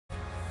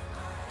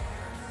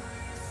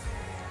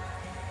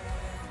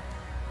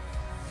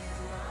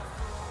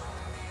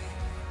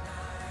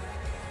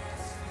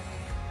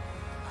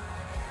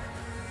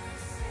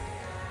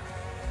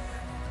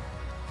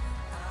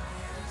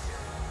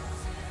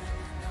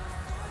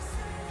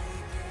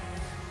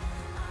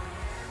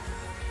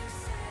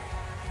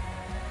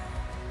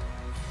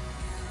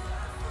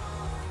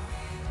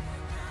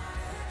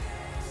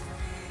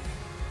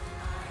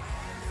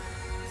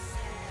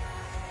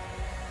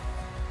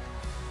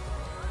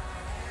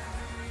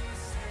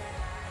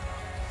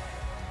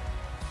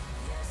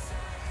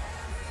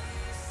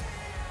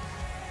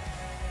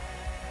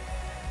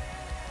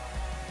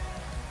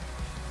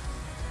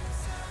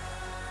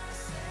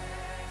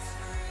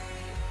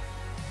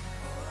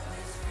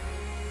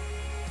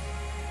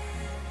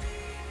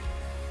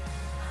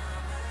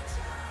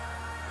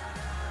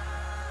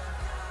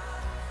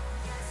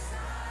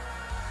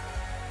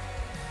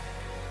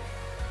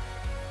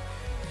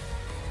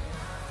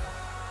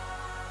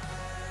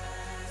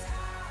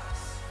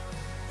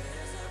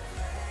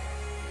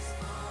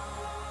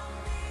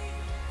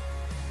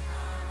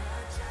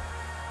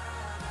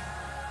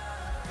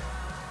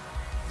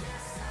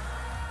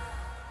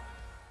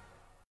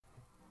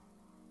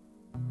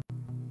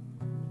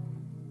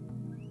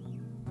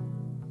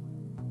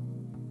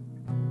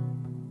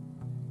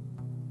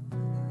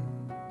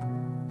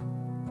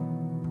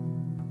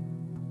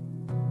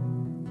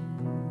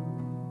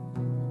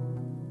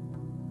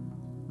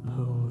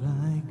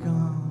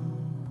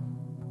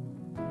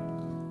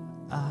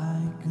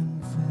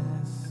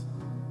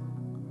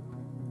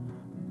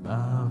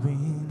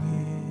Bowing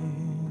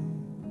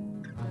here,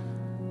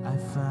 I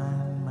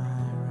find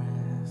my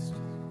rest.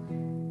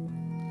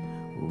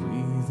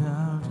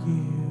 Without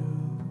you,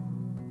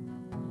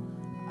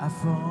 I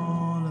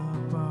fall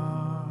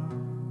apart.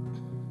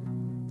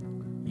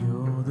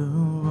 You're the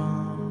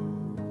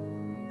one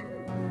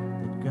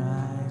that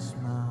guides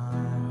my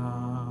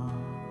heart.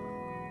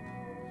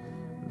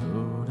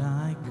 Lord,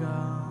 I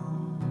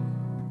come,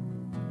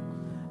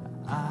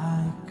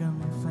 I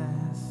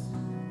confess.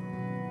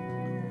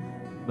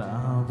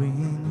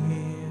 Bowing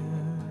here,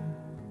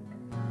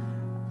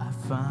 I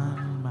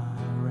find my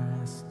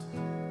rest.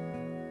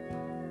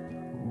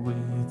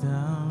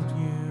 Without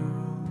you,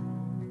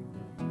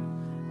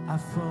 I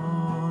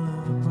fall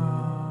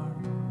apart.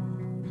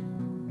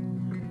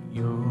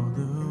 You're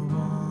the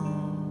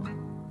one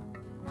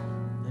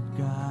that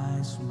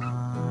guides my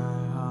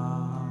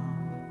heart.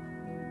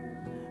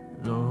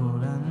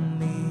 Lord, I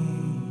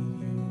need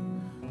you.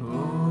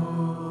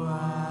 Oh,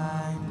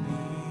 I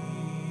need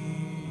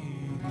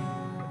you.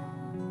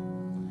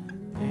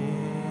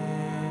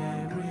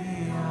 Every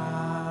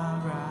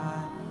hour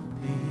I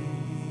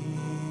need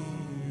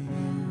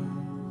you.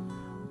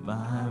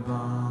 My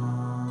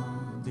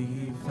one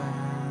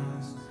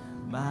defense,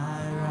 my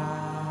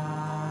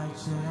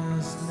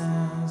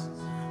righteousness.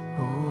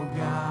 Oh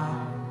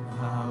God,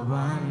 how I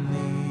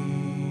need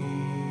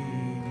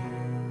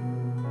you.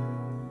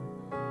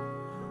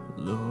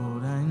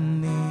 Lord, I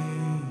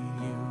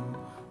need you.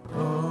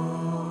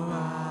 Oh, I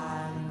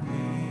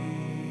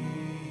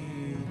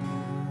need you.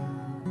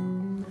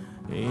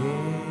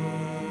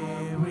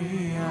 Every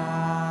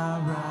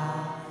hour I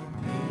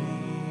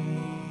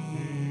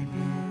need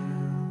you.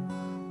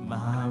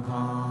 My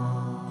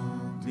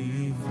one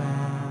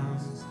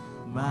defense,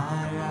 my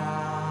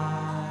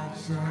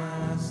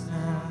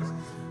righteousness.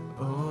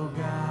 Oh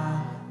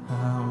God,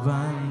 how I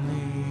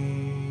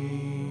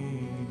need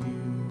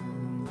you.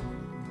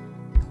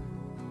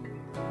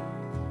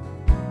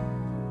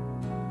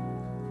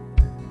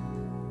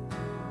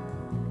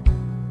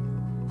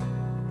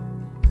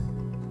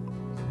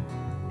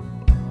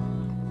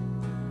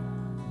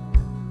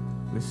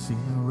 We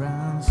sing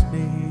around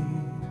today,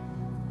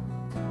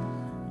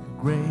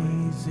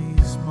 grace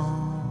is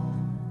small,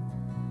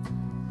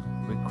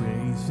 where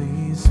grace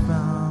is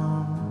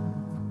found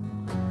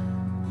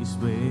is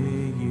where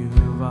you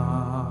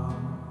are,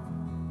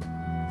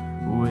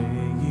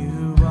 where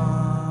you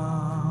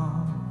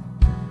are.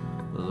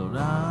 Lord,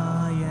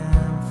 I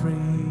am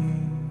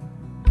free.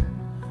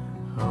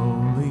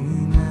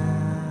 Holiness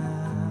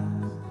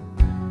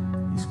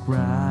is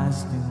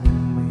Christ in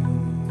me.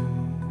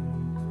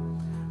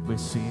 Where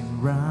sin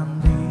ran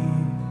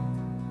deep,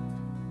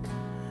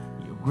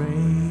 your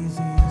grace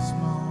is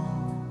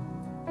small,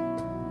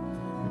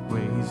 your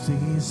grace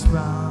is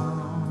found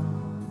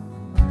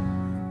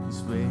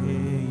is where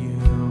you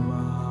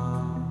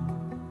are,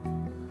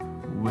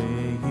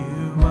 where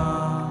you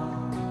are.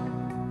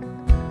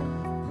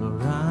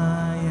 Lord, I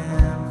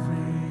am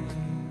free.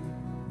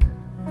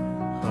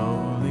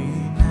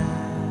 Holiness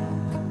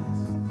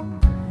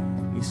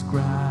is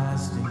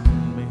Christ in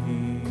me.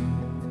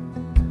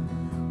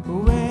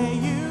 Where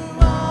you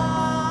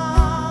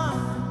are,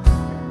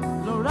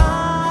 Lord, I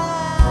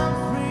am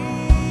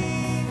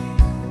free.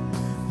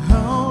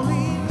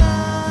 Holiness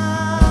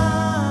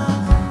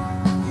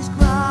is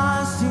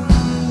Christ in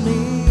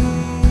me.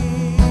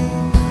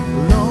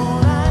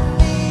 Lord, I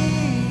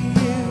need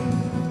you.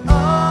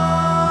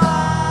 Oh,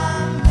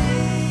 I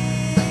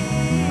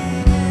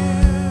need you.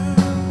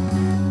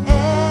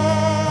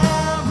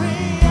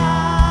 Every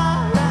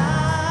hour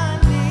I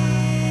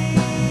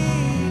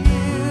need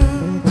you.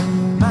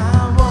 My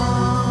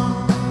one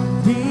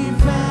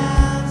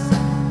defense,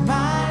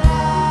 my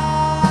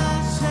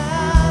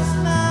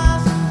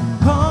righteousness.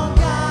 Oh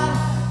God,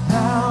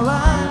 how I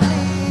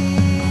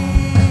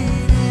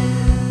need you.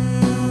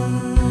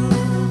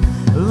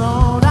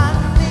 Lord, I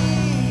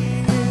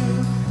need you.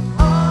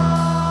 Oh,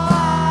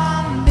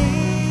 I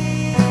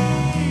need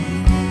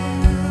you.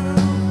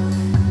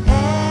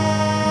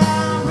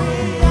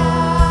 Every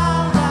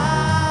hour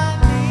I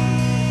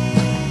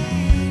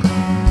need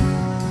you.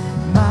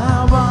 My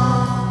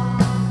one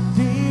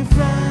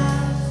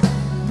defense,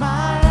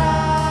 my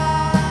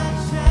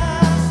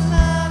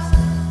righteousness.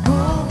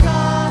 Oh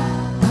God,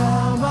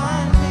 how I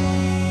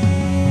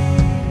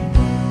need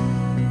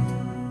you.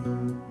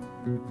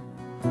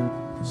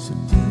 So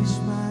teach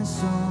my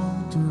soul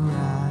to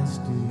rise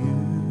to you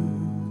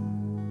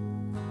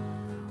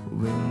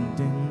when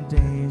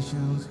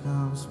temptations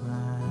comes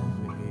my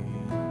way.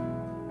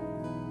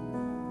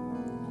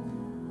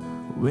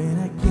 When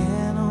I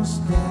cannot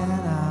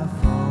stand, I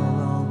fall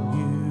on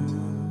you.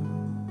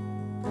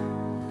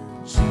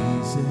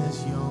 Jesus,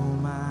 you're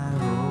my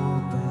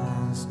hope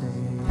and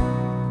stay.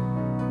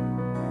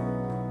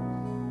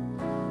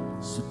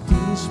 So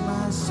teach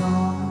my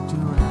soul to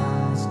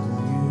rise to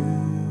you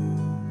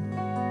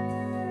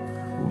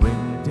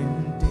when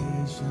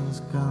temptations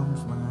comes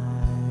my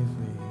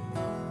way.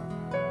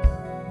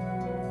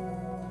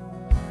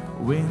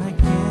 When I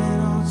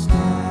cannot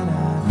stand, I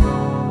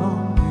fall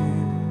on you.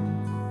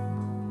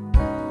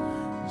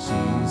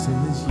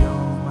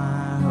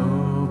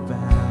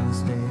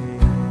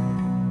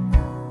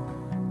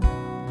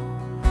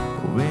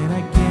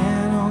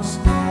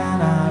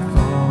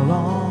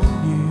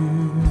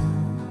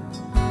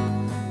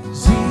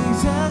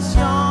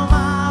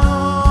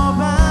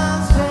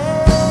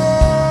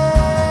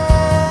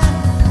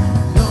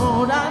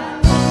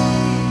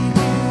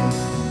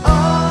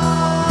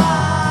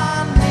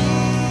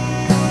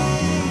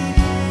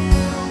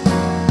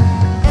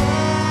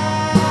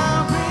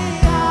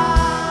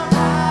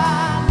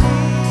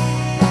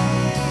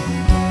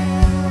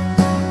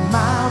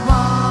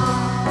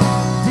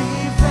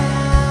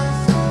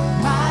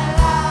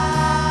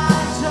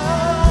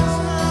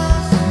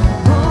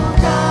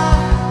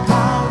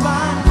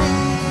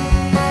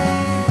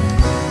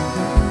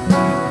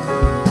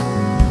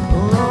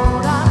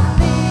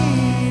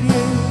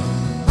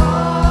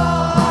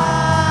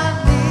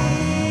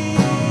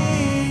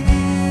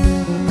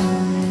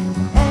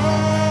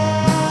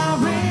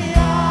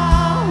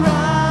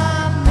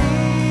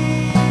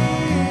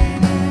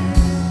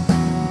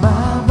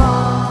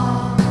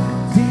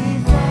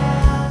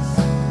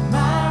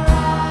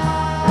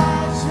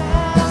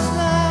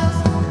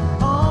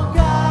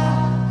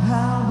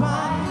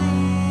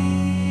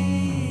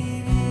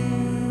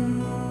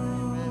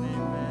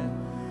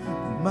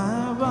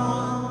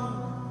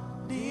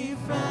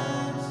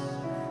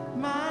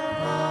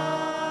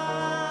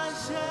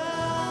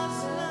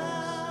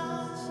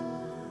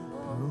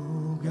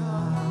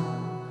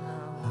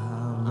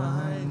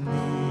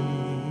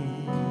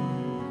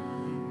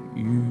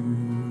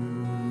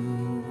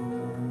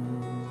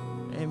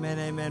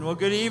 Amen. Well,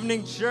 good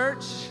evening,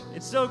 church.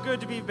 It's so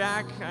good to be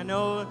back. I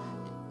know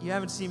you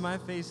haven't seen my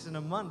face in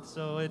a month,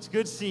 so it's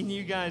good seeing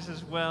you guys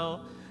as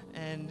well.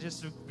 And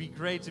just to be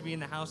great to be in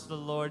the house of the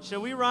Lord.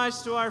 Shall we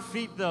rise to our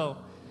feet, though,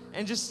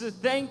 and just to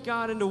thank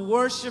God and to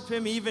worship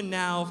Him even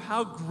now of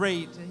how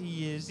great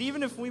He is.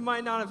 Even if we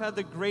might not have had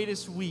the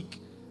greatest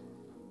week,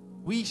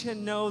 we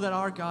can know that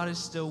our God is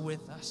still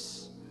with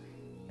us.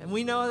 And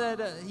we know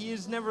that He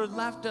has never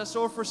left us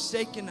or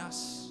forsaken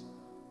us.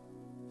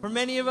 For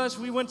many of us,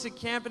 we went to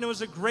camp and it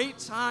was a great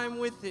time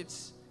with it.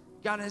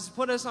 God has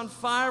put us on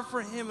fire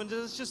for Him, and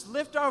let's just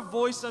lift our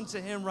voice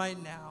unto Him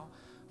right now.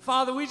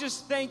 Father, we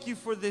just thank You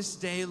for this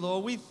day,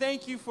 Lord. We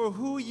thank You for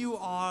who You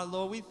are,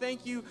 Lord. We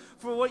thank You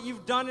for what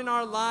You've done in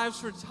our lives,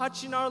 for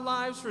touching our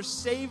lives, for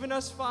saving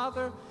us,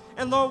 Father.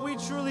 And Lord, we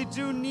truly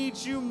do need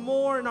You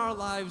more in our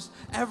lives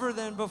ever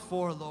than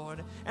before,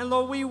 Lord. And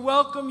Lord, we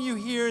welcome You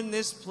here in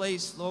this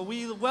place, Lord.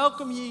 We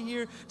welcome You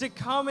here to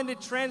come and to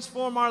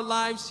transform our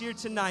lives here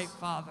tonight,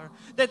 Father.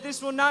 That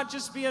this will not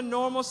just be a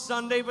normal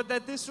Sunday, but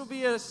that this will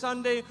be a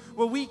Sunday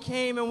where we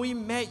came and we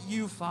met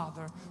You,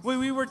 Father. Where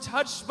we were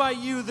touched by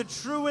You, the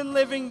true and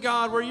living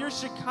God, where Your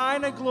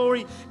Shekinah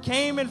glory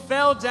came and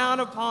fell down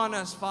upon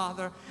us,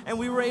 Father. And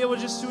we were able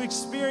just to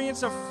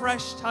experience a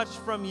fresh touch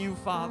from You,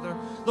 Father.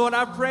 Lord,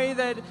 I pray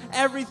that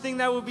everything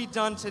that will be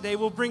done today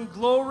will bring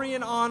glory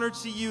and honor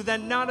to You, that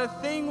not a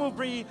thing will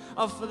be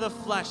of the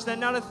flesh, that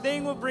not a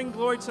thing will bring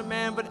glory to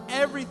man, but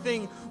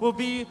everything will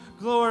be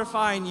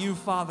glorifying You,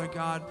 Father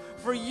God.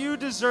 For You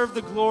deserve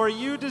the glory,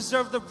 You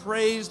deserve the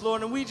praise,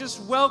 Lord, and we just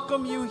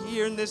welcome You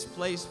here in this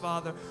place,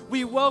 Father.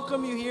 We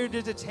welcome You here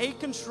to take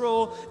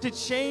control, to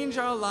change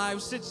our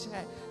lives,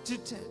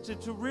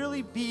 to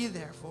really be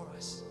there for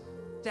us,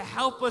 to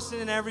help us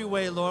in every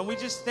way, Lord. And we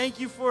just thank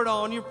You for it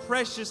all. In Your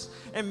precious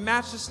and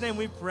matchless name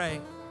we pray.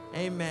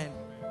 Amen.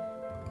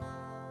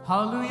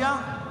 Hallelujah.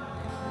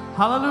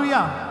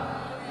 Hallelujah.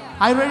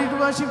 Are you ready to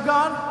worship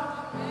God?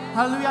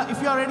 Hallelujah.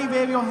 If you are ready,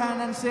 wave your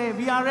hand and say,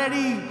 we are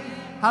ready.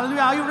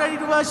 Hallelujah. Are you ready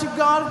to worship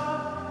God?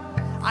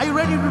 Are you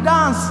ready to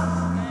dance?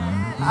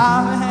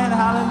 Amen.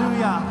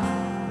 Hallelujah.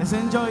 Let's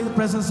enjoy the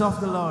presence of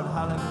the Lord.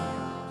 Hallelujah.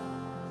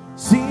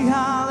 Sing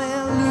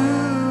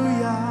hallelujah.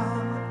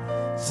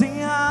 Sing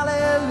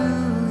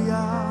hallelujah.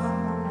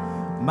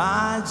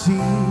 My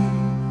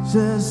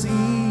Jesus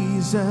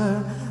is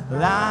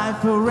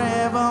alive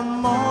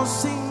forevermore.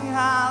 Sing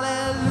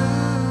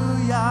hallelujah.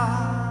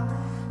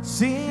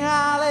 Sing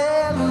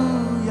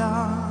hallelujah.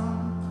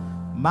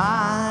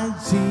 My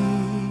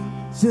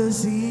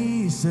Jesus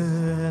is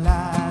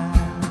alive.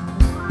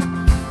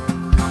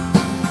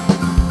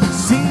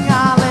 Sing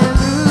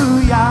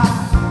hallelujah.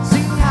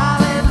 Sing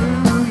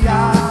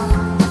hallelujah.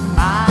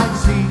 My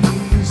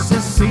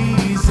Jesus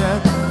is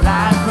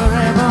alive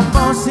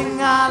forevermore. Sing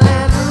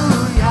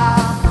hallelujah.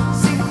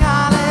 Sing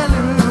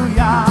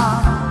hallelujah.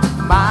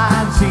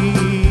 My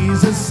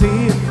Jesus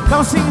is.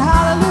 Come sing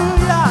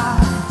hallelujah.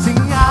 Sing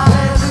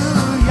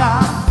hallelujah.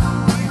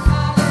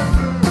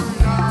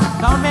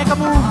 Now make a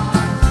move.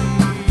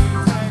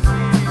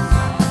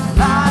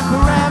 Life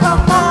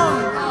forevermore.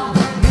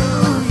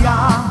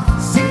 Hallelujah.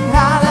 Sing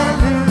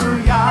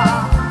hallelujah.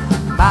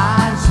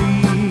 My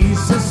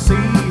Jesus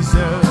is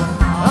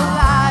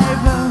alive.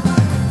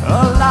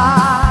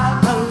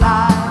 Alive,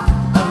 alive,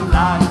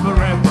 alive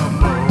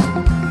forevermore.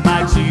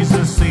 My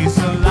Jesus is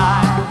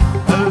alive.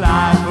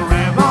 Alive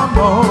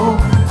forevermore.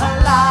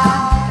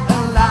 Alive,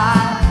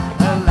 alive,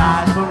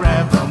 alive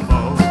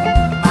forevermore.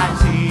 My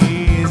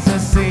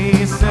Jesus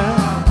is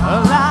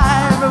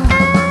alive,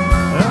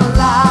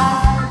 alive,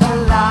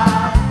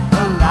 alive,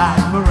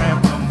 alive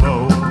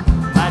forevermore.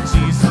 My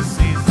Jesus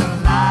is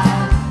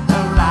alive,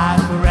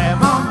 alive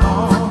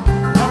forevermore.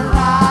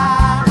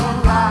 Alive,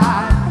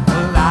 alive,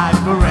 alive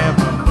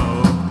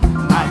forevermore.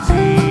 My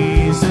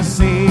Jesus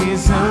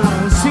is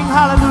alive. Sing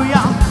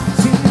hallelujah,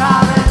 sing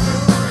hallelujah.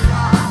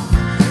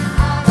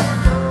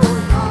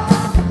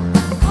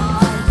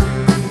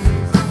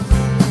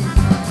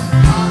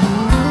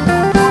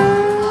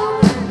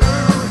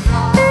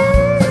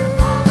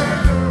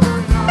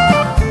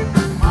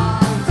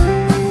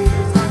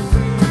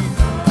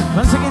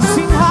 Once again,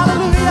 sing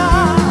hallelujah,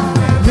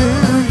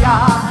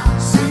 hallelujah,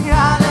 sing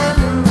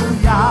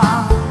hallelujah.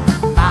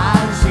 My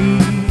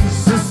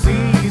Jesus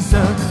is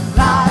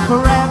alive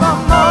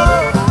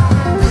forevermore.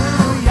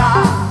 Hallelujah,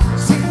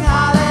 sing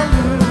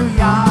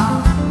hallelujah.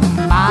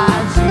 My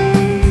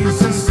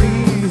Jesus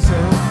is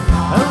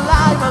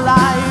alive,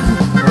 alive,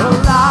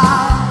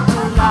 alive,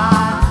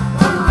 alive,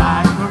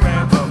 alive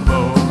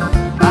forevermore.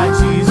 My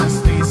Jesus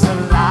is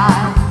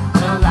alive,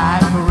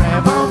 alive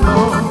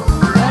forevermore.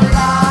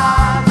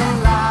 Alive,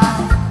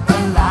 alive,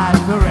 alive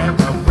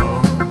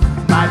forevermore.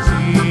 My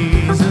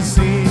Jesus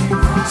is.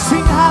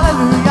 Sing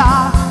hallelujah,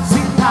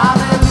 sing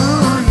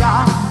hallelujah.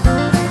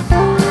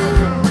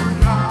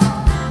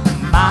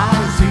 My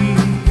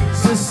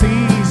Jesus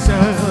is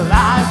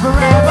alive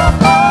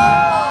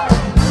forevermore.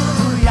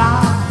 Hallelujah,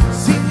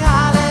 sing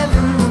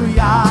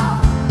hallelujah.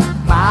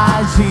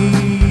 My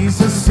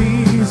Jesus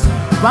is.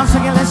 Once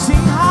again, let's sing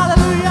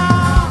hallelujah.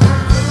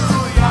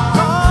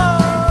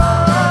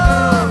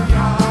 Oh,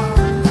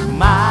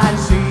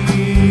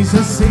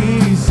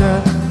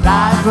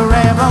 life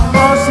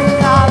forevermore. Sing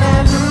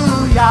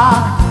hallelujah,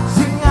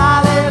 sing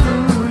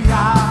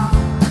hallelujah.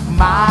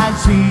 My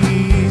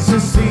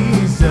Jesus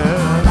is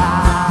alive.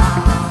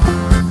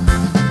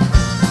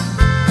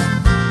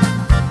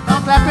 Now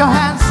clap your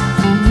hands.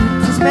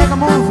 Just make a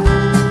move.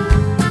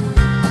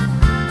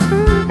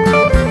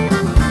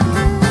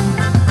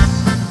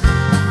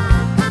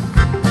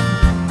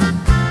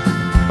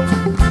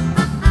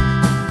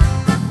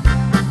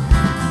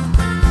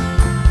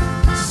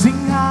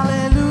 Sing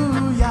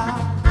hallelujah,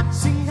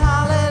 sing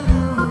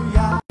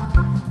hallelujah.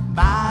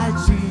 My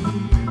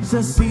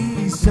Jesus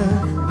is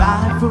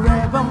alive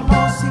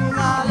forevermore. Sing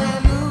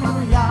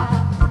hallelujah,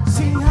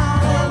 sing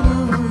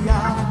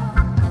hallelujah.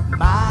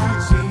 My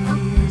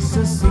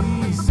Jesus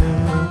is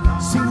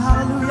alive. Sing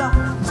hallelujah,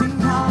 sing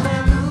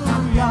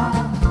hallelujah,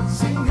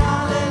 sing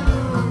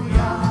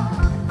hallelujah.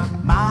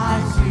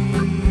 My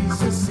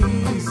Jesus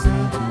is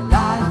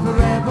alive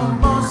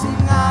forevermore.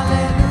 Sing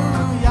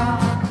hallelujah,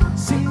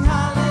 sing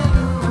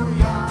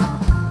hallelujah.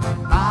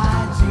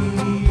 My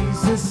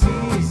Jesus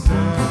is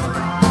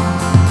alive.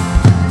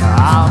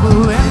 I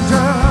will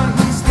enter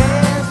His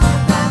gates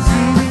with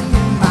thanksgiving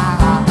in my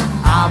heart.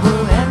 I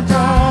will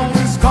enter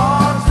His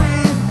courts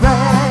with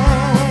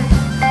praise.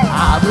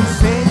 I will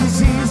say this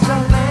is the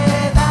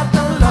day that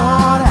the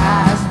Lord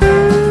has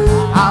made.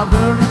 I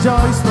will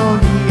rejoice for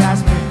He has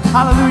made.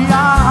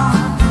 Hallelujah.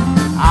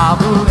 I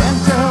will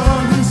enter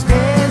His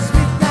gates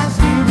with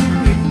thanksgiving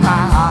in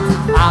my heart.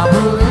 I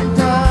will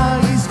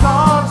enter His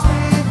courts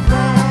with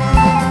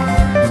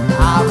praise.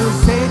 I will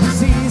say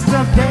this is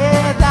the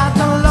day that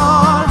the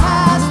Lord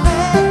has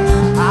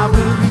made. I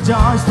will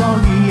rejoice for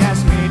He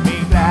has made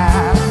me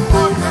glad.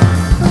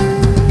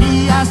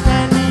 He has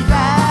made me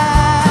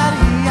glad.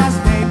 He has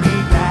made me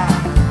glad.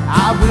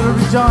 I will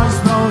rejoice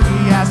for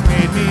He has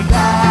made me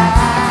glad.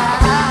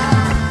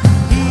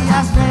 He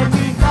has made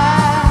me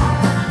glad.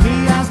 He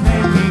has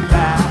made me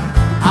glad.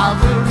 I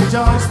will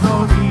rejoice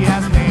for He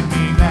has made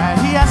me glad.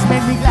 He has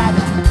made me glad.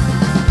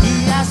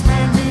 He has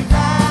made me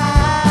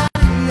glad.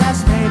 He has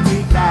made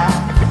me glad.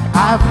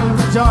 I will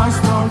rejoice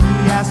for He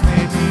has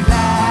made me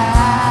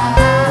glad.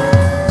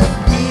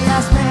 He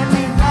has made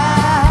me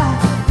glad.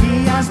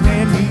 He has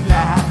made me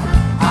glad.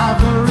 I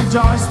will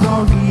rejoice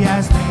for He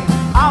has made.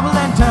 I will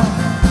enter.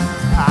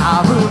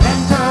 I will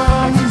enter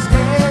His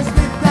gates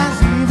with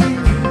thanksgiving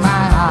in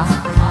my heart.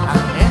 I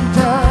will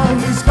enter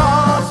His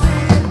courts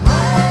with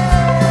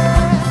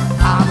praise.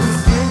 I will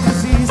sing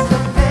this is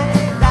the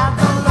day that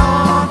the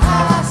Lord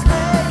has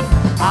made.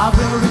 I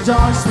will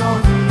rejoice for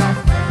He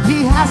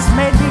has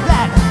made me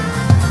glad.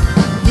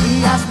 He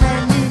has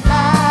made me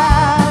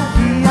glad.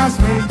 He has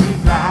made me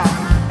glad.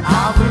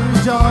 I will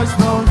rejoice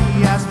for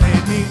He has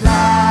made me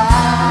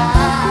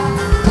glad.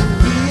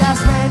 He has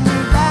made me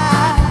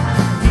glad.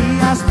 He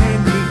has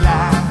made me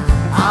glad.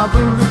 I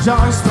will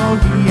rejoice for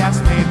He has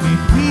made me.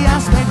 He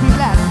has made me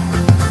glad.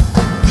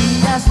 He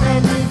has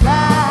made me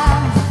glad.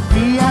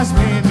 He has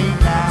made me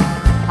glad.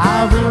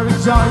 I will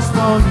rejoice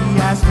for He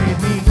has made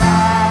me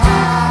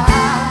glad.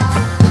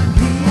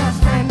 He has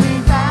made me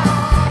glad.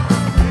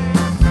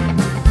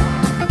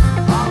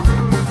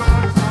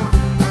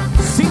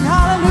 Sing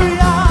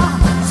hallelujah,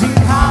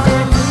 sing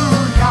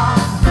hallelujah,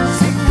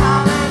 sing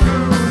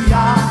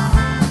hallelujah.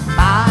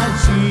 My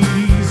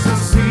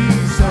Jesus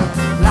is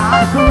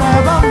alive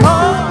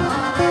forevermore.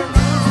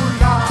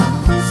 Hallelujah,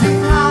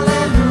 sing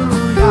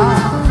hallelujah.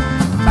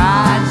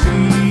 My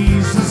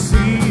Jesus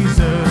is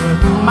alive.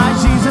 My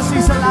Jesus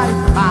is alive.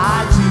 My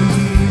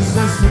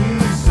Jesus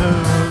is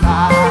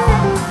alive.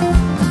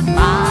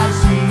 My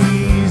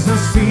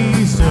Jesus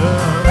is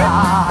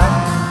alive.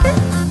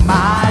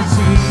 My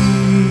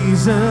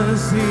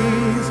Jesus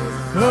is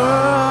alive.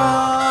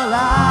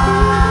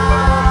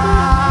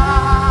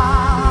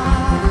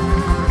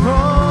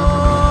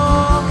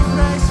 Oh, we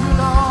praise You,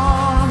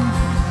 Lord.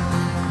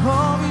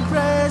 Oh, we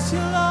praise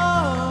You, Lord.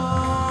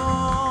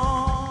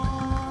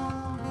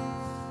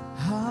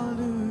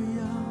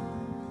 Hallelujah.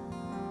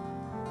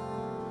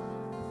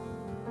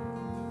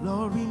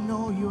 Lord, we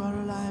know You are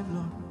alive,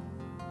 Lord.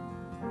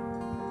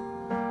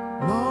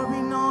 Lord,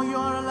 we know You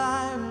are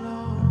alive, Lord.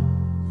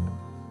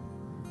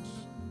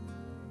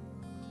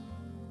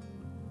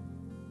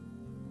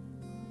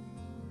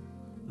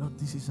 Lord,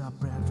 this is our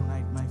prayer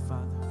tonight, my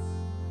Father.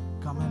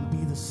 Come and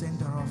be the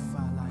center of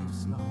our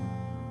lives, Lord.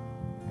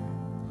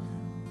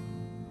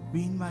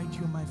 We invite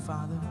You, my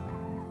Father.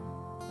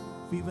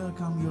 We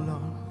welcome You,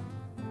 Lord.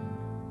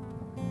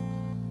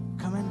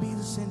 Come and be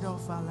the center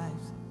of our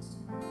lives.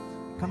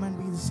 Come and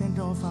be the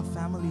center of our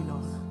family,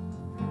 Lord.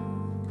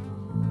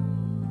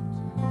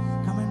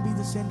 Come and be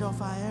the center of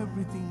our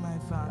everything, my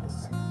Father.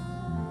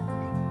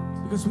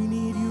 Because we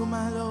need You,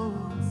 my Lord.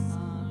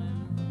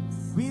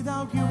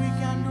 Without You, we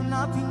can do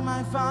nothing,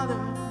 my Father.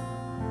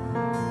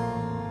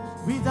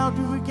 Without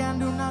You, we can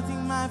do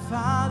nothing, my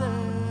Father.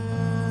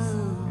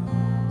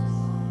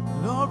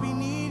 Lord, we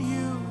need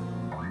You.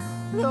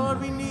 Lord,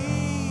 we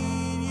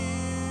need You.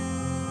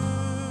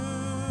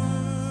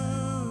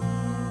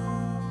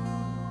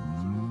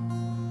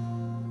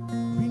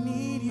 We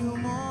need You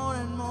more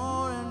and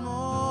more and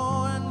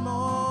more and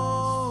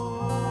more.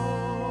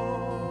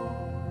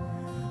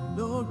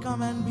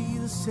 come and be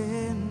the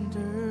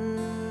center.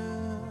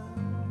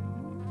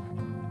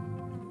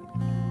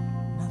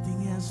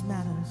 Nothing else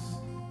matters.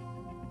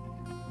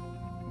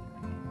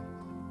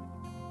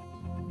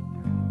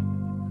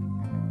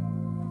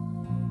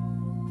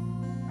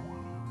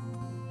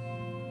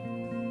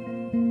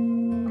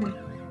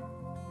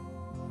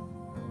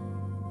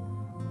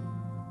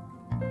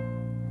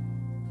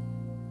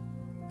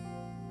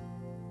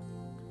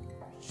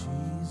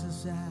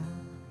 Jesus at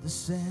the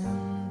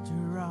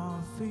center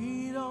of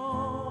it all.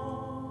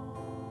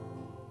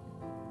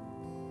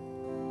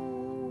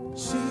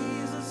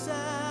 Jesus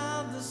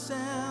at the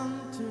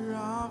center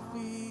of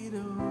it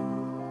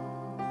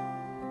all.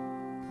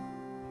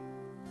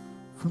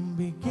 From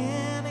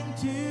beginning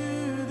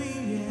to the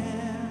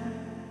end,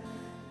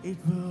 it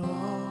will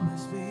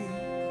always be.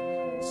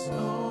 It's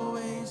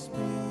always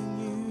been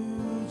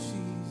you,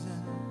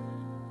 Jesus.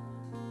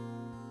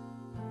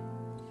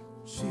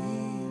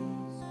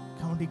 Jesus,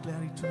 come on,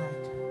 declare it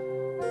tonight.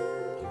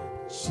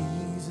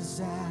 Jesus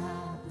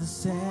at the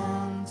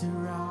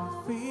center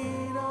of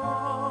it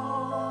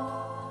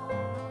all.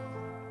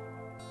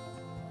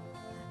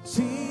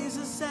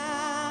 Jesus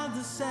at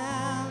the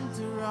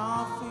center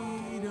of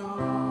it all.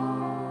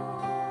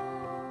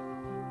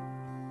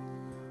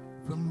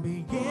 From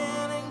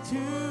beginning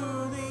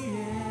to the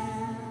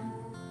end,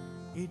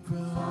 it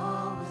will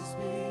always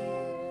be.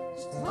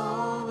 It's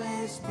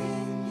always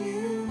been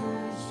you,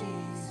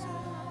 Jesus.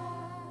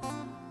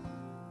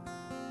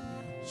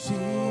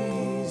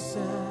 Jesus,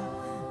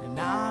 and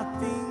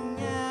nothing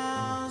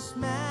else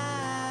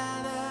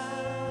matters.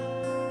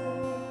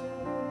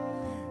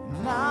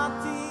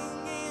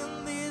 Nothing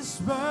in this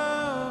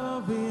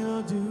world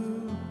will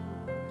do.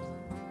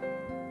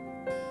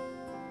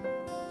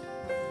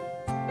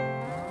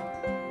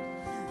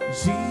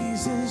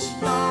 Jesus,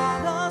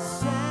 you're the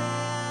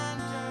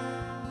center.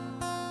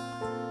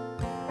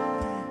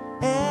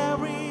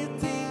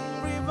 Everything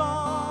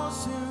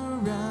revolves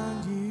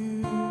around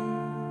you.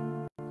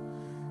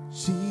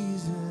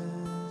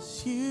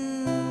 Jesus,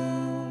 you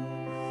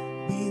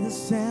be the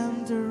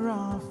center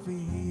of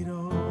it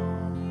all.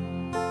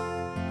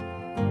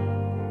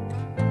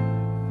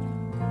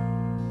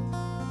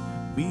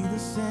 Be the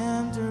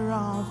center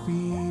of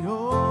it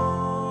all.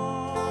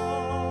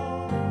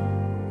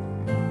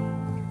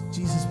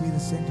 Jesus, be the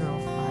center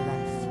of my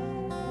life.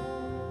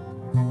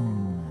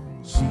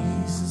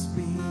 Jesus,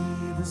 be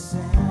the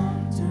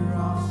center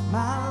of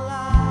my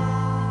life.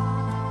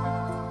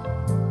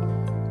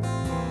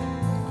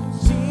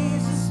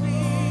 Jesus, be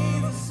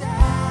the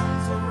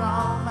center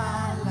of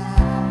my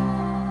life.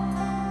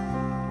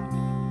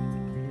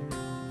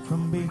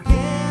 From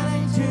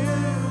beginning to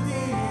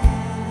the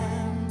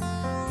end,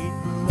 it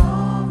will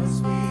always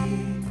be.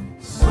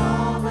 It's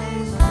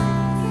always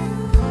been you.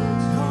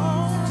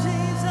 Oh,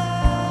 Jesus,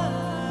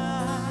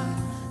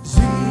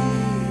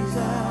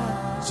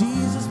 Jesus,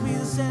 Jesus, be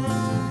the center.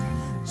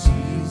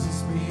 Jesus,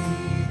 be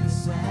the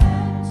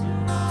center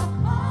of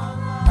my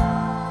life.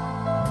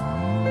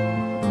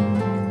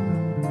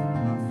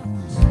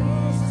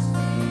 Jesus,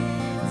 be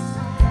the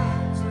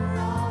center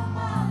of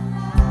my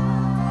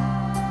life.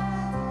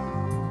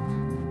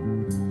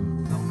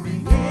 From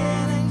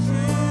beginning to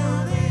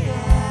the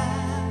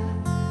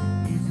end,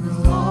 it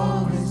will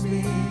always be.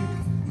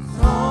 It's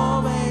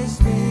always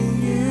been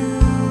you,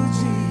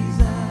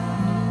 Jesus.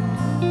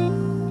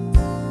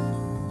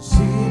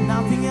 See,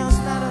 nothing else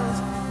matters.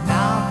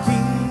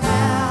 Nothing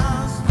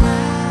else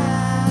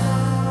matters.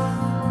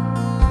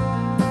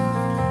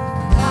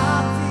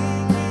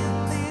 Nothing in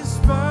this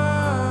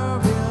world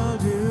will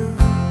do.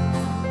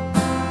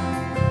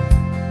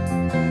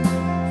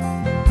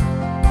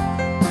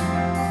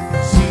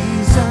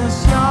 Jesus,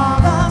 you're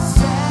the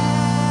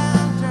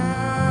center.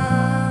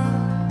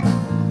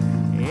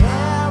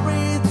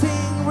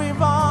 Everything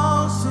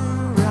revolves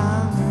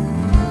around you.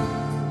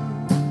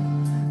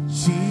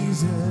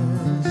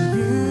 Jesus,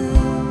 you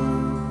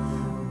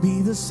be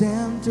the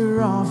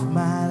center of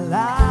my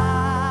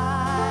life.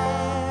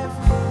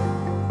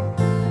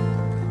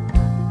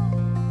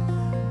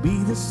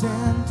 Be the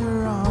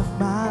center of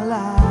my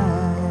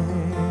life.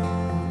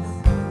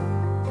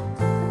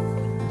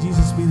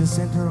 Jesus, be the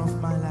center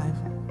of my life.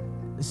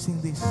 Let's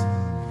sing this.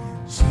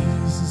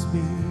 Jesus,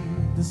 be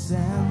the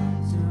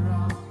center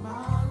of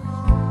my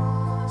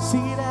life.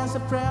 Sing it as a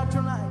prayer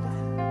tonight.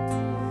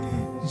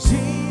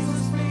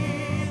 Jesus,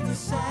 be the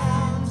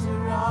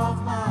center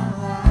of my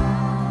life.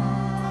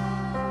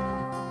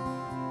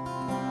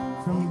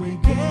 From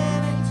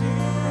beginning to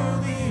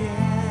the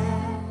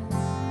end,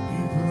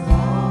 it will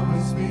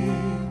always be.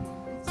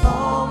 It's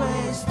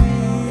always be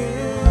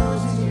you,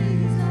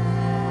 Jesus.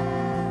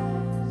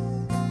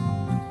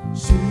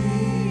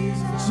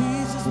 Jesus,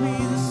 Jesus, be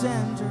the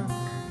center.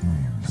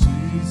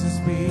 Jesus,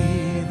 be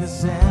the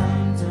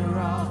center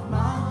of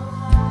my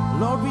life.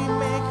 Lord, we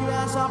make you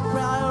as our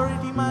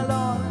priority, my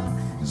Lord.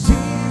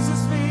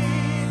 Jesus, be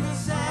the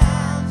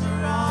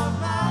center of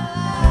my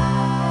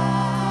life.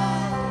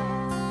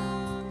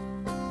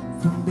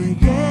 From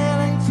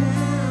beginning to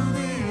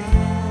the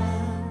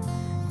end,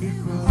 it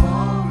will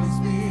always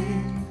be,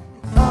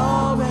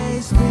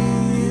 always be.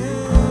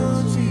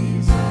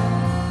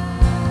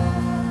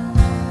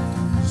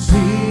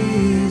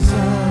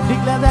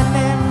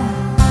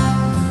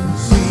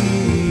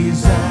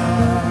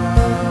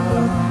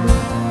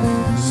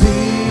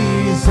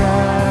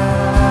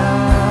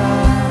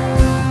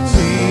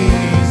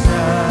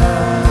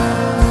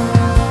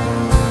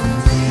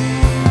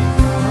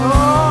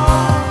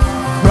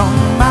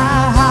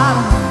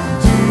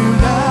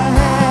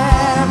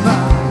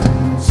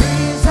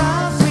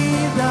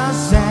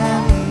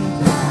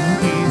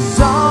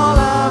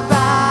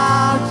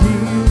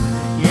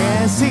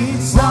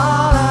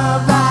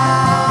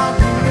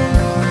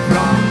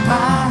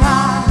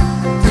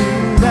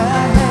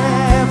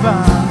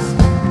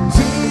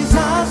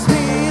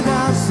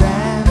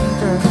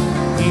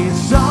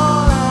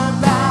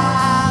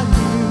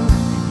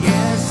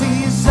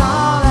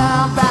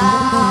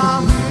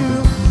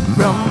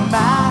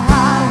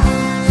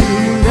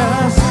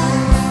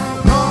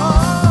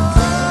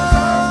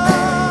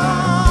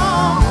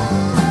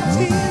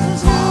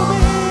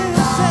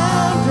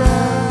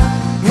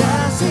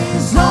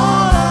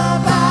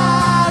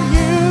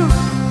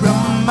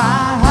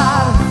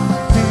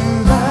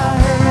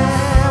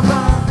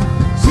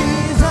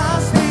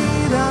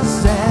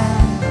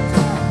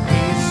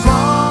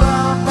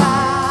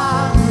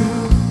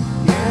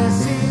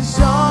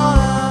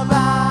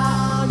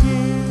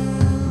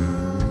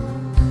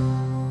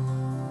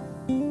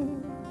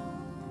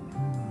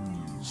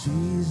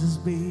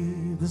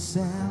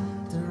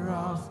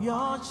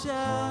 your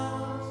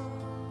church.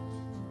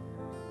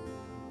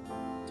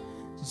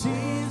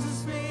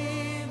 Jesus,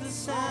 be the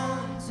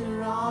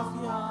center of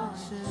your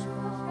church.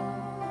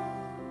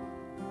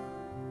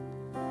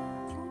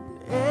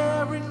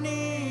 Every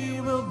knee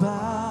will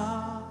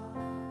bow,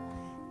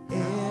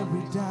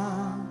 every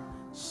tongue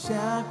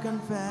shall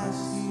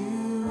confess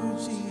you,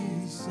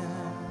 Jesus.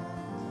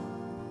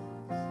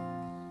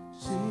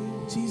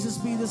 Jesus,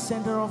 be the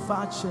center of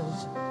our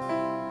church.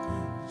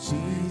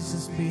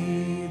 Jesus,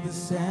 be the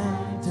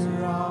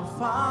center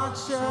of our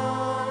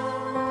church.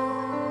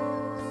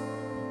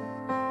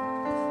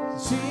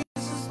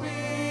 Jesus,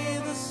 be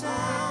the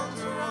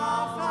center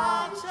of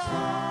our church.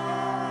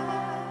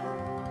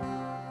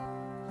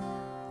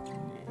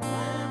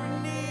 Every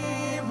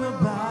knee will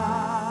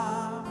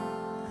bow,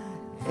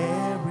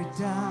 every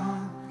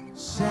tongue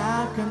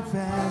shall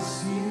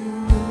confess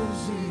you,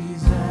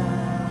 Jesus.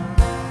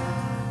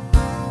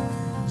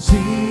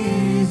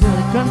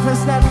 Jesus,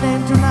 confess that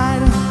name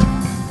tonight.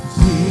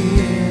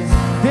 Jesus,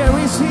 there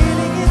is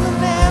healing in the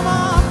name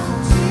of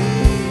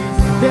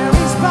Jesus. There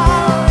is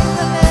power in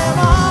the name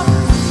of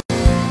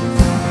Jesus.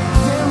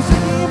 There is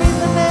healing in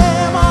the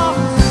name of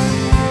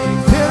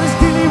Jesus. There is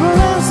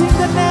deliverance in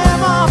the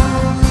name of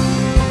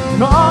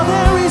Jesus. Oh,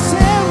 there is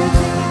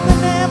everything in the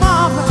name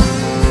of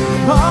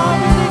Jesus. Oh,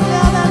 we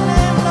declare that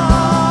name, Lord.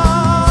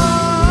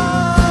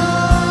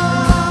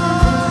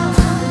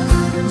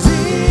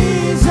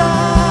 Jesus.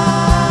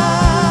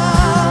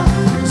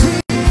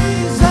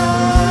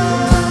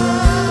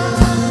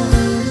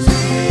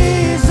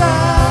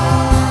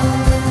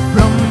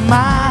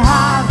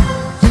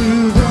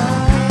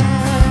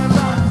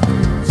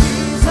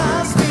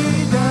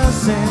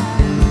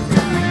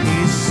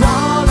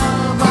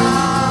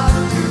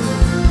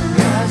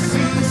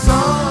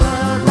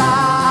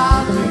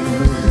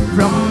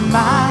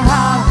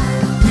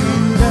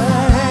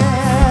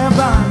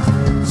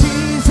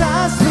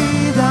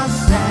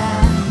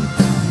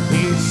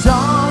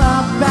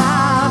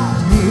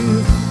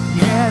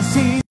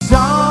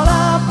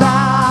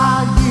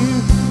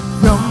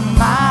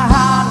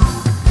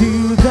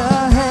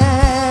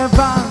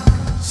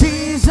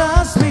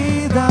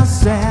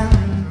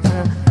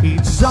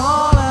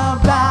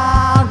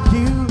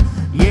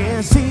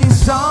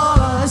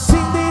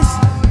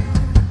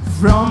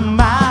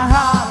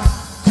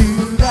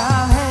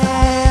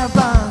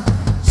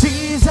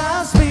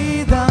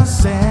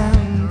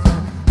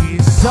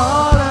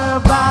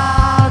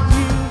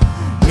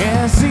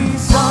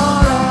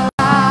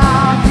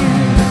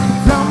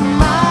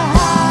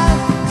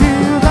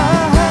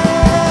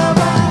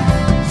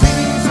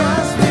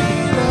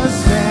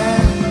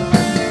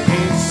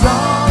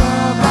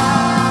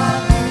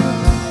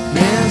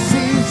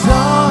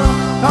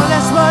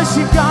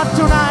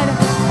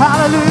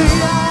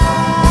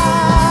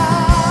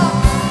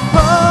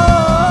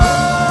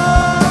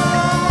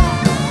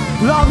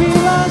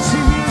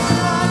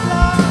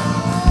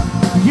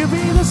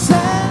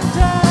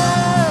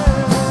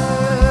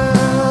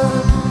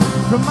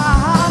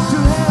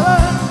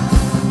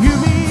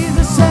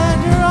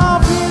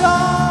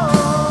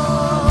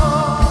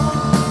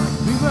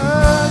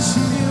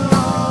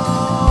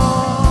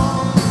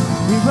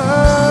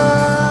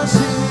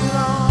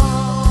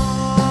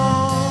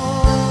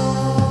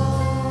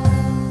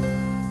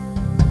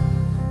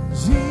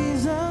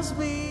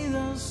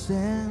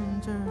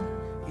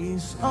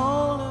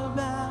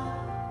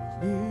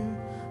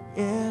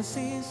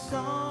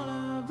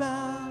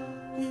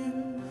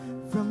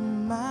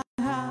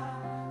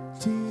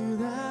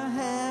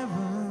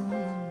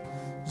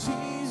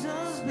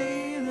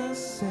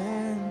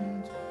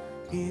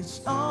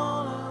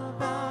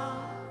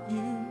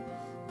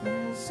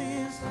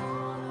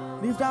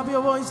 Lift up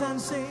your voice and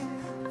sing.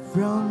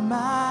 From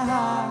my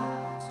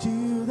heart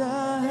to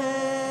the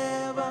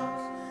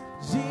heavens,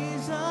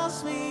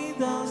 Jesus be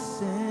the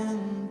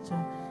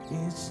center.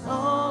 It's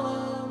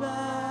all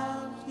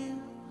about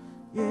you.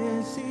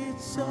 Yes,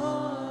 it's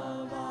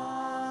all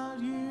about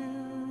you.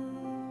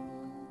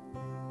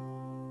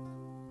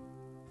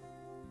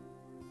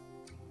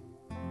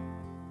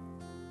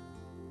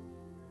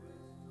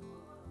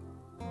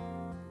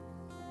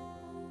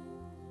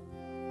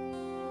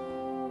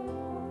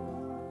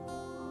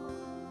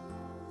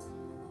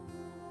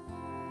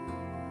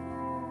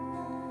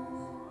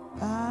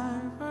 I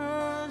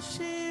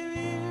worship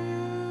you,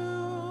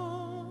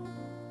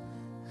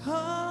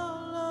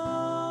 oh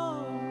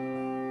Lord.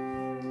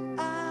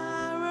 I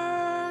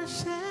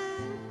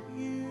worship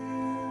you,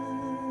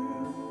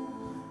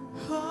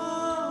 oh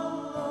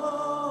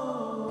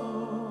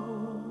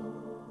Lord.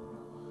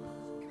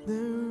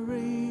 The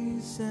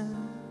reason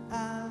I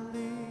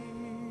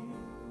live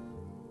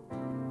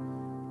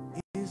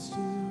is to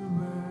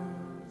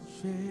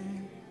worship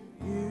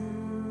you.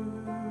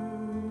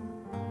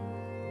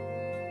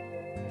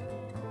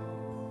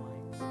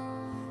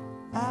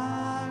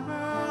 I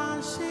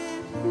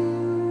worship you,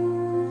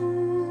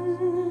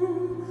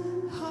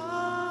 oh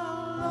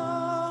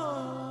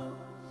Lord.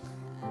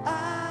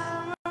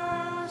 I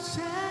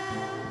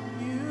worship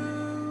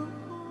you,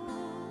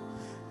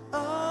 oh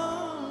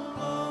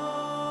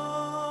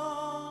Lord.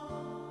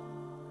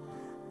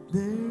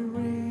 The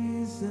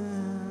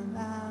reason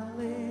I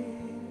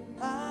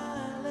live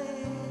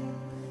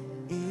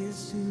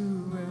is to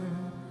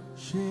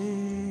worship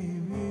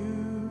you.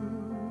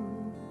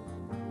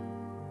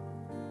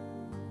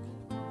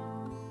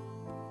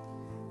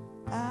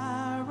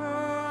 I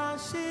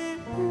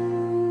worship you.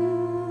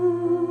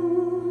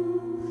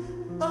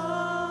 Oh,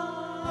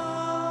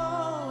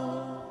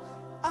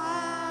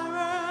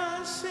 I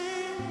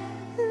worship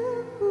you.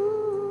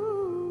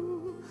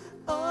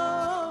 Oh,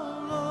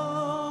 Lord,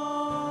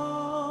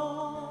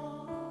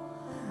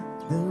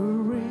 the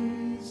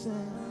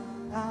reason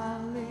I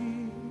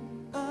live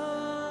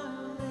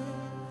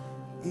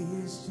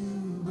is to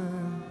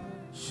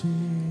worship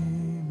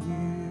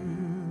you.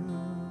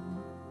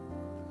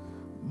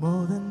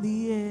 More than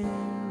the air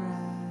I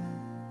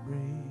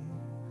breathe,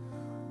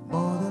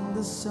 more than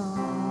the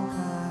song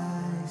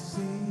I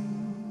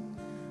sing,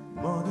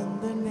 more than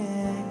the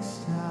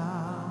next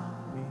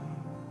heartbeat,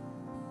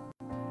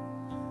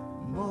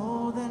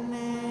 more than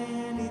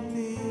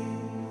anything,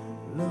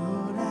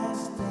 Lord,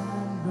 as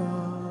time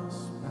goes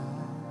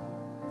by,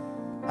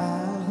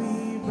 I'll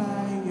be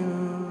by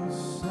your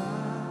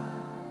side,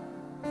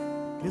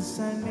 'cause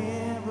I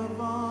never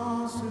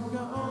want to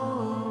go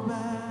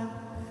back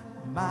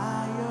by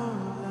your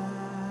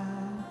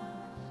light.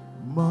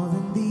 More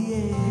than the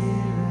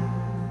air I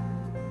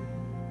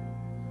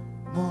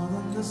breathe, more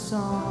than the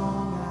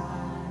song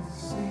I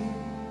sing.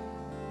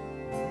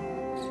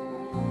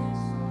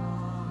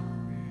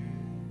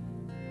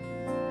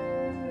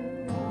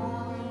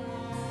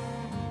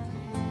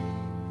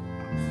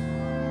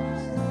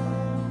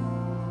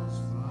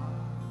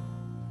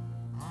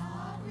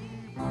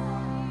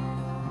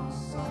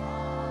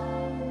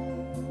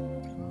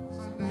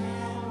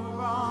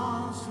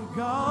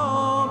 Go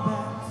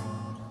back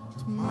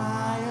to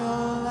my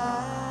old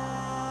life.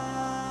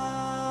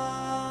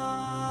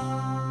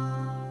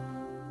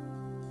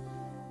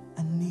 I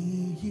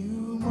need you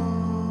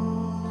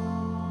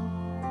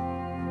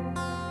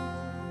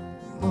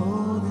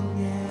more than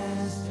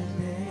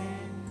yesterday.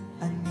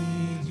 I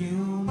need you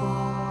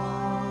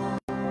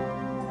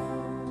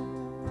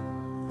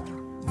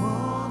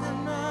more than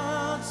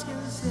words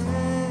can say.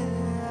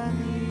 I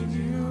need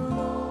you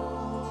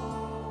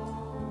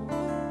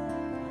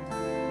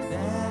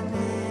than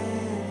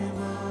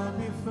ever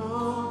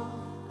before.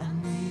 I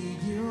need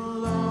you,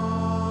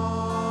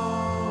 Lord.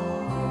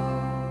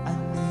 I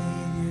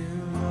need you,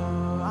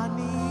 Lord. I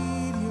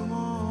need you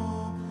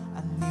more.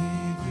 I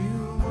need you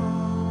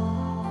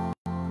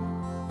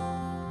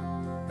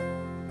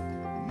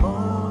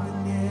more than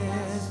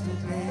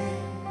yesterday.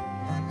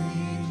 I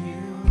need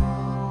you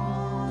more.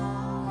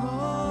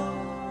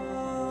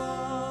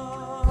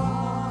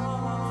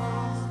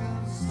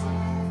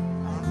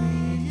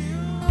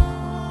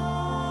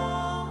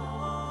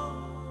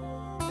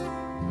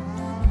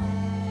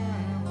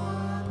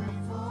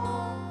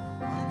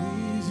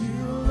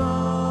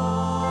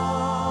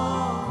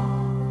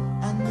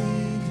 I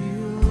need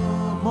you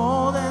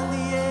more than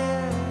the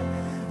air,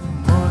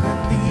 more than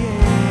the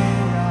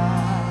air I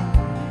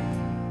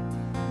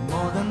breathe,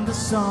 more than the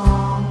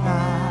song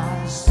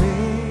I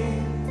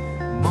sing,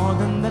 more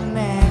than the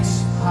next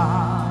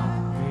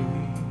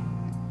heartbeat,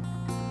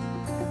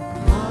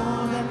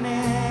 more than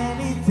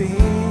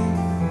anything,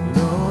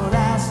 Lord,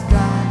 as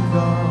time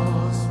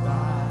goes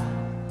by,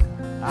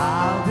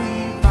 I'll be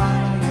by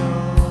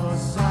your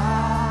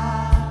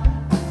side,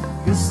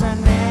 'cause I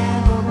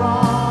never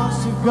want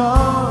to go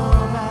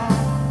back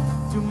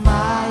to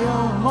my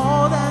own.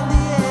 More than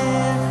the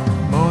air,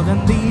 more than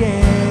the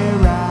air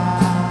I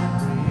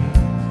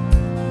breathe,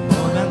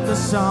 more than the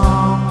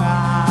song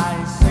I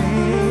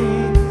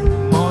sing,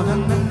 more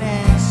than the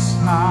next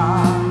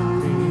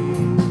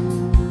heartbeat,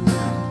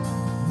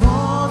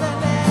 more than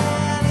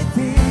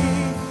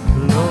anything,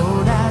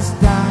 Lord, as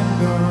time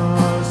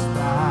goes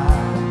by,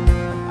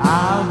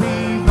 I'll be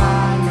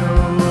by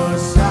your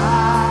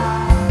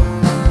side,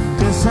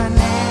 'cause I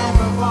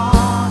never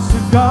want to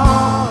go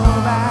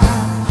back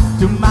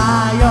to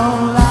my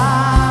own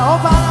life.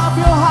 Open up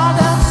your heart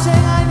and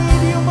sing, I need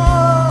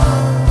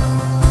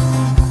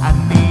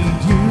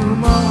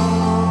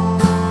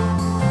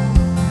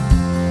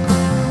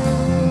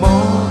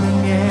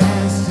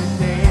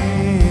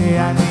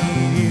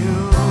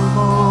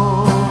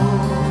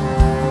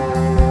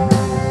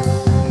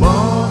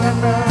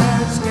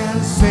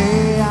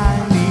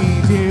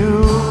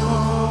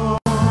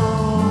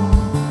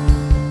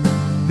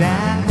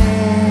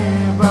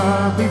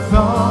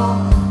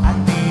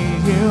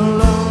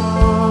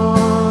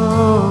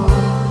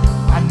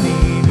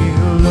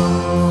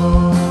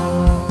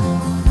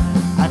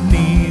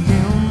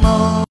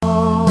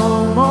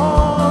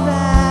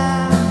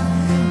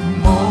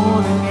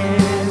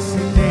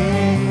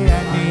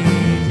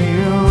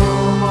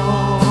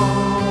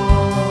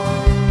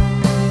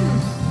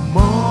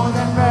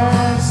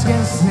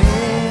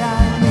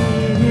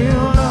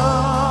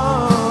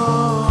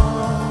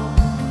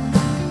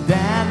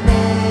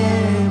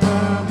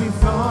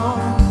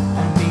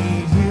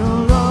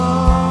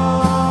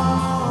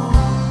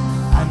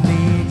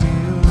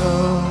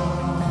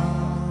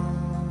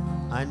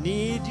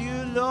need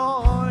you,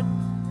 Lord.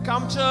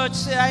 Come, church,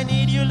 say, I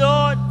need you,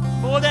 Lord.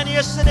 More than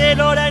yesterday,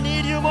 Lord, I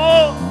need you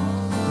more.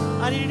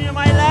 I need you in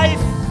my life.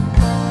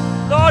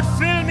 Lord,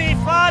 fill me,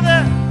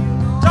 Father.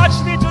 Touch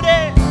me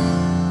today.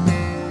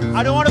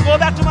 I don't want to go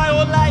back to my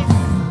old life.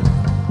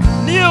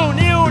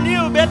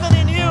 New,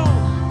 Bethany, new.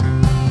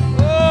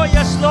 Oh,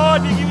 yes,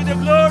 Lord, we give you the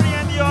glory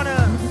and the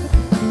honor.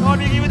 Lord,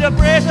 we give you the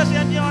praises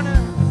and the honor.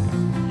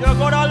 You're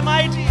God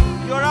Almighty.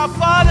 You're our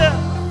Father.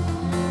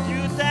 Give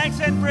you thanks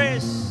and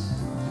praise.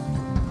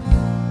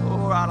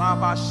 Oh,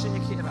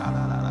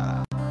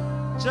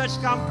 church,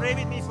 come pray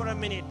with me for a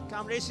minute.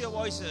 Come, raise your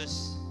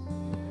voices.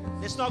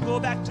 Let's not go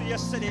back to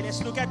yesterday.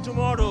 Let's look at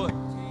tomorrow.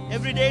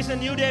 Every day is a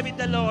new day with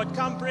the Lord.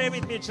 Come pray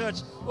with me,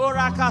 church. Lord,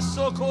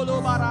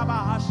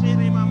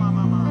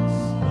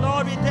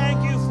 we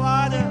thank you,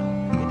 Father.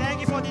 We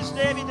thank you for this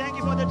day. We thank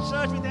you for the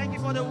church. We thank you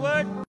for the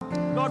word.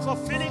 Lord, for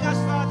filling us,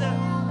 Father.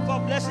 For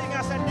blessing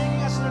us and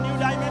taking us to a new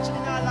dimension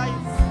in our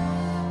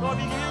life. Lord,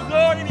 we give you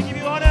glory. We give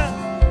you honor.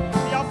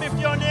 We uplift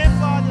your name,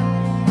 Father.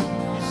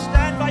 We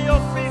stand by your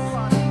faith,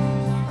 Father.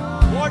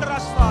 Water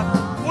us, Father.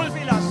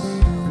 Fulfill us.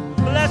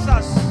 Bless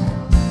us.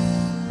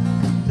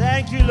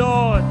 Thank you,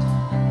 Lord.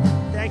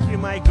 Thank you,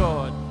 my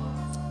God.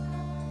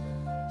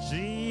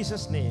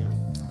 Jesus' name.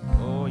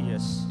 Oh,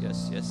 yes.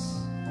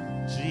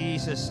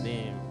 Jesus'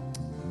 name.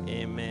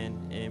 Amen,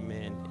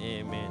 amen,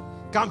 amen.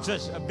 Come,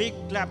 church, a big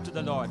clap to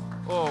the Lord.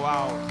 Oh,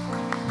 wow.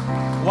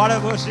 What a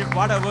worship,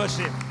 what a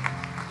worship.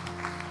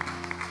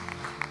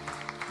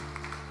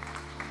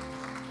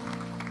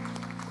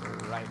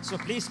 Right, so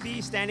please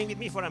be standing with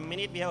me for a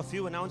minute. We have a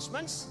few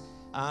announcements.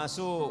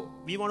 So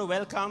we want to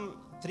welcome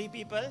 3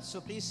 people. So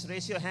please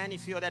raise your hand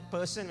if you're that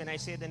person when I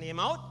say the name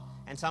out.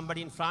 And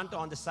somebody in front or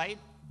on the side.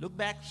 Look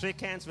back,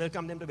 shake hands,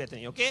 welcome them to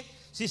Bethany, okay?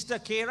 Sister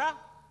Kara.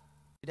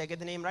 Did I get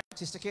the name right?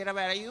 Sister Kara,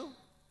 where are you?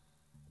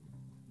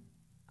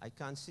 I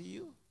can't see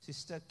you.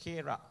 Sister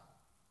Kara.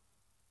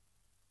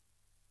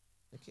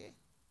 Okay,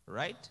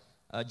 right.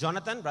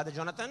 Jonathan, Brother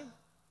Jonathan.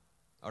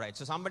 All right,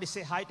 so somebody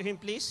say hi to him,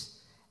 please.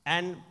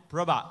 And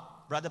Prabha,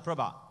 Brother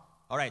Prabha.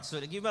 All right,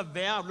 so give a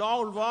very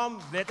long, warm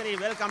Bethany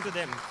welcome to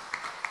them.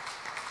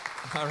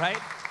 All right.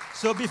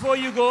 So before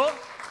you go,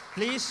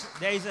 please,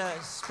 there is a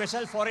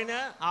special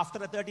foreigner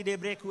after a 30-day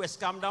break who has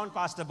come down,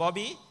 Pastor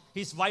Bobby.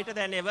 He's whiter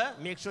than ever.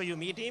 Make sure you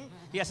meet him.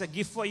 He has a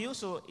gift for you.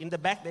 So in the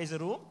back, there is a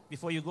room.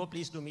 Before you go,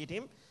 please do meet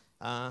him.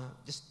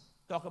 Just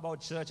talk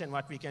about church and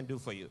what we can do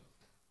for you.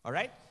 All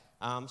right?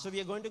 So we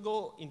are going to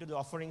go into the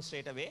offering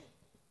straight away.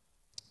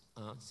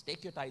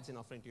 Take your tithes and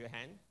offering to your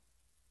hand.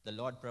 The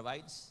Lord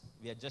provides.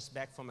 We are just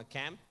back from a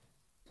camp.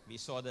 We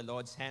saw the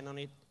Lord's hand on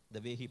it,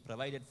 the way He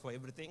provided for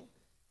everything.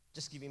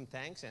 Just give Him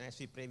thanks. And as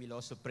we pray, we'll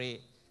also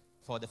pray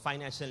for the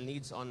financial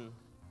needs on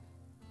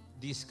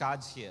these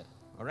cards here.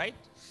 All right?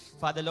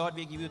 Father, Lord,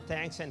 we give you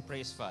thanks and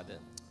praise, Father.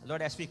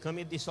 Lord, as we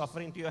commit this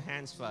offering to your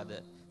hands,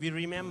 Father, we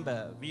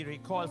remember, we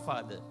recall,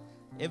 Father,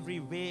 every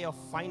way of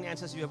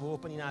finances you have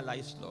opened in our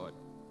lives, Lord.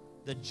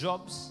 The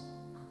jobs,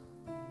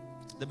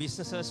 the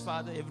businesses,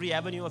 Father, every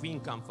avenue of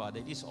income, Father.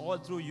 It is all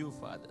through you,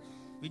 Father.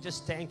 We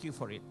just thank you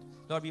for it.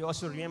 Lord, we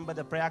also remember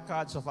the prayer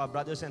cards of our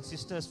brothers and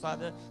sisters,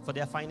 Father, for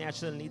their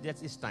financial needs at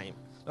this time.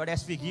 Lord,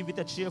 as we give with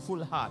a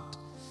cheerful heart,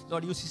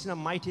 Lord, use this in a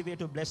mighty way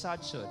to bless our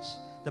church,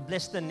 to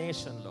bless the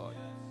nation, Lord.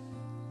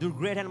 Do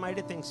great and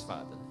mighty things,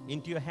 Father.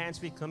 Into your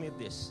hands we commit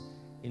this.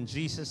 In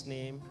Jesus'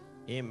 name,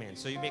 amen.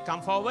 So you may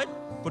come forward,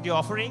 put your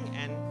offering,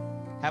 and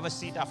have a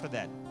seat after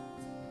that.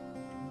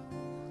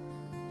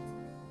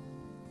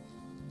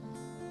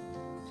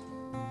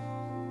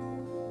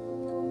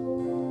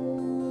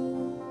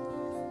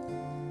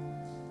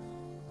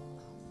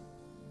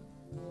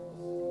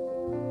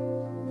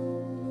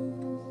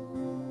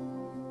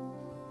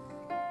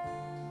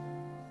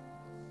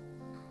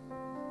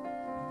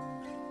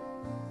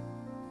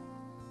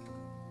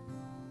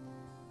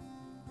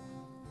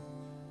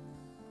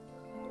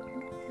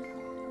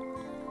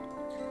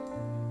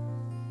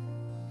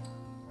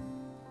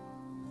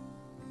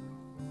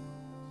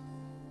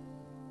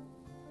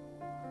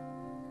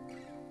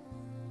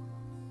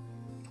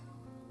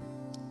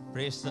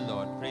 Praise the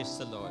Lord. Praise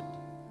the Lord.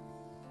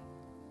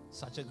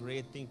 Such a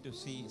great thing to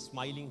see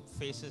smiling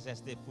faces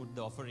as they put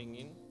the offering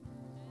in.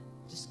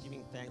 Just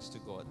giving thanks to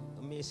God.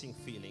 Amazing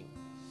feeling.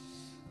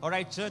 All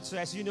right, church. So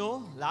as you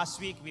know, last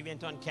week we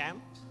went on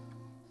camp.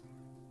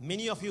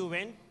 Many of you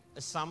went.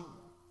 Some,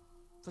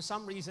 for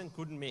some reason,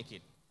 couldn't make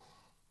it.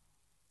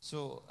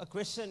 So a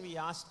question we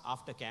asked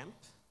after camp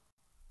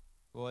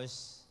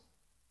was,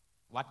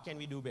 what can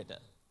we do better?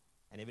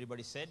 And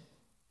everybody said,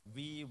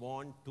 we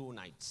want 2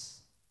 nights.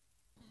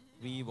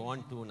 We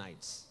want 2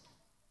 nights.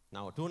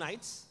 Now, 2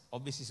 nights,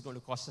 obviously, is going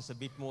to cost us a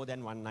bit more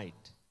than 1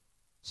 night.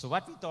 So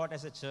what we thought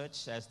as a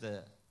church, as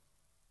the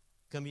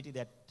committee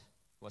that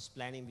was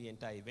planning the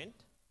entire event,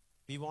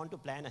 we want to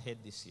plan ahead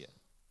this year.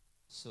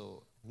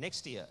 So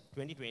next year,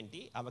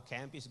 2020, our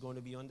camp is going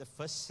to be on the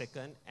 1st,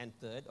 2nd, and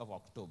 3rd of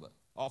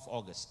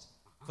August.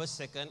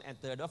 1st, 2nd, and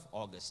 3rd of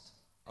August.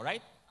 All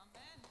right?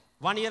 Amen.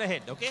 1 year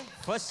ahead, okay?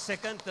 1st,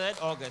 2nd,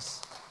 3rd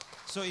August.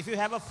 So if you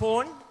have a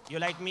phone, you're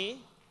like me,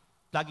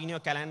 plug in your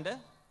calendar.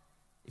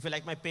 If you're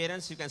like my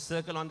parents, you can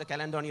circle on the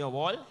calendar on your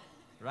wall,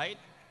 right?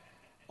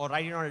 Or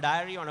write it on a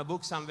diary, on a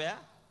book somewhere.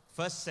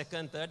 1st,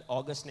 2nd, 3rd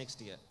August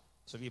next year.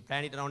 So we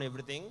plan it around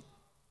everything.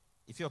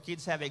 If your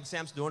kids have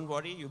exams, don't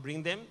worry. You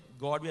bring them.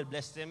 God will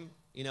bless them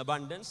in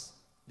abundance.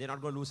 They're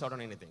not going to lose out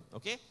on anything,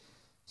 okay?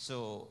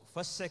 So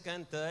 1st,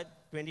 2nd, 3rd,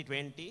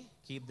 2020,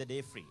 keep the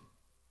day free.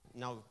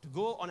 Now, to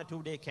go on a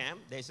 2-day camp,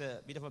 there's a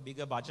bit of a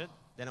bigger budget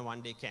than a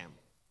 1-day camp.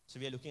 So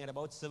we are looking at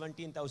about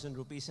 17,000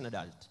 rupees an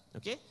adult,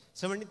 okay?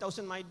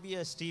 17,000 might be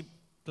a steep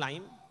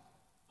climb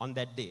on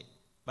that day.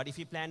 But if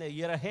you plan a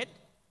year ahead,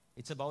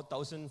 it's about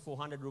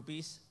 1,400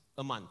 rupees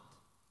a month.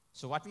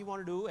 So what we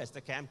want to do as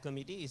the camp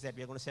committee is that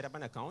we are going to set up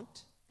an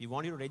account. We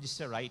want you to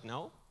register right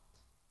now.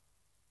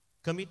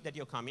 Commit that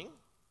you're coming.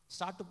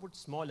 Start to put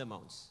small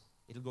amounts.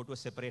 It'll go to a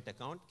separate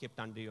account kept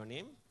under your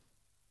name.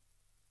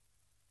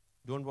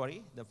 Don't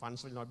worry, the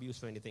funds will not be used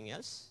for anything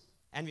else.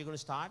 And we're going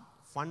to start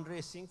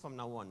fundraising from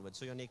now onwards.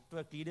 So your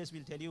network leaders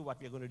will tell you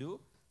what we're going to do.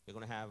 We're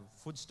going to have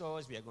food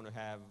stores. We are going to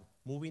have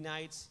movie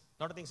nights.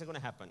 A lot of things are going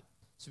to happen.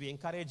 So we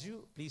encourage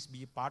you, please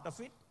be part of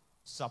it,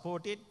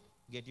 support it,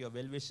 get your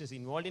well-wishers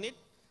involved in it,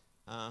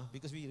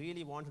 because we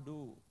really want to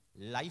do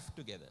life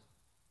together.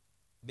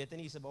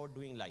 Bethany is about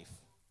doing life,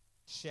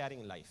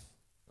 sharing life,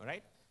 all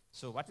right?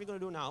 So what we're going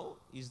to do now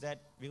is that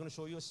we're going to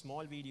show you a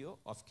small video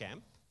of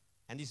camp.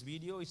 And this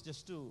video is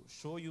just to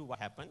show you what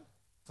happened.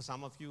 For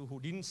some of you who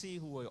didn't see,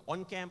 who were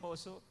on camp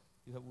also,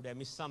 you would have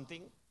missed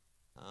something.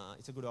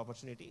 It's a good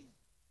opportunity.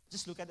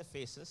 Just look at the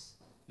faces,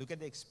 look at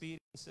the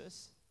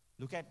experiences,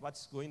 look at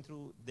what's going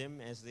through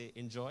them as they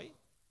enjoy.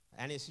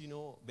 And as you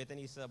know,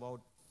 Bethany is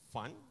about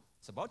fun.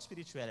 It's about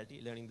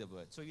spirituality, learning the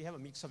word. So we have a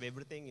mix of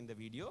everything in the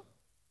video.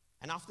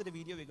 And after the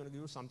video, we're going to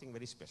do something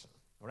very special.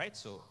 All right?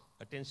 So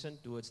attention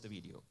towards the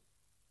video.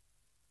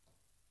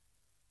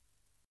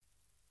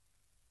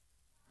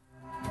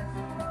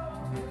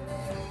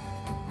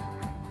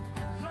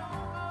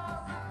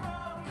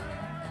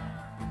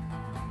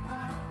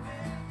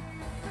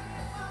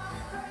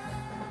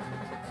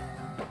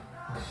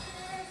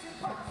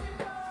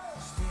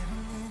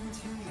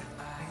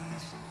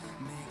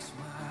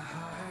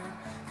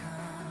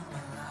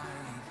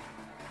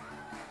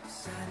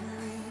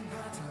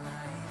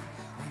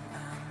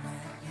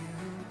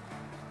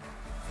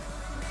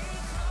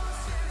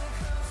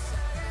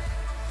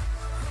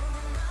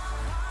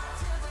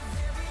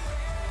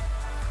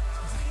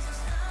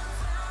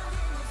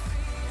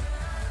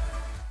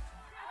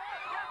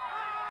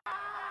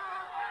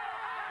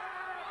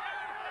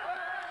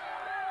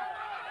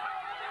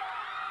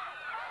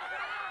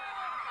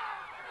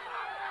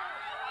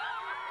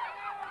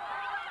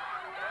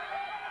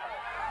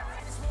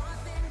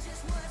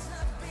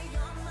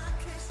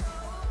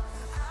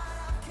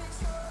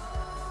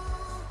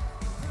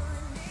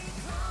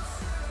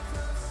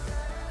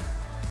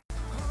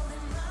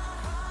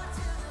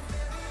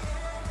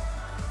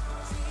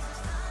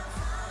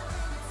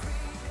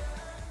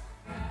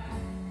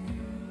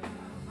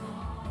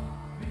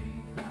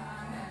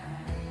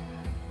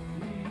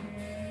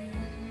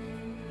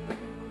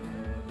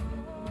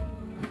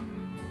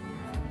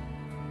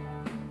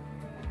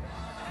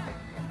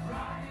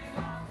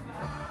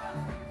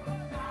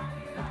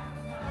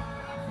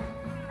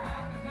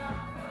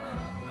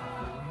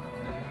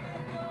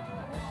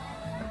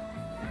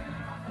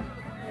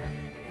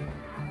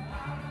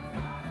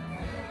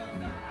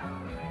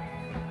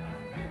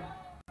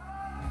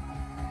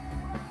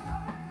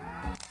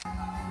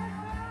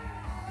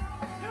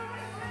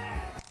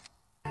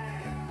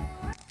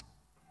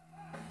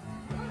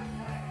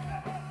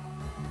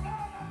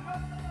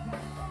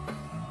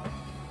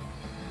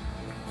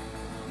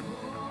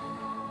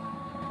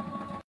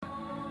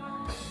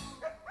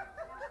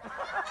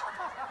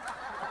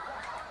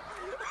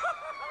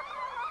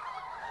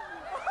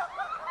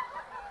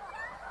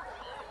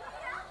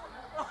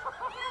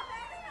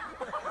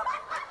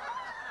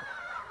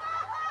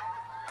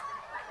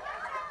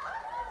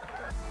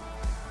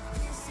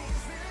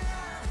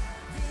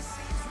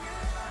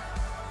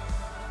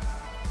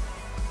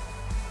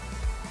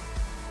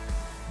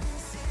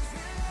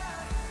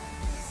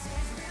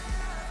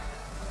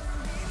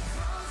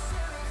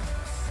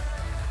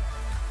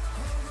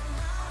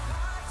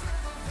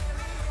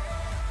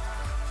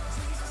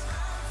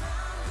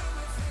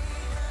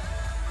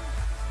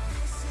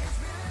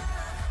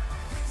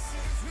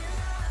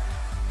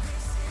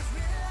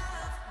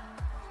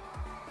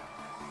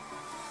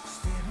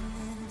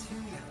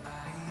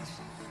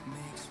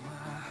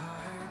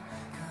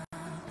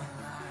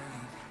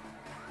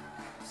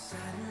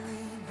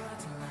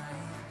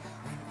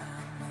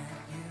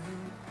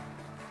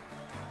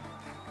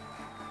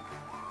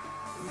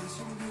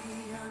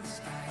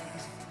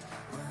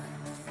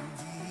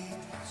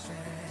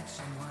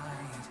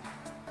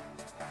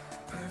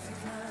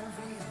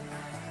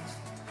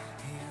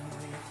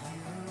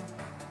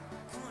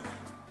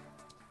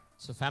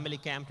 So Family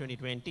Camp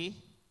 2020,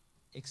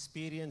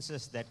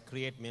 experiences that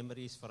create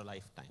memories for a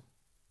lifetime.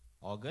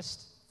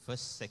 August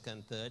 1st,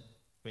 2nd, 3rd,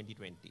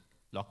 2020.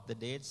 Lock the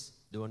dates,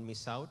 don't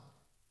miss out.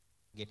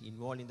 Get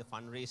involved in the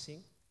fundraising.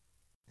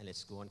 and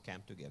let's go on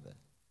camp together.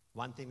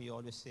 One thing we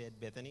always say at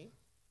Bethany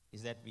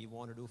is that we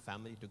want to do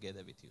family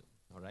together with you,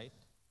 all right?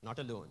 Not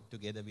alone,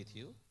 together with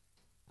you.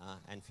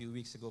 And a few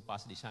weeks ago,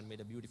 Pastor Dishan made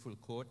a beautiful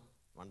quote,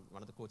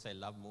 one of the quotes I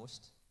love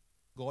most.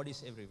 God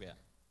is everywhere,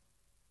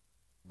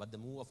 but the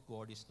move of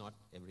God is not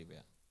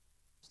everywhere.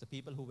 So the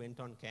people who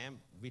went on camp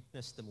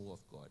witnessed the move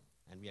of God.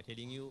 And we are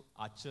telling you,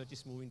 our church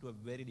is moving to a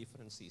very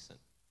different season.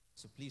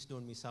 So please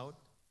don't miss out.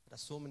 There are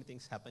so many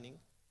things happening.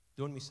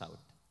 Don't miss out.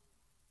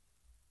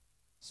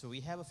 So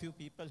we have a few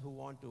people who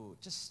want to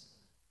just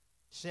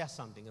share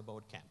something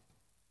about camp.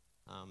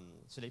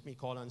 So let me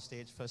call on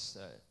stage first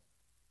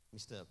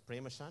Mr.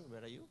 Premashan.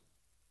 Where are you?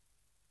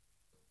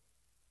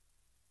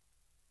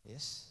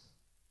 Yes.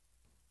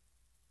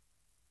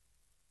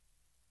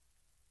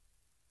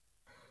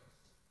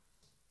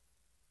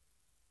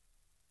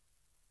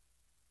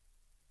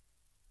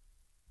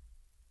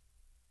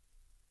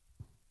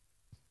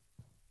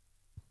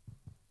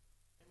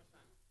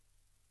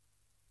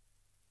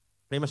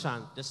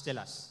 Premashan, just tell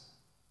us.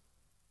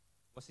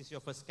 Was this your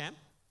first camp?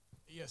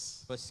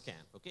 Yes. First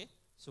camp, okay?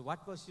 So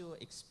what was your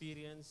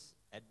experience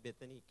at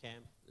Bethany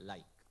camp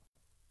like?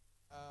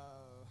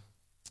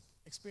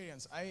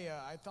 Experience.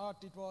 I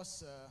thought it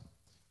was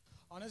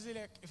honestly,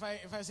 like if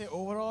I say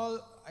overall,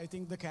 I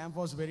think the camp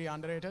was very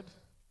underrated,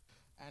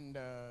 and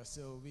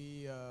so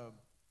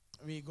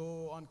we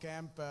go on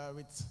camp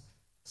with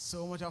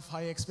so much of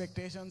high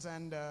expectations,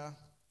 and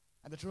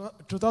the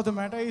truth of the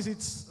matter is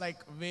it's like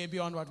way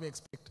beyond what we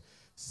expect.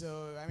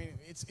 So I mean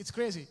it's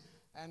crazy,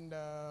 and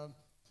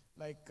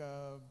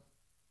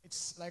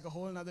it's like a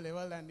whole nother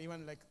level, and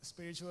even like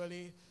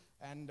spiritually,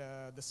 and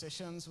the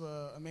sessions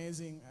were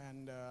amazing,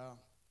 and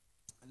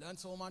I learned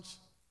so much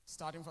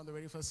starting from the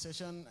very first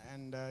session,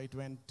 and it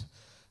went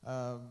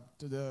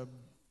to the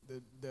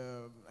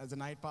as the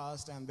night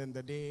passed, and then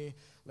the day,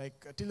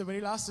 like till the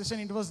very last session,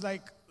 it was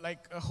like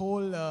a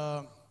whole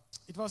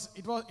it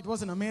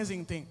was an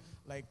amazing thing.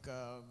 Like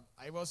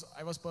I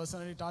was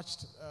personally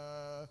touched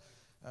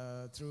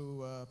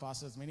through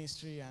pastor's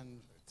ministry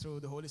and through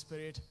the Holy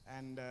Spirit,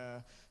 and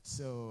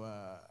so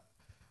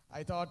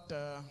I thought,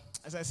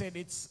 as I said,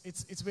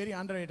 it's very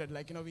underrated.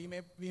 Like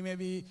we may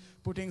be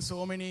putting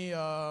so many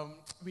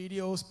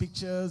videos,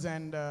 pictures,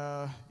 and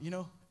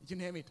you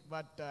name it,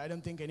 but I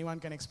don't think anyone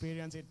can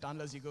experience it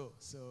unless you go.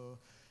 So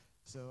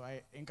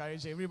I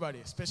encourage everybody,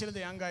 especially the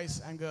young guys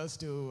and girls,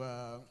 to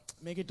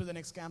make it to the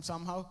next camp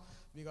somehow,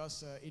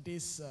 because it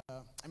is.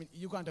 I mean,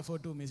 you can't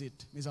afford to miss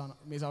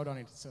out on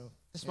it. So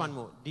just one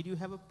more. Did you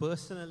have a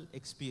personal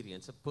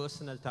experience, a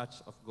personal touch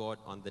of God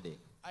on the day?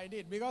 I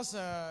did, because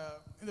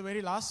in the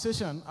very last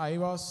session, I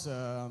was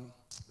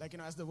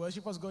as the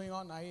worship was going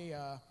on,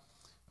 I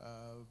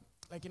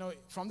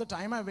from the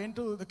time I went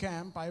to the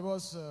camp, I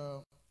was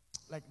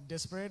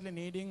desperately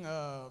needing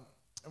a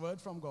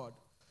word from God,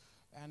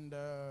 and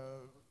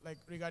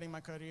regarding my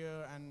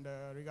career, and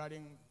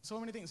regarding so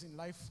many things in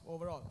life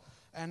overall,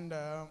 and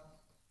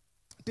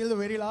till the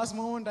very last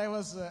moment, I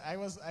was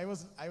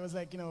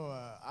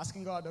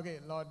asking God, okay,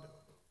 Lord,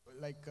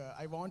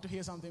 I want to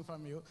hear something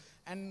from you,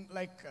 and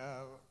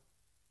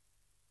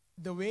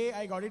the way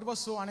I got it was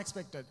so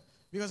unexpected,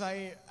 because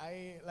I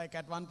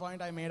at one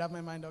point I made up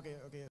my mind, okay,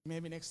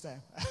 maybe next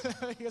time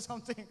I'll hear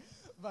something,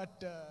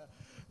 but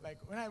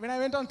when I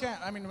went on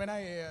camp, I mean when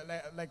I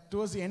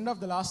towards the end of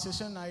the last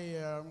session,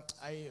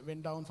 I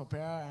went down for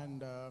prayer,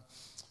 and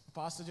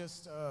pastor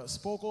just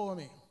spoke over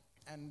me,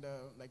 and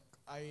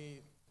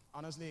I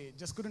honestly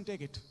just couldn't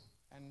take it,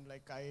 and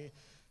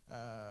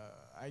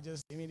I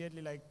just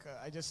immediately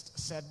I just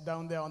sat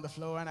down there on the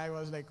floor, and I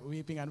was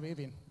weeping and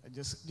weeping. I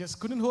just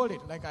couldn't hold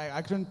it.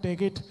 I couldn't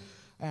take it,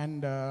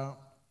 and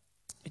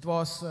it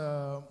was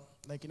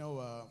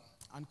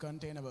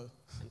uncontainable.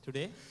 And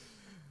today?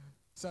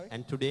 Sorry?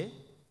 And today,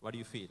 what do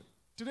you feel?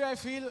 Today I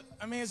feel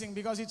amazing,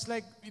 because it's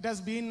it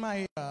has been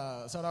my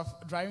sort of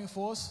driving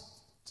force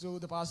through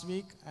the past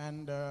week,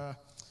 and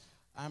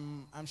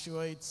I'm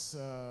sure it's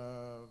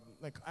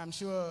I'm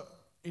sure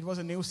it was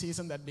a new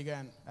season that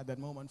began at that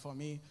moment for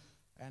me,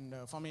 and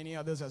for many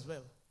others as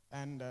well.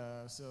 And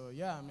so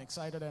yeah, I'm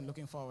excited and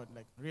looking forward,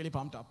 really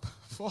pumped up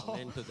for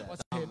Amen to that.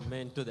 what's ahead.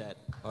 Amen to that.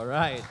 All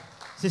right.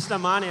 Sister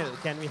Manil,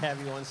 can we have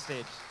you on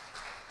stage?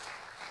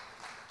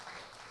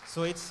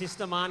 So it's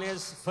Sister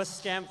Manil's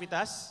first camp with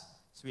us.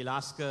 So we'll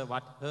ask her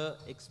what her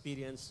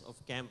experience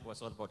of camp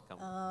was all about.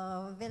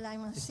 Well, I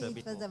must Sister, say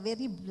it was a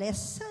very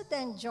blessed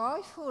and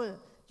joyful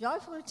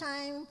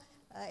time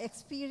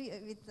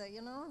experience with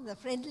the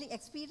friendly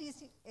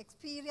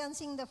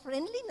experiencing the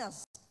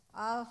friendliness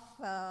of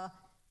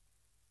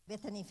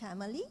Bethany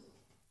family,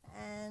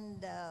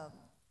 and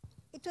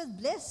it was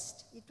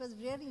blessed. It was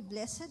really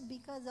blessed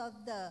because of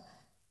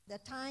the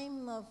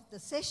time of the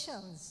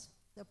sessions.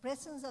 The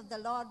presence of the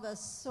Lord was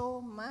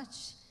so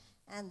much,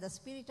 and the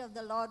Spirit of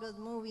the Lord was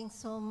moving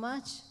so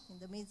much in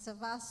the midst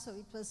of us, so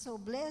it was so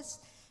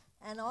blessed.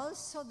 And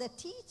also the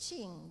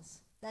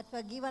teachings that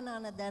were given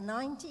on the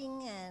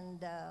anointing and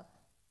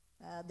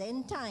the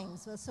end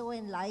times were so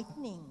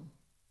enlightening.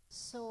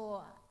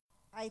 So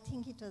I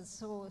think it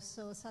was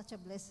such a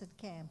blessed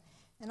camp.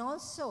 And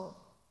also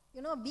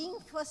you know, being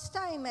first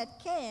time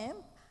at camp,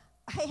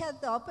 I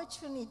had the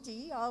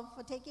opportunity of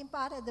taking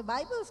part at the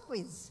Bible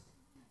quiz.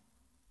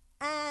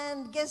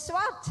 And guess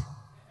what?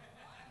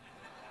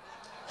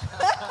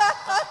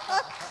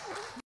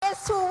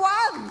 Guess who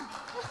won?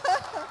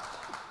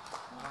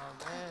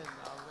 Amen.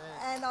 Amen.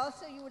 And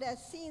also you would have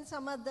seen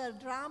some of the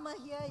drama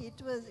here.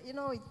 It was, you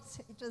know, it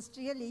was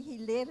really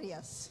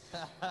hilarious.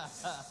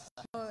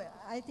 So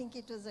I think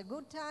it was a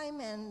good time,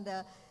 and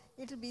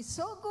it'll be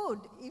so good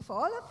if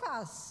all of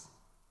us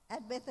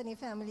at Bethany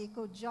family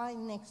could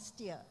join next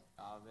year.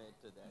 Amen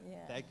to that.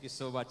 Yeah. Thank you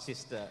so much,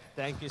 sister.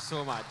 Thank you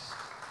so much.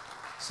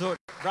 So,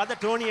 Brother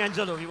Tony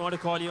Angelo, we want to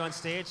call you on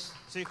stage.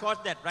 So you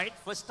caught that, right?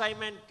 First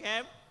time in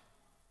camp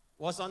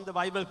was on the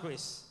Bible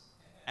quiz.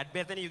 At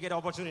Bethany, you get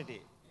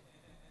opportunity.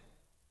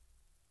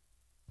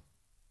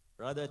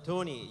 Brother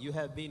Tony, you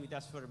have been with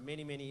us for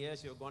many, many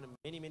years. You have gone to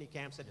many, many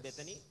camps at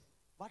Bethany.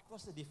 What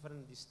was the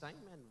difference this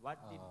time, and what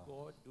did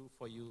God do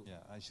for you? Yeah,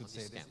 I should on say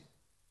this this. camp?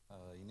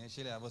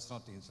 Initially, I was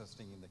not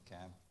interested in the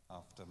camp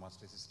after much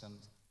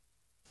resistance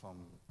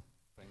from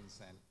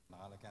friends and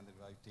Nalak and the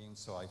drive team.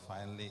 So I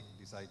finally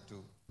decided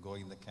to go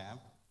in the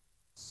camp.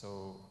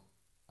 So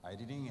I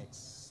didn't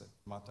accept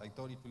much. I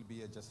thought it will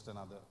be just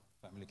another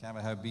family camp.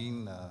 I have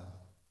been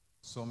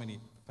so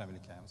many family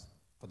camps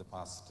for the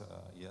past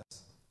years.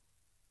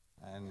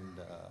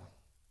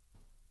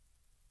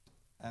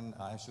 And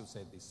I should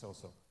say this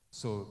also.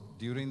 So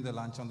during the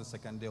lunch on the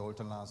second day,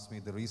 Alton asked me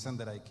the reason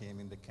that I came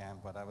in the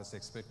camp, what I was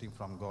expecting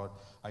from God.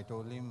 I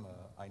told him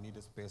I need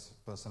a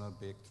personal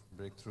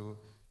breakthrough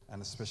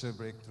and a special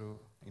breakthrough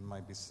in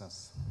my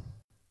business.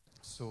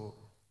 So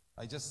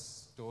I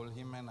just told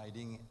him, and I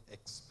didn't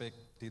expect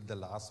till the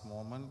last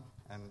moment,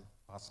 and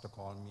Pastor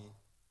called me,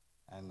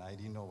 and I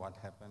didn't know what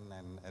happened,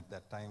 and at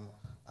that time,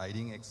 I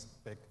didn't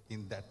expect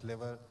in that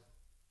level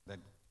that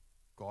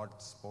God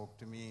spoke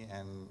to me,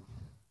 and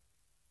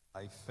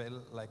I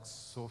felt like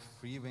so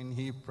free when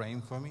he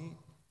prayed for me,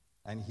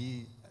 and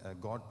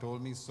God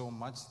told me so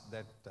much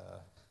that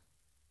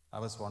I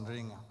was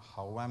wondering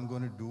how I'm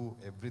going to do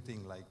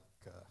everything.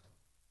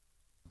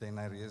 Then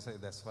I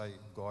realized that's why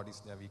God is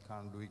there. We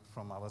can't do it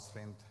from our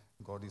strength.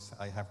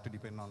 I have to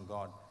depend on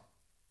God.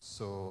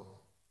 So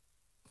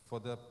for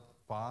the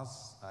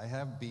past, I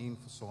have been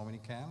for so many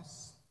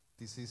camps.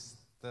 This is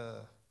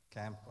the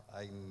camp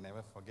I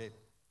never forget.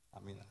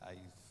 I mean, I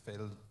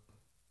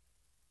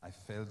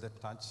felt the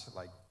touch,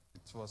 like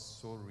it was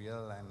so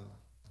real, and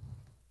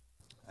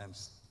I'm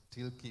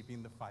still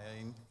keeping the fire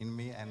in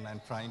me, and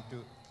I'm trying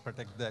to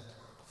protect that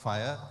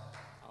fire.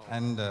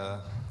 And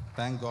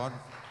thank God.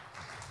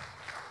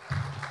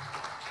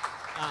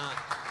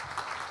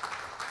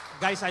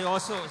 Guys, I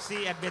also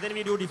see at Bethany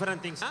we do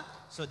different things. Huh?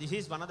 So this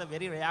is one of the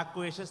very rare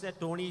occasions that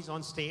Tony is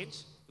on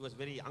stage. He was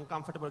very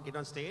uncomfortable to get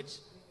on stage.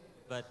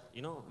 But,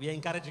 you know, we are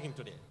encouraging him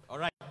today. All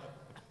right?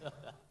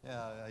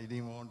 Yeah, I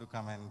didn't want to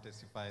come and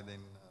testify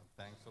then.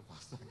 Thanks for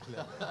Pastor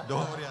Claire.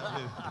 Don't worry.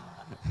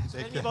 So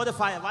tell me about the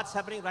fire. What's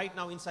happening right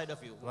now inside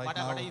of you? Right What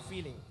now- are you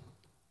feeling?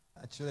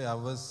 Actually, I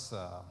was,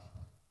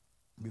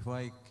 before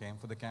I came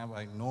for the camp,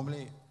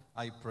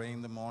 I pray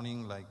in the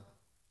morning, like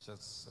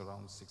just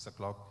around 6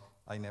 o'clock.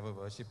 I never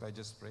worship, I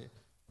just pray.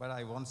 But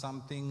I want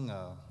something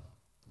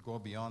go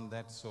beyond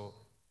that. So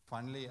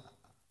finally,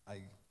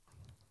 I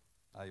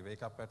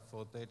wake up at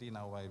 4:30.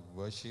 Now I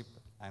worship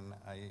and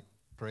I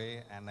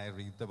pray and I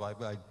read the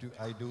Bible.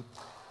 I do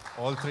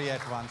all three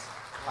at once.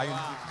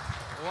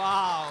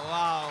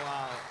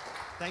 Wow.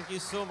 Thank you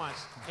so much.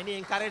 Any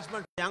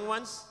encouragement to young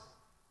ones?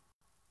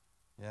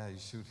 Yeah, you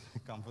should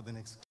come for the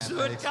next camp.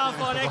 Should come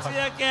for next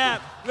year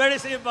camp. Very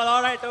simple.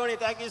 All right, Tony.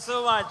 Thank you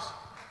so much.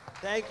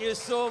 Thank you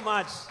so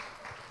much.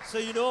 So,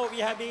 you know, we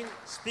have been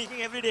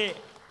speaking every day.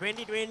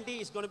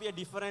 2020 is going to be a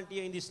different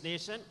year in this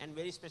nation, and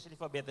very especially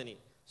for Bethany.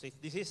 So if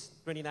this is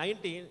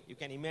 2019, you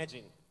can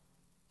imagine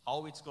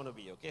how it's going to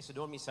be, okay? So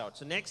don't miss out.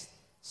 So next,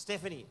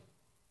 Stephanie.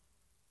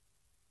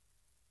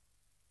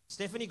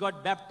 Stephanie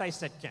got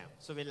baptized at camp.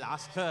 So we'll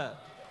ask her.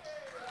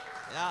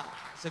 Yeah,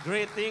 it's a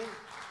great thing.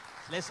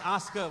 Let's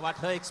ask her what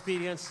her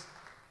experience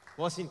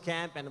was in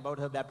camp and about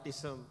her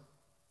baptism.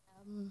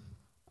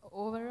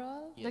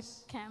 Overall,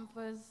 Yes. the camp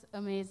was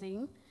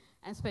amazing,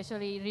 and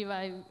especially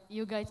Revive.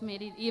 You guys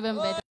made it even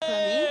better for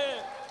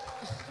me.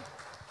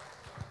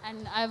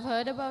 And I've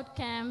heard about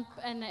camp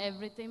and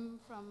everything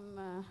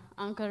from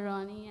Uncle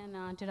Ronnie and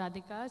Auntie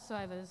Radhika, so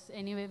I was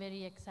anyway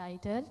very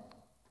excited.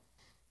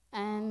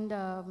 And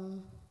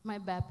my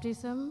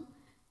baptism,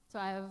 so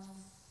I've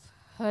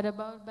heard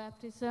about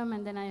baptism,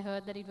 and then I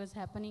heard that it was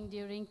happening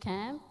during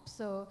camp,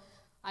 so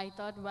I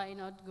thought why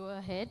not go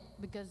ahead,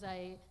 because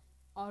I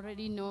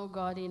already know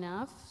God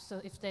enough,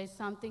 so if there's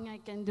something I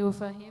can do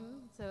for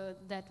him, so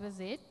that was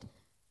it.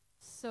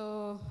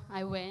 So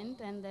I went,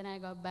 and then I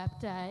got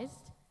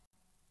baptized.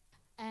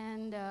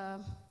 And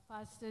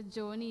Pastor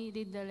Joni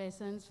did the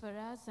lessons for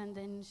us, and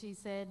then she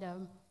said,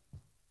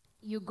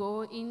 you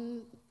go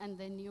in, and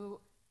then you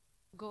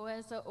go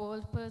as an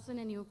old person,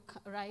 and you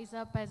rise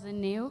up as a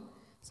new.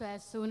 So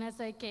as soon as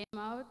I came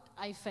out,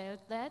 I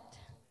felt that.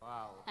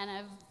 Wow. And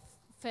I've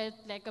felt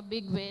like a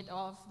big weight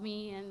off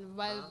me. And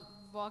while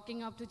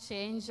walking up to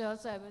change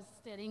also, I was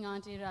telling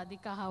Auntie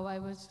Radhika how I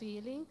was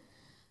feeling.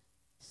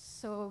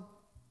 So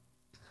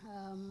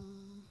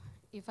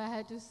if I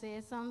had to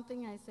say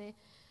something, I say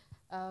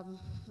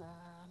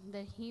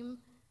the hymn,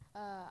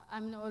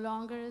 I'm no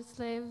longer a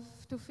slave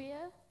to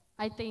fear.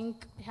 I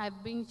think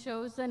I've been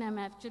chosen. I'm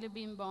actually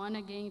being born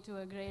again to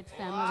a great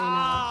family now.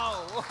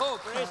 Wow! Whoa,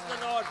 praise the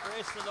Lord,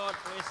 praise the Lord,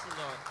 praise the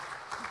Lord.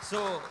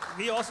 So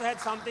we also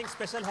had something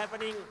special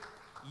happening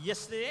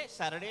yesterday,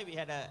 Saturday. We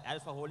had an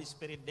Alpha Holy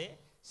Spirit Day.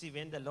 See,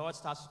 when the Lord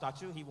starts to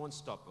touch you, He won't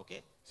stop,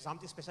 okay?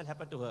 Something special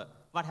happened to her.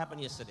 What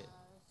happened yesterday?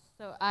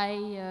 So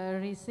I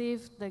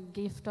received the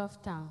gift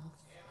of tongues.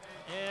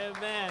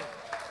 Amen.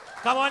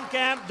 Come on,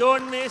 camp.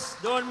 Don't miss.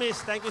 Don't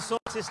miss. Thank you so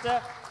much,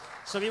 sister.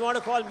 So we want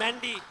to call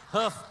Mandy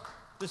Herf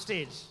to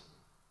stage.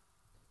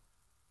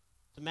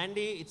 So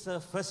Mandy, it's her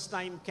first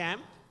time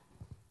camp.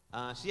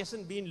 She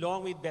hasn't been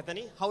long with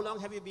Bethany. How long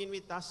have you been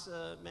with us,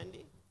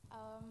 Mandy?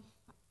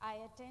 I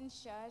attend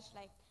church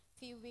like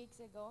few weeks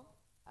ago,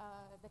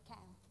 the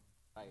camp.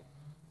 Right.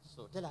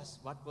 So tell us,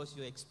 what was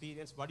your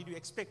experience? What did you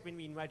expect when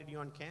we invited you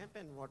on camp,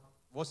 and what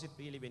was it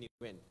really when you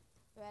went?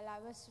 Well, I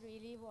was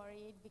really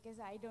worried because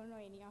I don't know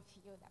any of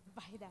you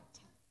by that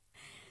time.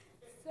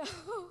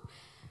 So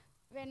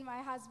when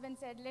my husband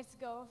said, let's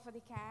go for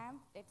the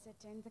camp, let's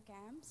attend the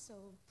camp. So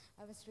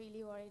I was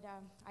really worried.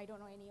 I don't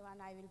know anyone.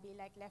 I will be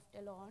like left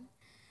alone.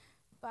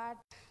 But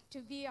to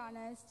be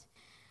honest,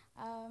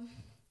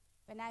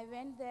 when I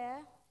went there,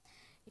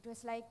 it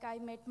was like I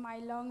met my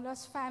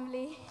long-lost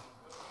family.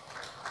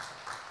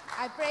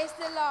 I praise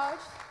the Lord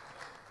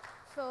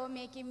for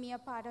making me a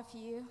part of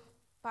you,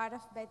 part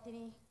of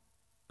Bethany.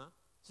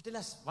 So tell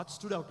us, what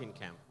stood out in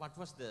camp? What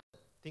was the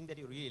thing that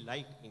you really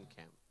liked in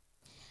camp?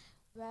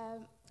 Well,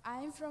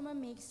 I'm from a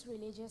mixed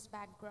religious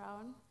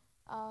background.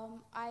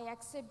 I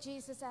accept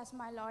Jesus as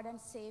my Lord and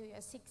Savior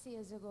 6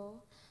 years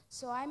ago.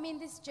 So I'm in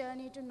this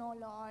journey to know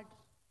Lord,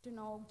 to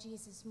know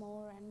Jesus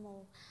more and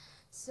more.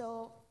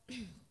 So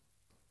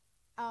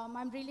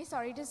I'm really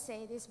sorry to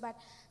say this, but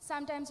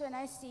sometimes when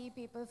I see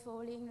people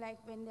falling, like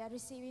when they're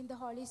receiving the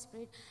Holy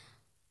Spirit,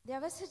 there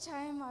was a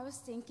time I was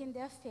thinking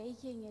they're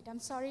faking it. I'm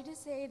sorry to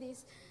say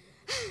this.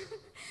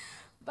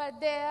 But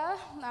there,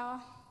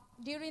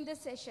 during the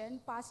session,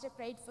 Pastor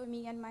prayed for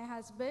me and my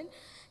husband.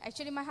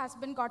 Actually, my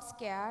husband got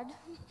scared.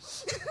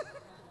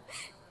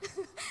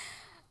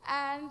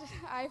 And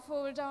I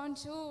fell down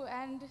too.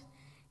 And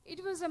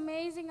it was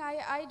amazing.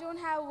 I don't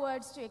have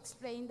words to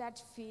explain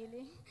that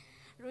feeling.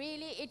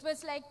 Really, it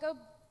was like a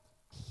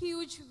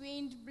huge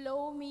wind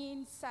blow me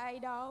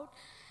inside out.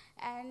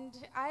 And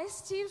I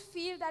still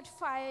feel that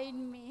fire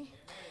in me.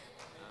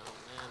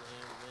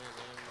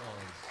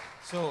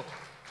 So,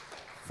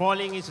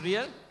 falling is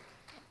real?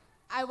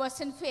 I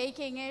wasn't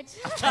faking it.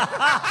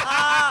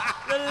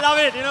 We love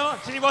it, you know.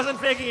 She wasn't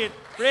faking it.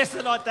 Praise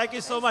the Lord. Thank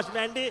you so much,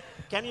 Mandy.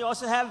 Can you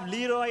also have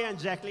Leroy and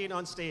Jacqueline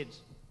on stage?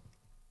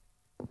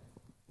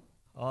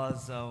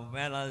 Awesome.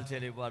 Well, I'll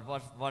tell you what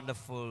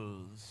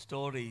wonderful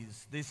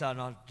stories. These are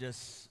not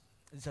just,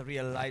 these are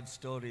real life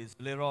stories.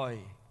 Leroy,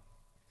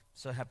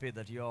 so happy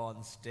that you're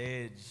on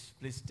stage.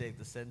 Please take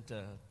the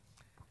center.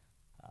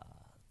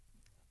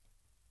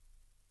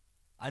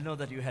 I know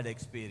that you had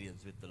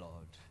experience with the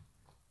Lord.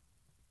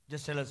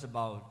 Just tell us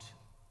about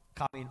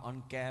coming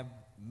on camp,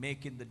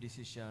 making the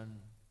decision.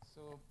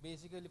 So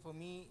basically for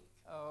me,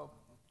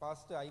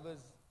 Pastor,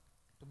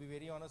 to be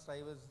very honest,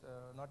 I was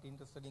not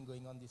interested in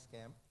going on this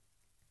camp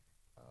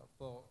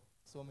for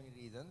so many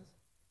reasons.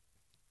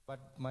 But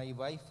my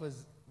wife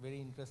was very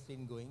interested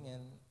in going,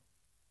 and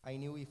I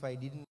knew if I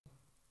didn't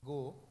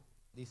go,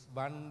 this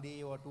 1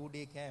 day or 2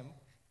 day camp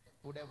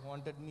would have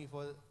haunted me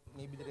for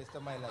maybe the rest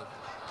of my life.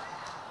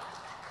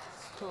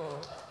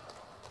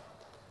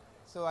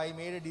 So I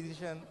made a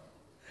decision.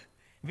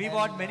 We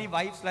want many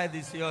wives like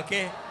this, you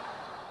okay?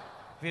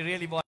 We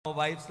really want more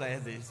wives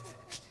like this.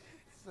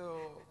 So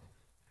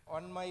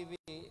on my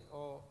way,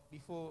 or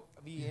before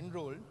we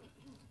enrolled,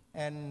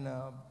 and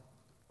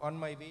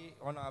on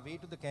our way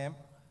to the camp,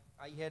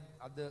 I had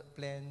other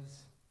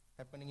plans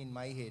happening in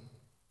my head.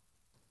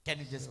 Can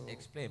you just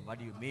explain what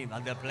do you mean,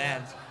 other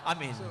plans? I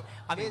mean,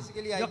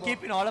 basically you're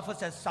keeping all of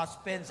us as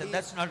suspense, and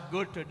that's not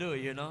good to do,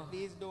 you know.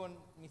 Please don't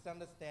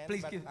misunderstand.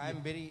 Please but I'm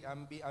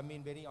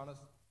being very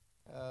honest.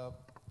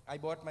 I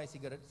bought my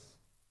cigarettes,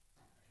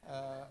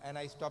 and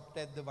I stopped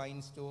at the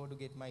wine store to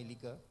get my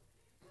liquor.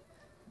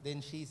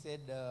 Then she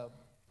said,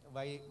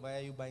 why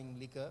are you buying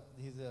liquor?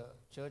 This is a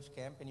church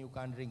camp and you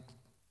can't drink.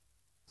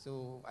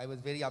 So I was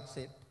very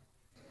upset.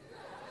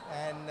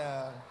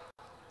 And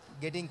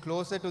getting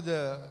closer to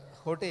the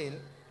hotel,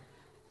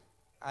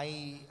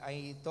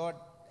 I thought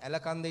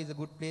Alakanda is a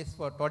good place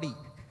for toddy.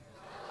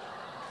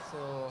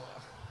 So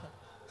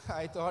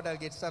I thought I'll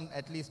get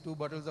at least 2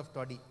 bottles of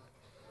toddy.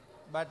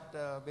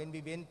 But when we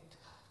went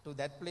to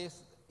that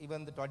place,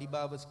 even the toddy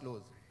bar was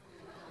closed.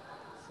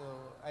 So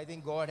I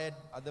think God had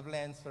other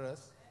plans for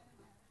us.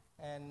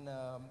 And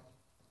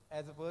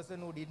as a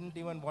person who didn't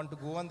even want to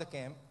go on the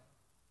camp,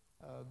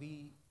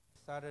 we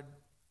started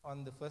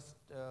on the first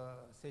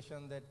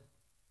session that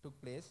took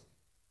place.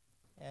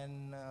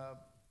 And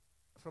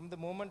from the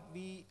moment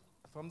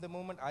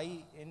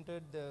I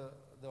entered the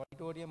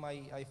auditorium,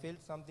 I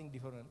felt something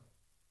different.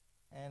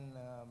 And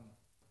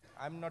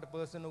I'm not a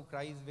person who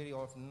cries very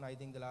often. I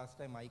think the last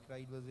time I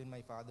cried was when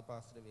my father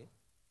passed away.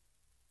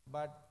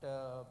 But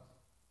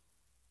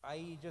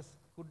I just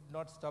could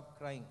not stop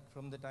crying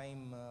from the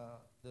time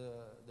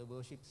the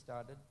worship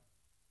started.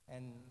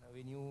 And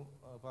when you,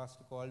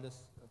 Pastor, called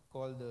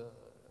the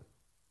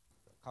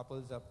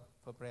couples up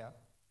for prayer,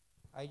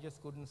 I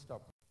just couldn't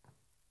stop.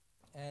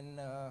 And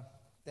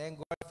thank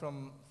God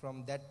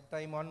from that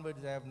time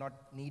onwards, I have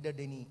not needed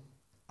any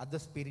other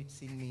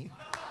spirits in me.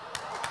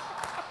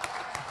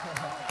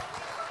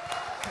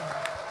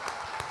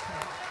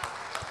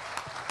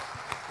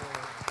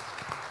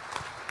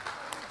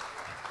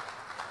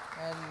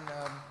 And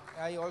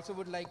I also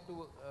would like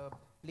to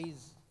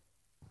please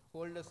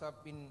hold us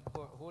up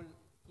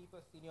keep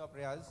us in your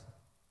prayers,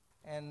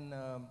 and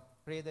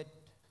pray that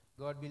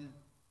God will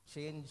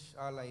change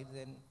our lives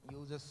and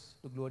use us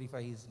to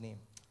glorify His name.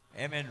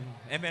 Amen.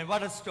 Amen.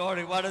 What a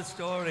story. What a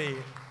story.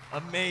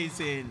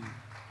 Amazing.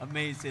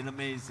 Amazing.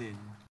 Amazing.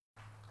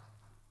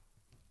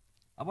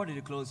 I want you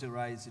to close your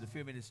eyes. In a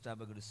few minutes' time,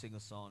 we're going to sing a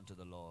song to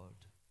the Lord.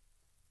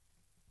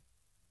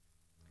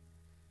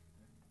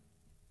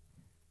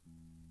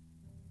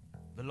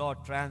 The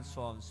Lord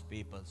transforms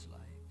people's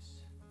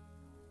lives.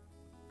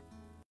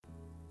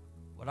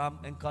 What I'm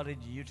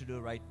encouraging you to do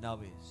right now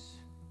is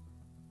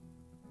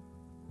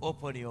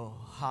open your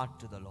heart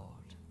to the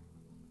Lord.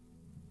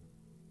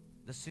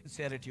 The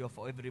sincerity of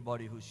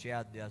everybody who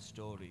shared their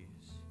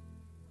stories,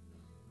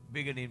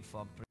 beginning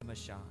from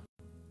Premashan.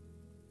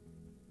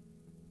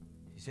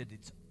 He said,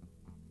 it's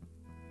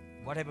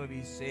whatever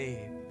we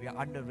say, we are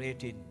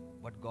underrating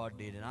what God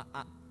did, and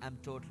I'm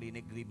totally in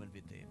agreement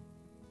with him.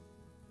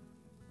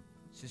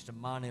 Sister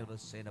Manil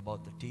was saying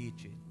about the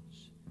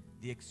teachings,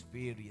 the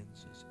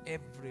experiences,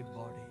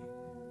 everybody,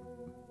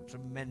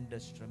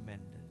 tremendous.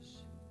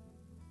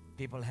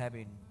 People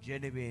having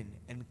genuine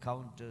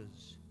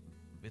encounters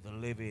with a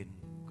living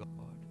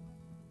God.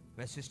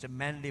 Where Sister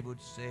Mandy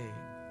would say,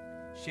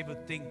 she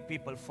would think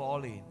people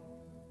falling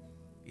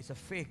is a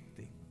fake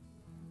thing.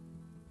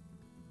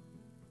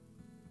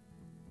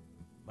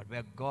 But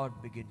where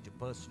God began to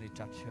personally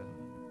touch her.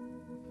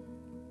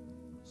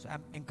 So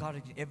I'm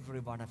encouraging every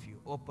one of you,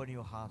 open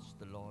your hearts to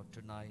the Lord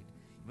tonight.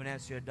 Even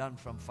as you're done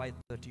from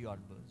 5:30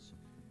 onwards.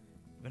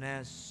 Even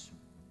as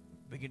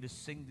begin to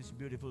sing this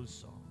beautiful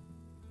song.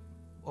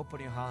 Open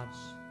your hearts.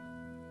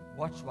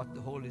 Watch what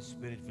the Holy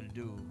Spirit will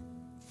do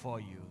for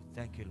you.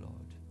 Thank you,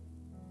 Lord.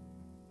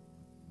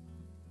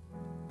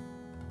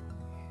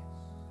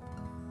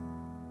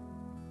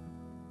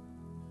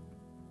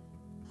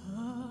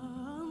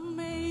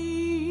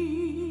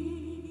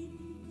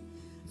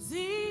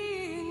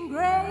 Amazing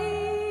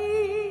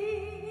grace,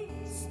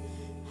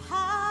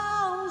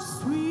 how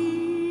sweet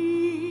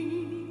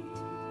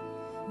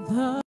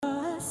the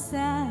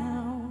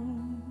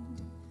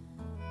sound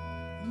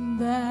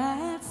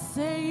that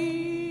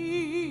saved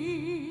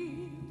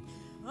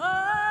a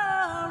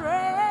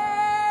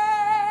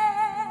wretch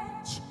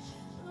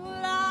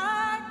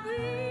like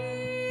me.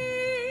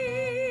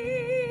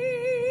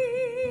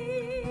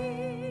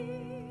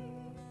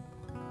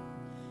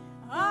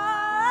 I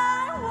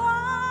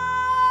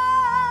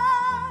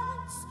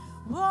once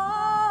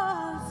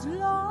was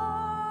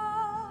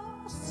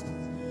lost,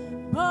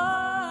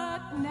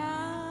 but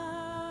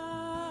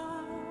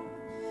now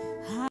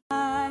I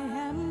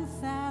am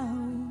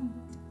found.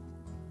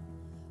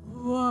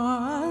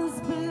 Was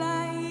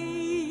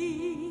blind,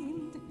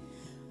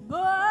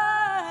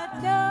 but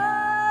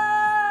now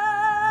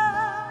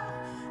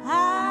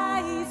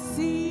I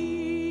see.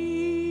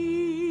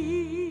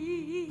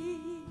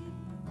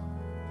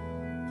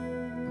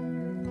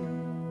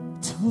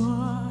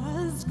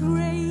 'Twas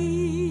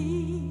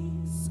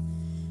grace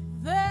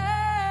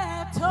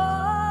that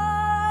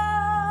taught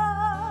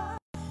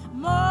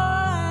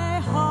my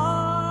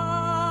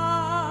heart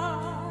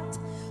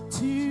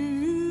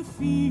to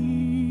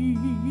fear,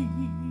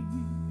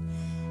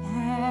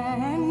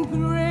 and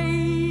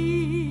grace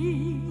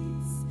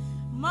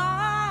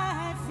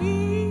my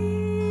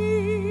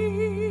fears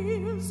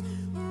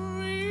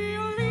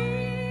relieved.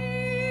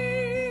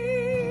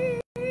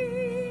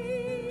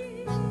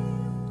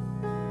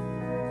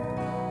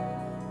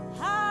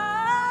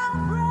 How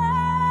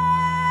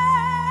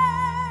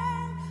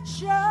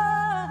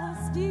precious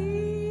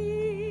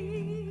deep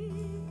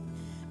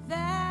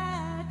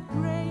that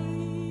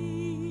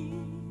grace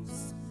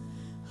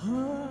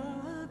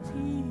appeared.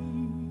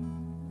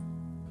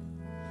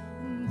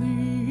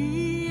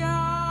 The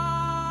hour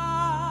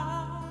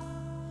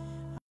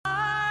I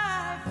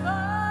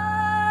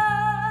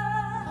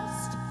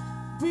first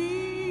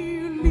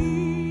believed.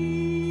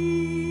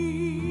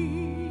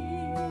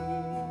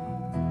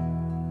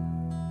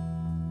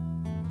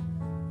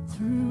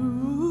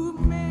 Through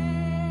many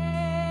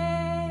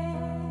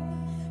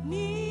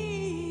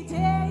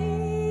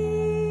dangers,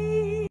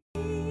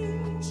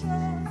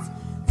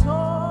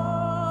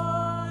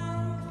 toils,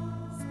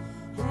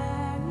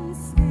 and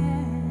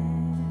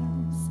snares,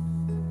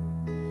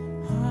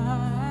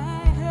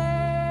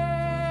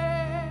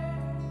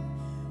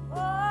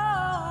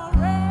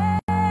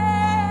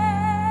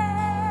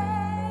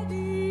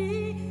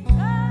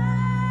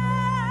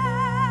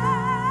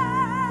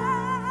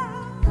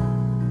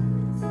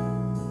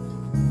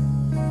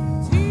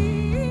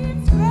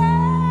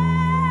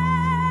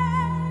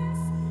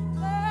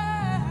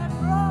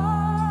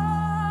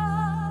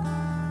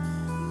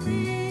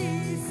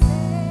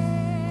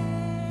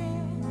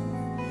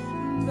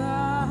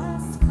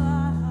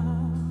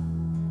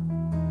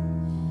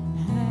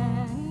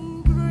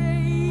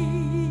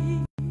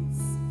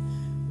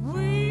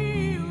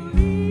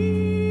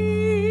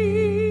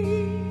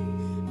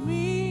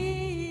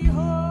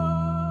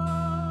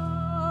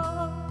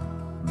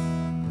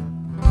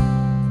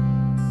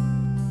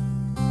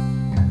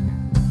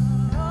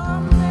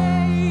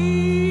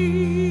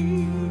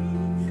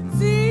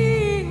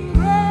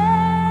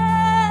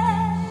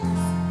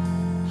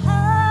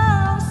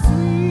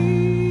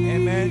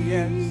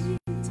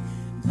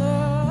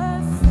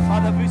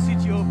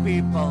 visit your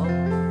people.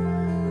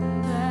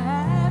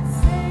 that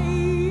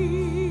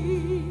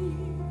saved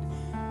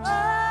a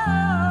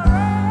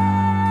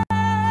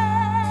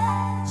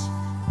wretch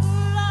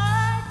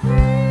like me.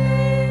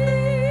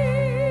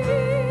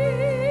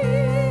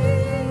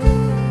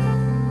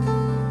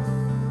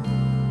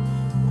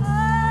 I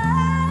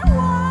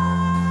was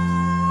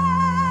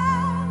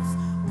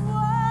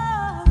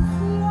once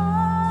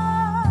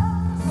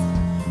lost,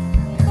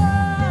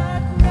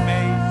 but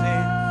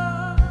Amazing.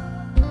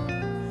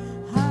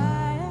 I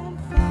am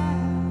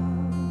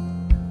found.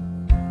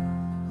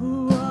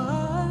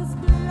 Was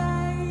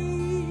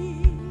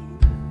blind,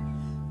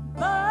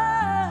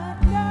 but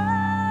now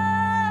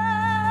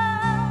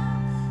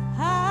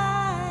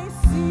I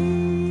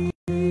see.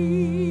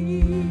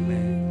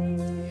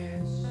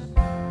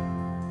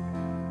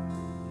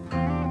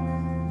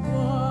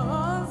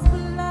 Was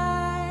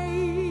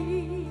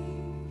blind,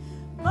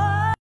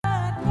 but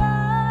now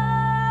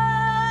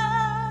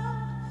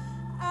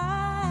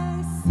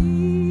I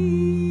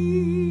see.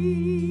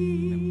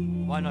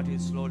 Why not you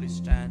slowly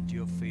stand to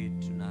your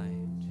feet tonight?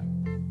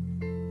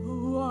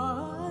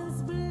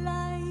 Was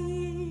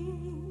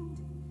blind,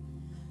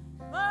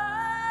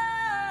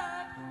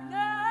 but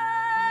now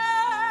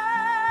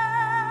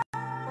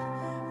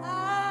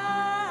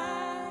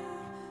I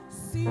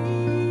see.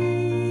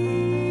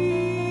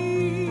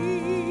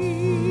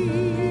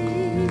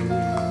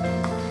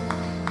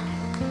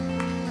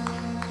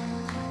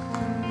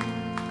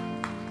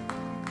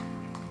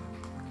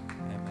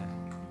 Amen.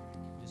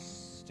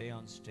 Just stay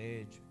on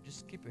stage.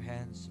 Just keep your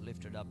hands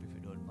lifted up if you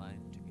don't mind,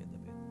 together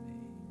with me.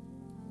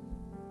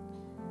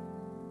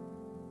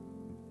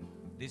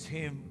 This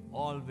hymn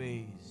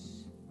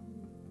always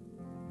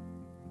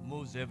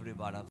moves every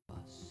one of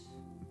us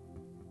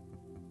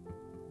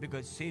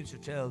because it seems to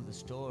tell the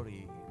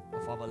story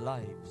of our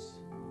lives.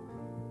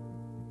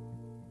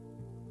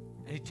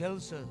 And it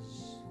tells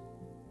us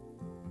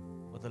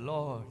what the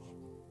Lord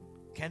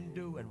can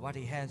do and what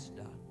He has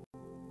done.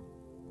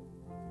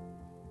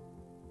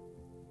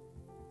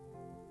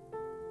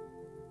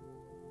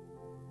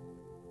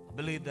 I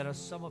believe there are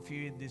some of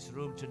you in this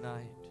room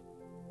tonight.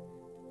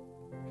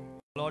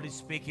 The Lord is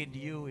speaking to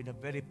you in a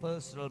very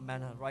personal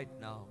manner right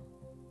now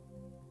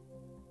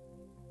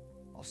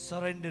of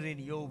surrendering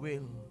your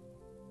will,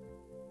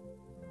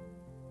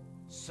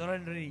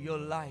 surrendering your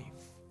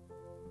life.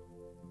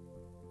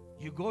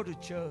 You go to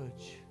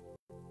church.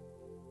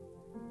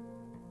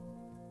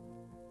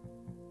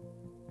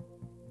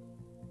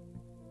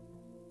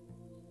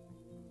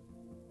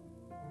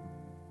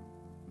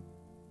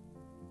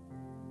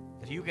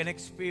 That you can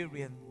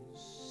experience,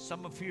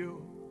 some of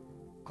you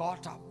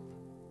caught up.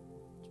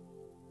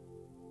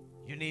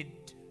 You need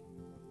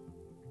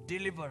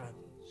deliverance.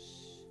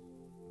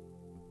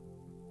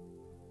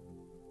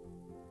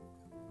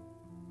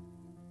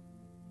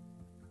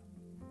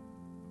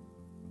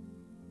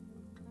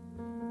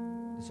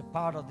 There's a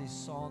part of this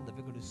song that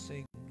we're going to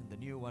sing in the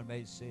new one where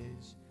it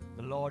says,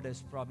 the Lord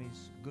has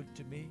promised good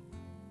to me.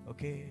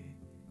 Okay?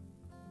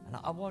 And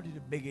I want you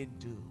to begin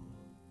to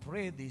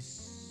pray this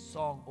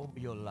song over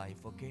your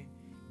life, okay?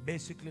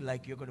 Basically,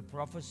 like you're going to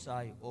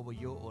prophesy over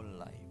your own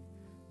life.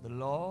 The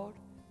Lord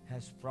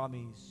has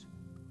promised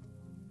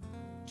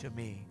to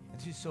me. And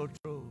this is so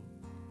true.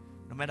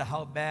 No matter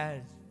how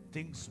bad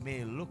things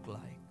may look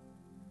like,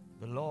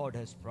 the Lord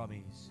has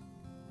promised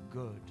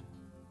good.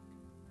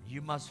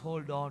 You must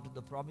hold on to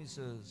the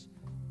promises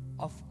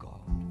of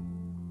God.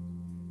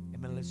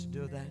 Amen. Let's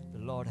do that. The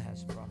Lord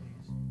has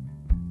promised.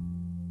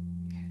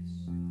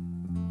 Yes.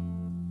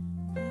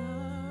 The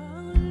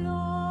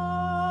Lord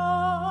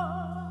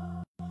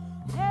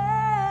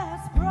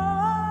has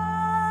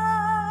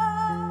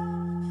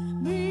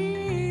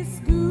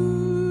promised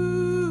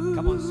good.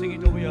 Come on, sing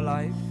it over your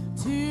life.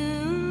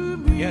 To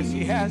me. Yes,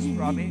 He has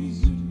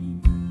promised.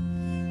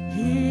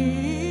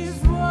 His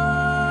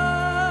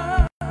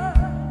word,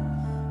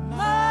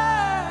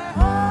 my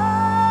heart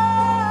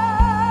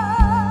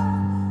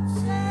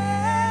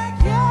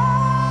secures.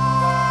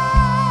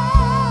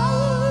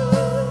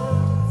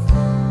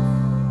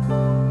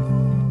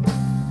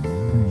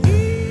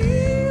 He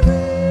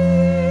will,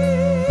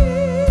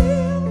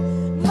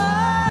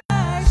 my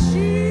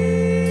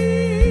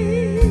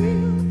shield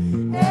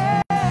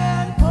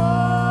and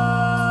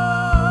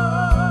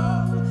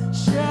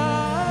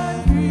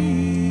portion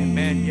be.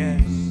 Amen,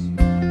 yes.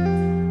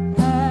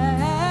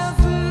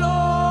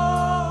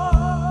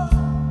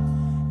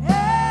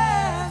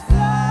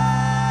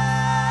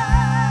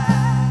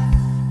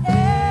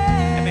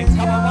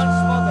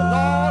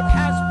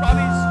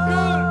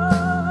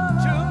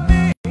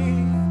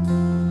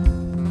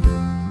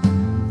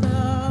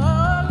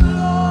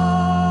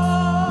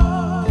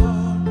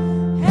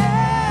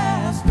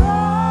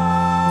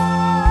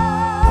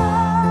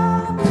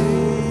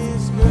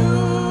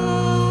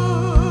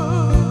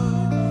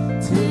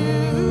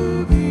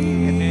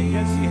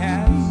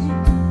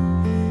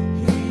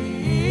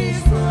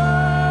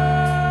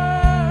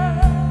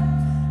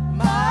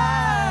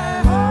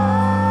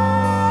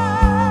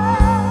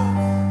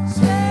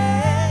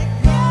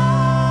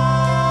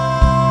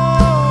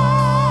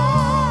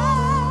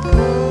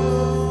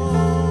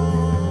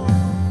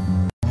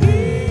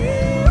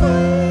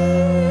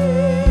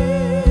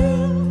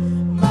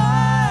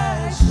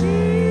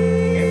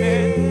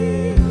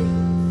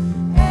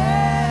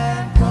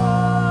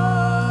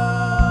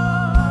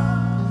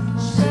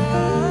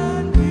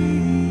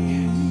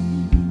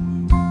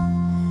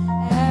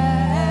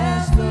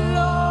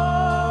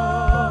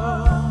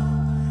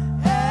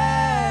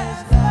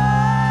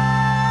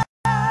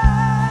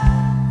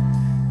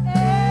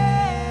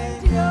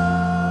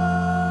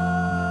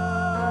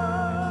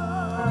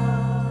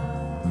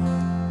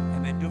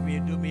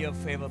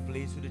 favor,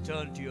 please? Would you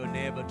turn to your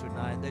neighbor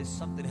tonight? There's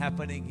something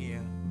happening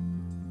here.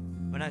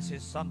 When I say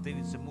something,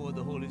 it's a move of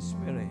the Holy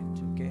Spirit,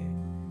 okay?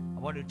 I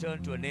want to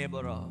turn to a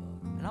neighbor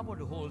and I want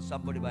to hold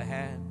somebody by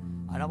hand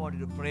and I want you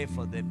to pray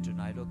for them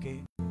tonight,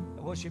 okay?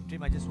 The worship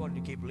team, I just want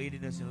to keep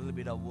leading us in a little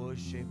bit of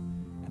worship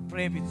and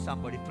pray with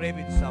somebody, pray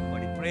with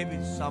somebody, pray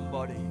with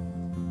somebody.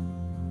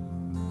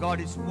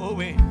 God is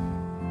moving.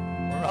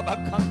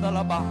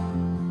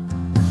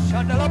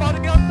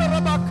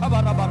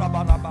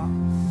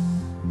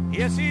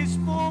 Yes, He's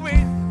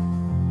moving.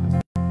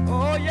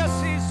 Oh,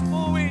 yes, He's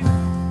moving.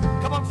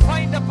 Come on,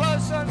 find a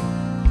person.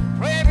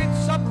 Pray with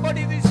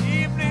somebody this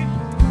evening.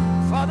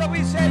 Father,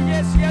 we say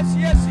yes, yes,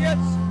 yes, yes.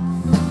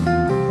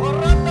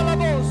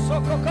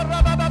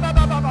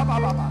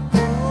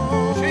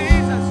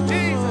 Jesus,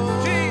 Jesus,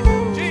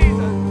 Jesus,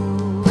 Jesus.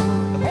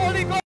 The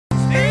Holy Ghost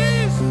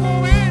is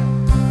moving.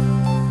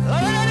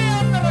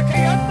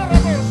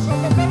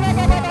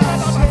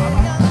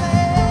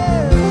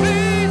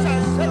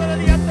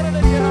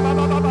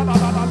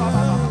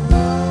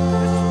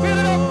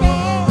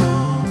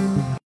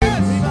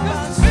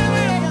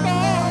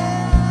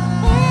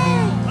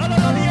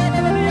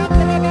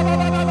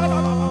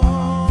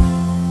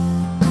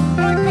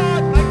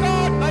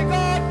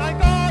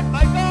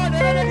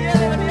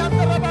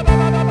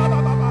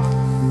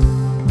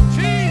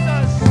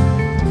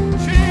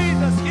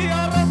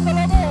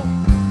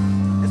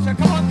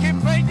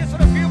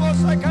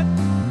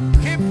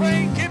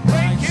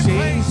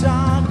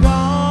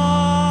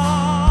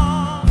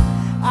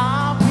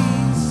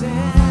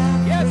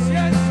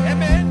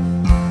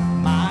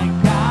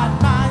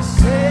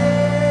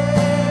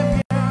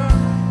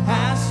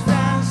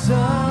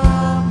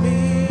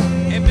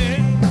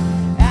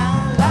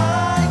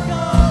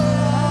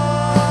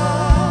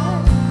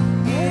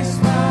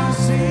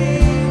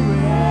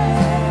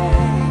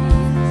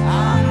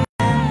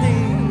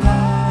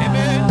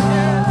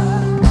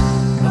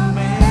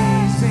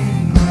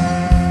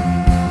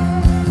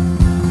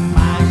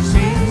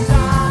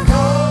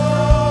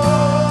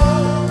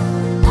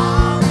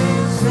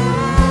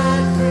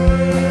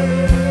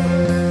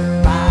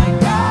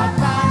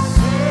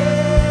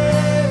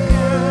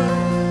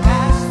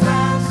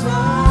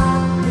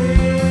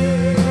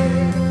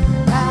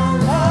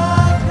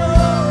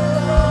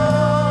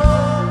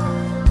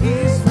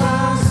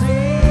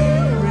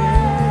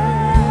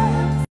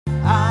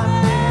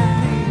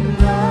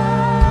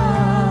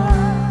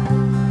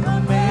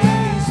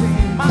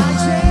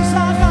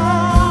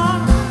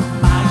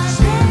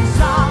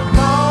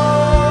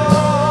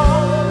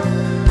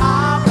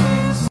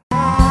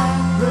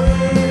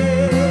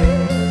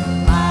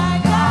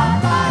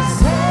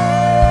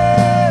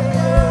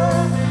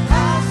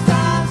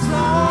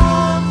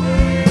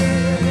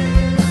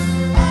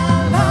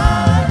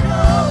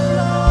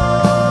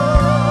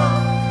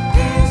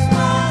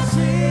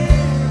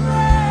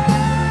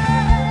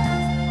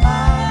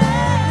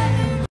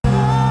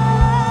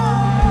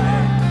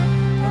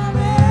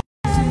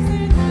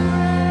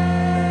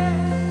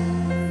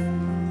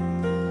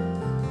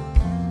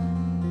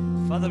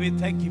 Father, we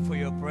thank you for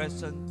your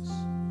presence.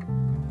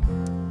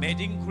 May it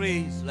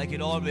increase like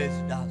it always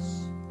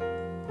does.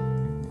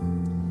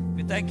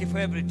 We thank you for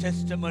every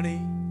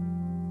testimony,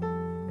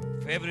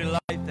 for every life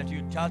that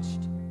you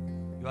touched,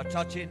 you are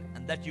touching,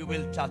 and that you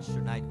will touch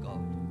tonight,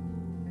 God.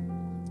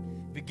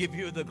 We give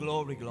you the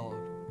glory, Lord.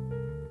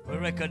 We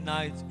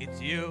recognize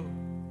it's you,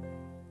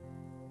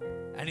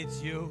 and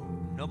it's you,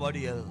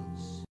 nobody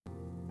else.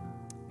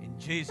 In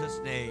Jesus'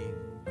 name.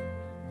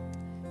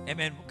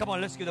 Amen. Come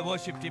on, let's give the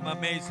worship team an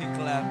amazing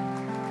clap.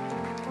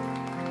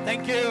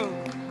 Thank you.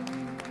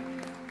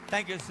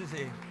 Thank you,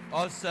 Sissy.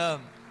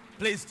 Awesome.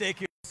 Please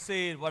take your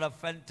seat. What a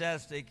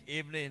fantastic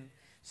evening.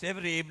 So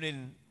every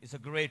evening is a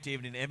great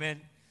evening. Amen.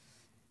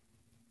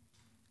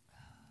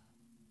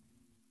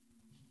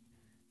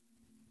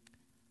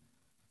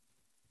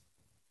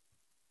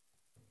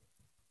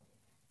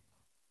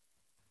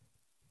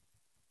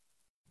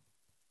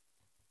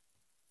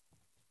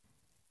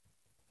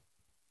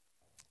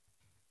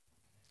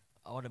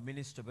 I want to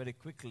minister very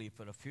quickly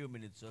for a few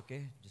minutes,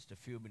 okay? Just a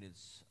few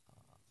minutes.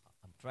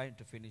 I'm trying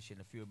to finish in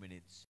a few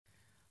minutes.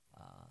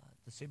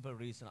 The simple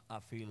reason I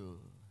feel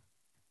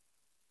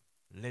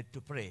led to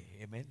pray,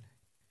 amen?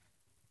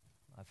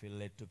 I feel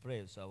led to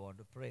pray, so I want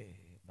to pray.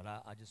 But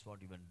I just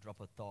want to even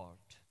drop a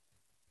thought.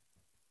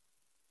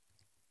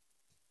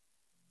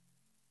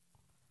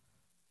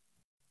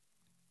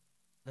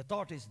 The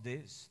thought is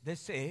this. They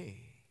say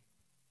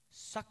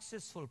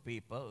successful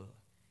people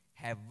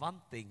have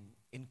one thing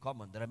in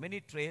common. There are many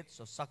traits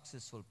of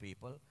successful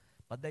people,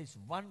 but there is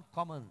one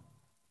common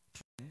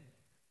trend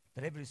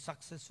that every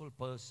successful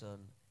person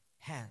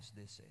has,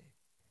 they say.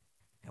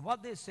 And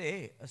what they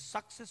say, a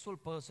successful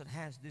person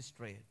has this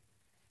trait.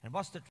 And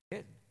what's the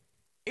trait?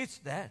 It's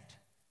that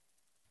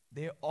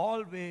they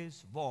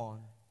always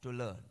want to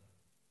learn.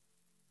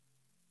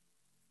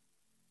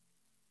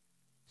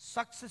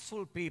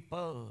 Successful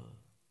people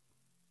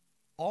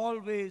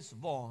always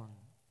want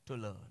to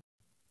learn.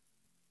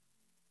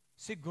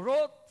 See,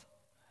 growth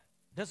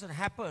doesn't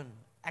happen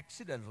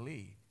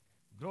accidentally.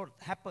 Growth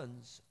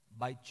happens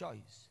by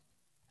choice.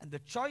 And the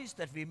choice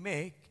that we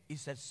make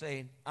is that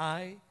saying,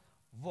 I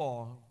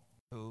want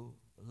to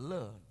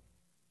learn.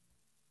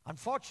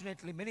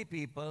 Unfortunately, many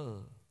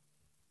people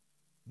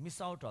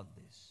miss out on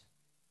this.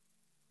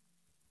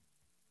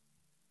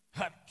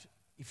 But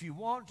if you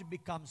want to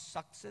become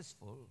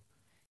successful,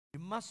 you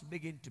must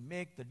begin to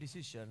make the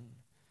decision,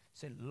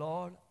 say,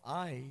 Lord,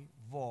 I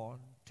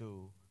want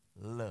to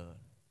learn.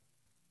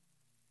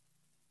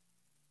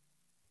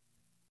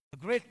 The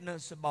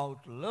greatness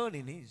about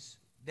learning is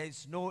there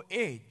is no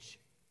age.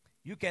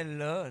 You can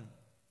learn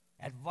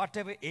at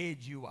whatever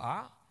age you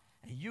are,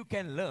 and you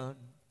can learn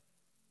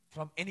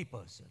from any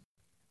person,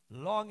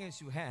 long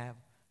as you have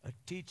a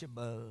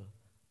teachable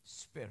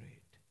spirit.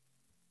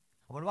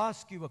 I want to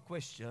ask you a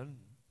question.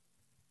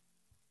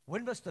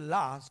 When was the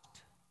last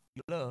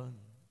you learned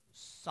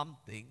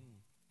something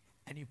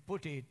and you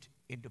put it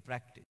into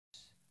practice?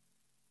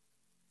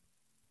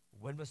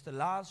 When was the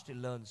last you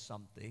learned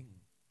something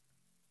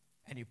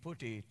and you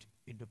put it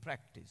into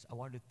practice? I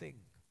want to think.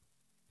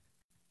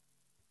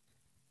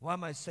 Why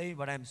am I saying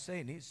what I'm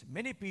saying is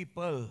many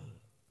people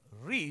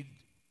read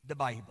the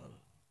Bible.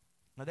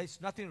 Now there's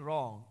nothing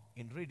wrong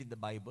in reading the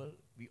Bible.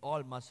 We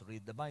all must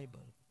read the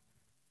Bible.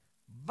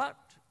 But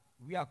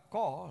we are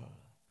called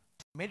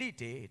to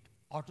meditate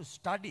or to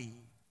study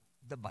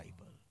the Bible.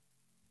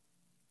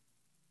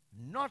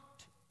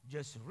 Not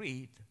just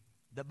read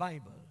the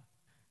Bible.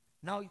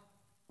 Now,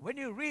 when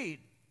you read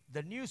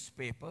the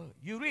newspaper,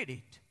 you read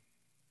it.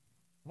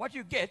 What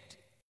you get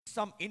is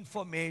some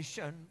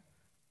information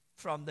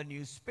from the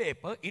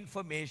newspaper,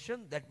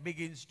 information that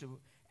begins to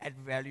add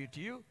value to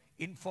you,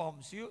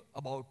 informs you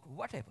about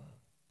whatever.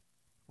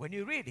 When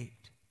you read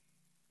it,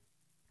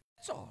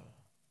 that's all.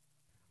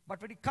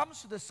 But when it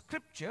comes to the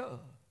scripture,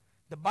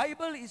 the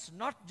Bible is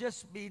not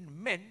just being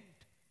meant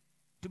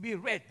to be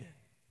read.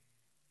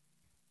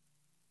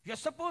 You're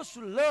supposed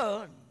to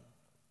learn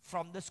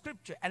from the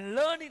scripture. And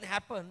learning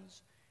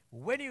happens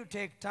when you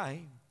take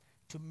time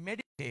to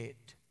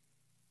meditate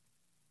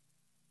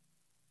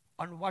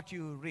on what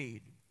you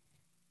read.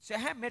 So I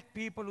have met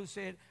people who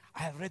said,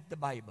 I have read the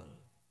Bible.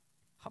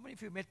 How many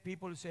of you met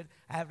people who said,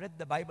 I have read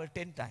the Bible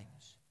 10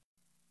 times?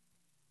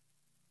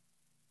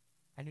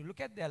 And you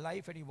look at their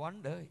life and you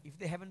wonder if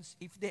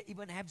they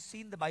even have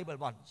seen the Bible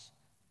once.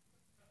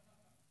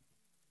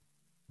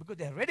 Because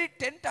they read it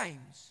 10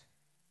 times.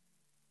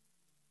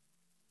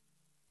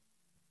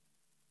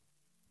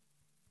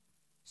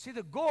 See,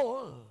 the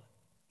goal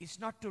is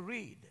not to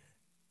read.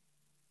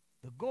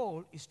 The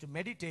goal is to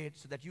meditate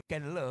so that you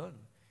can learn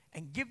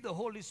and give the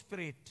Holy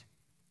Spirit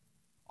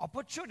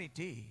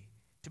opportunity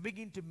to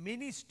begin to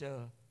minister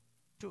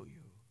to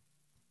you.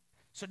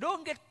 So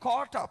don't get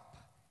caught up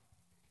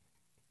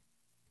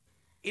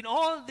in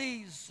all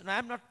these, and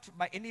I'm not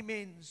by any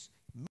means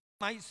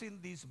minimizing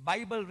these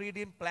Bible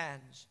reading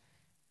plans.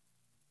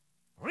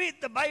 Read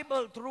the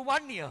Bible through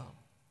 1 year.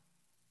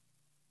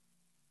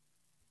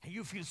 And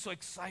you feel so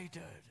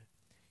excited.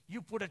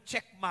 You put a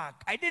check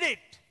mark. I did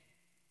it.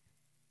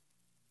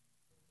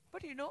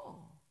 But you know,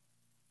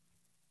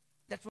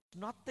 that was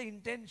not the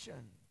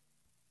intention.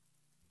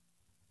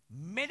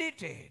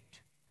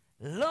 Meditate,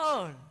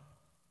 learn,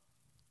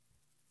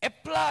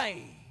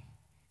 apply,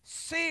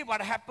 see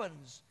what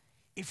happens.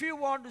 If you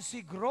want to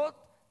see growth,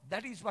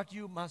 that is what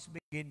you must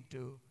begin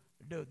to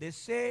do. They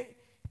say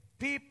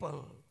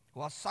people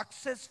who are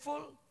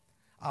successful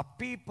are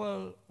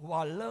people who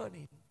are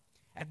learning.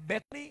 At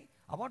Bethany,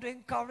 I want to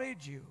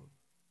encourage you.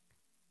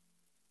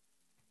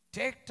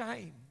 Take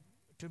time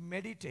to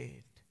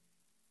meditate.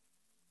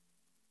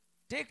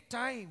 Take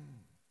time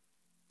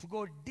to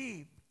go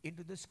deep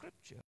into the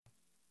scripture.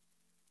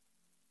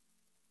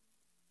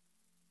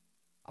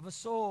 I was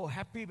so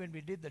happy when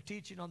we did the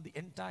teaching on the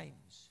end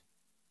times.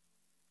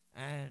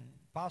 And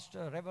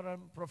Pastor,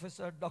 Reverend,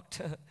 Professor,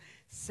 Dr.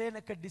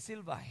 Seneca De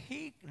Silva,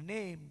 he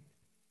named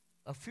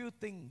a few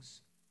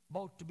things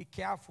about to be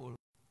careful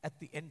at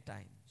the end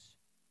times.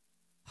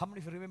 How many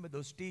of you remember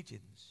those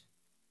teachings?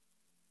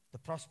 The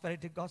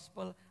prosperity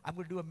gospel. I'm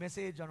going to do a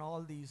message on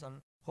all these,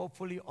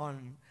 hopefully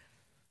on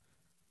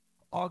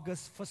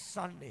August 1st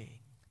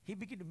Sunday. He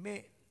began to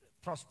make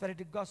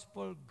prosperity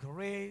gospel,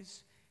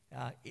 grace,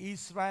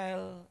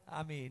 Israel,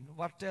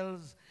 what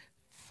else?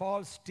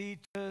 False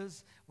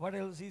teachers. What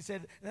else? He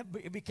said,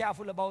 be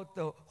careful about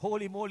the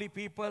holy moly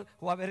people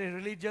who are very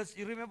religious.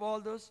 You remember all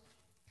those?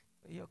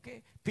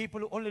 Okay?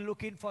 People who only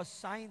looking for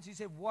signs. He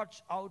said,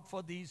 watch out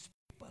for these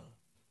people.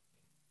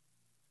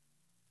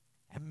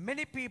 And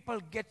many people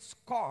get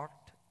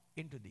caught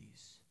into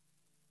these.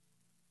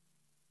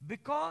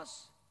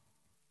 Because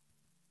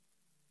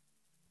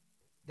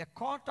they're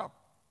caught up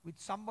with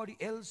somebody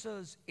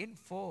else's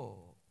info.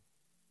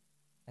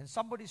 And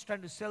somebody's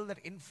trying to sell that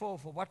info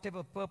for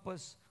whatever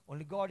purpose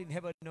only God in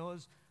heaven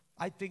knows.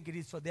 I think it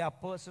is for their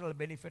personal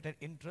benefit and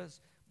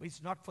interest, but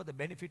it's not for the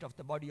benefit of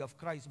the body of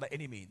Christ by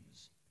any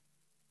means.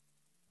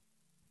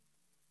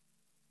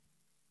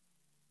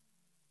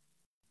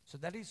 So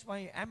that is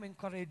why I'm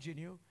encouraging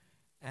you,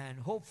 and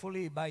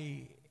hopefully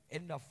by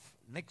end of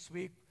next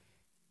week,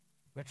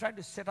 We're trying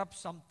to set up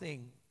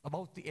something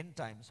about the end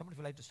times. Somebody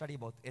would like to study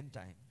about end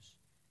times.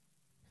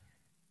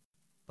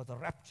 But the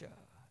rapture,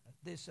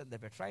 this and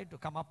that. We're trying to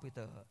come up with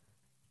a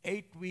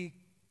 8-week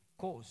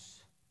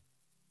course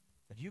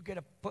that you get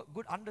a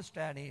good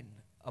understanding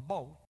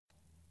about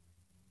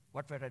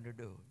what we're trying to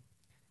do.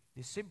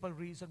 The simple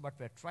reason what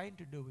we're trying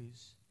to do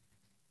is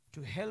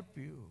to help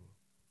you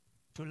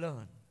to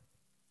learn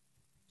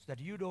so that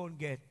you don't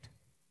get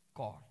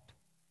caught.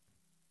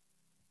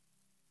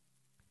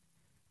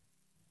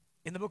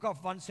 In the book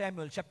of 1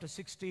 Samuel, chapter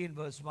 16,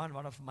 verse 1,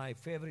 one of my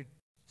favorite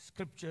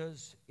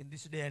scriptures in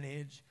this day and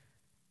age.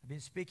 I've been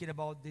speaking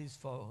about this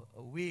for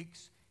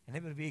weeks, and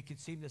every week it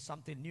seems that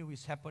something new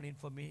is happening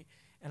for me.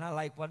 And I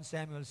like 1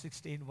 Samuel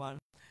 16:1.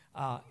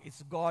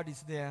 It's God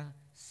is there,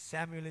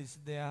 Samuel is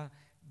there,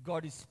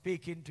 God is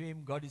speaking to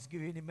him, God is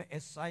giving him an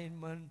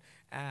assignment,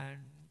 and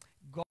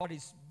God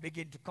is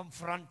beginning to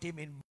confront him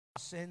in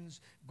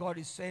sins. God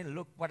is saying,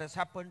 look what has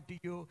happened to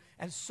you.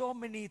 And so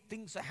many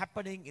things are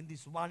happening in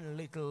this one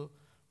little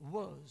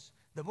verse.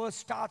 The verse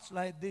starts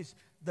like this: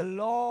 the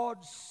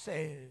Lord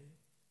said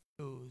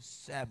to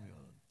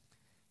Samuel.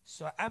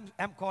 So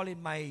I'm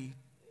calling my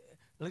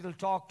little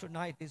talk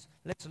tonight is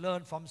let's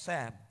learn from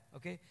Sam.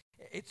 Okay?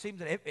 It seems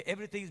that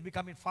everything is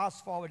becoming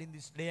fast forward in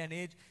this day and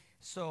age.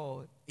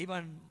 So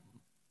even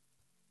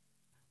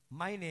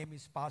my name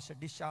is Pastor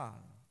Dishan.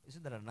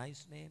 Isn't that a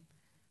nice name?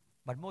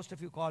 But most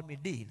of you call me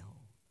D now.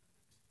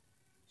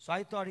 So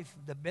I thought if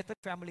the Bethany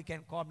family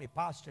can call me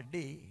Pastor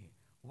D,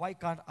 why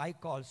can't I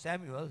call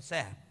Samuel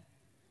Sam?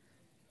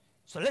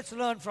 So let's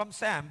learn from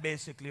Sam,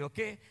 basically,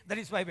 okay? That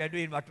is why we are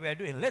doing what we are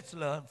doing. Let's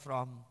learn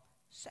from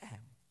Sam.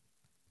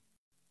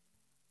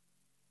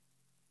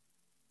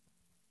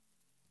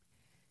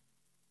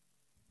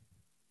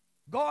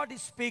 God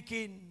is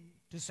speaking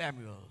to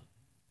Samuel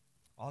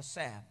or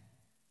Sam.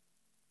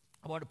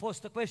 I want to pose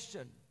the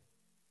question: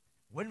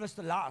 when was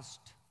the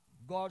last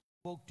God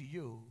spoke to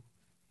you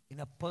in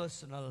a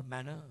personal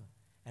manner?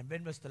 And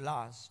when was the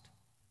last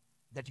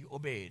that you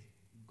obeyed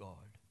God?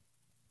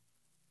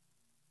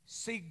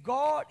 See,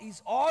 God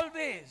is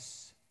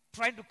always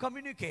trying to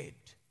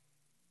communicate.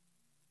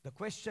 The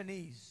question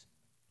is,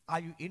 are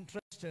you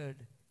interested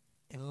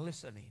in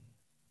listening?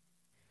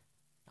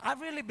 I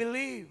really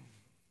believe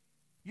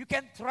you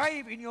can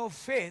thrive in your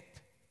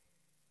faith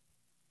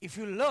if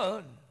you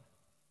learn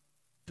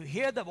to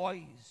hear the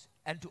voice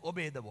and to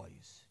obey the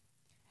voice.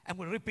 I'm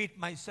going to repeat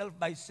myself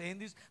by saying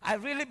this. I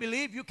really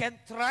believe you can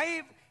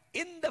thrive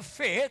in the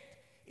faith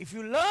if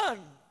you learn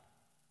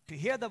to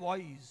hear the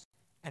voice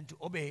and to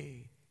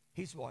obey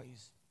His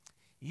voice.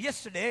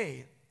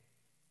 Yesterday,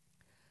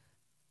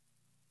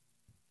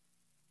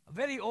 a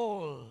very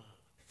old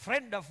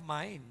friend of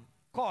mine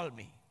called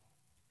me.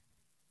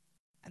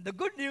 And the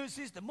good news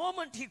is, the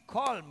moment he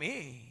called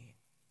me,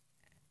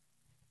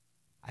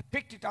 I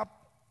picked it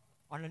up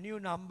on a new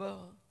number.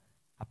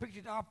 I picked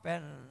it up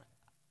and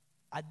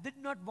I did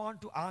not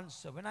want to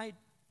answer. When I'm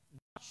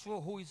not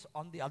sure who is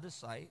on the other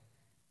side,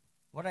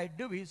 what I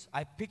do is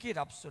I pick it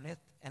up, Sunith,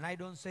 and I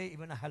don't say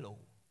even a hello.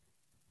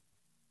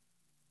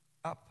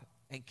 Up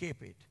and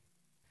keep it.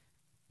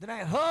 Then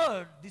I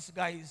heard this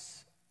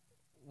guy's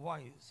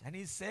voice, and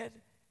he said,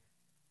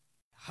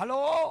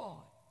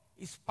 "Hello,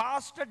 is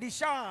Pastor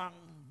Dishan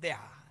there?"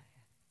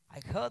 I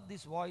heard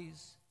this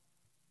voice,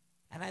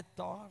 and I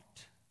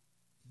thought,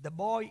 the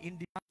boy in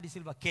Dishan De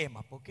Silva came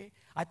up, okay?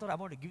 I thought, I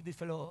want to give this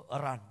fellow a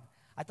run.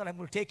 I thought I'm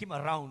going to take him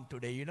around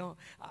today,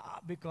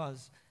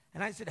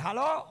 and I said,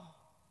 "Hello?"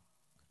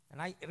 And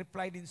I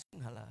replied in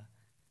Sinhala.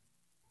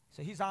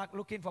 So he's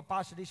looking for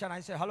Pastor Dishan.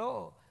 I said,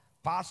 "Hello,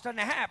 Pastor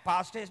naha,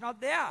 Pastor is not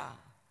there."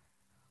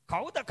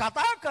 Kawuda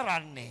kata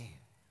karanne?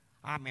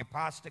 Me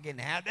Pastor ge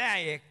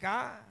nෑදෑ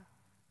ekka.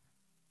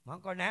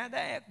 මං කෝ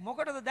නෑදෑ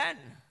මොකටද දැන්?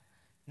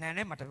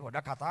 නෑ මට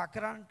පොඩ්ඩක් කතා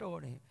කරන්න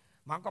ඕනේ.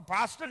 මං කෝ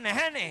පාස්ටර්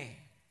නැහැනේ.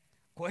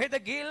 කොහෙද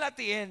ගිහිල්ලා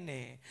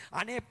තියෙන්නේ?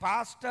 අනේ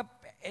පාස්ටර්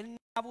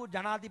එන්නවු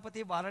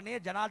ජනාධිපති වරණේ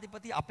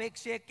ජනාධිපති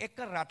අපේක්ෂයෙක් එක්ක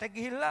රට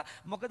ගිහිල්ලා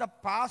මොකද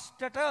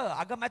පාස්ටර්ට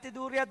අගමැති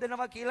ධූරයක්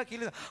දෙනවා කියලා.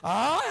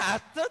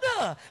 ඇත්තද?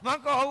 මං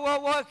කෝ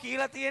ඔව්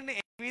කියලා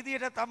තියෙන්නේ ඒ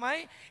විදියට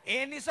තමයි.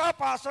 ඒ නිසා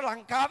පාස්ටර්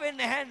ලංකාවේ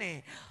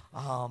නැහැනේ.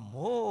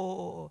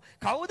 අම්මෝ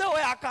කවුද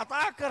ඔයා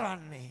කතා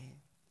කරන්නේ?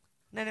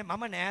 නෑ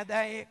මම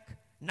නෑදෑයෙක්.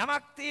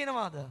 නමක්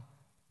තියෙනවද?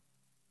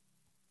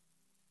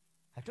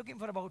 I took him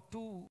for about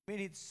 2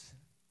 minutes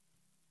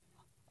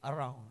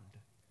around.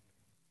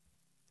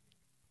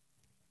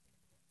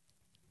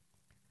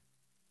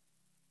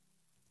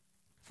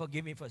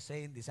 Forgive me for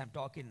saying this. I'm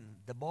talking.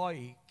 The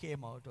boy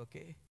came out,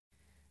 okay?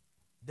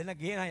 Then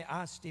again I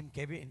asked him,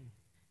 Kevin.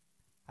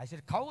 I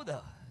said,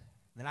 "Kawuda?"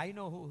 Then I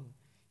know who.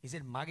 He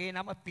said, "Mage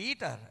nama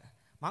Peter."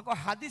 Manko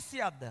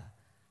hadisiyadda.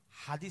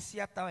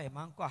 හදිසියක් තමයි.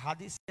 මං කෝ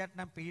හදිසියක්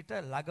නම්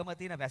Peter ළඟම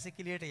තියෙන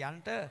වැසිකිළියට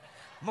යන්න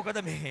මොකද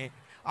මේ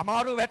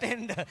අමාරු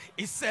වැටෙන්න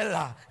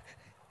ඉස්සෙල්ලා.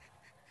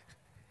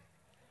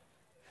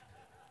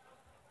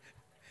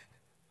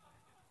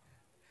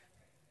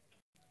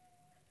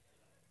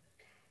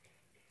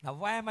 Now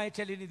why am I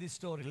telling you this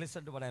story?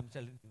 Listen to what I'm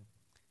telling you.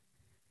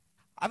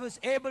 I was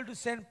able to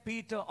send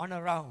Peter on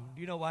a round.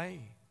 You know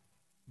why?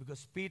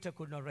 because Peter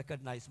could not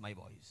recognize my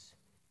voice.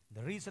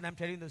 The reason I'm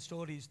telling the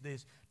story is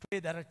this.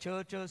 Today there are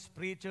churches,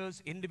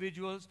 preachers,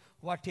 individuals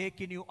who are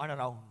taking you on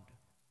around.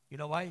 You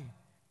know why?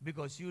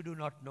 Because you do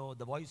not know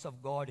the voice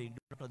of God and you do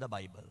not know the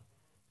Bible.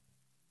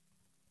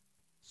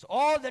 So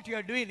all that you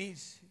are doing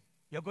is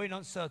you're going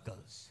on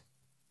circles.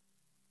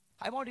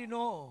 I want you to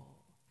know,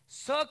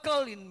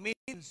 circling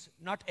means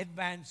not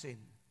advancing.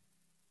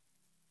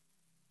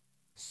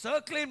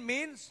 Circling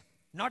means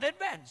not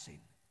advancing.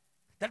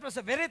 That was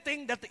the very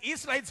thing that the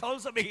Israelites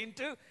also begin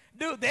to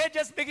do. They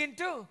just begin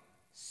to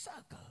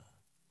circle.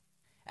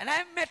 And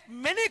I've met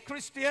many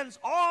Christians,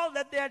 all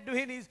that they are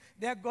doing is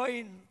they are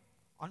going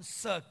on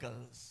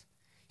circles.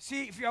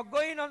 See, if you are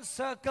going on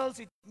circles,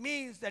 it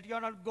means that you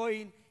are not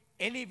going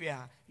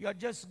anywhere. You are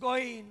just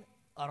going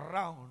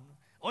around.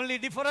 Only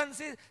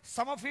difference is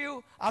some of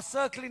you are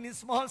circling in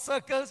small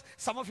circles.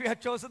 Some of you have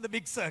chosen the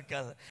big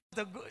circle.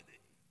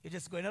 You're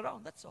just going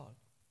around, that's all.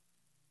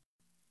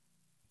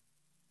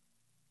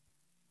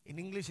 In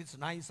English, it's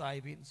nice,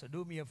 Ivan. So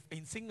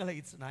in Sinhala,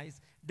 it's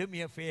nice. Do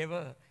me a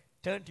favor.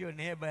 Turn to your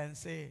neighbor and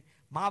say,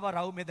 Mava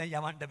raume da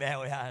yavanta beha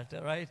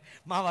oyata, right?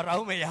 Mava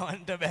raume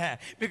yavanta beha.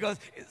 Because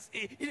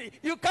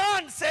you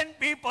can't send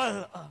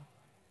people.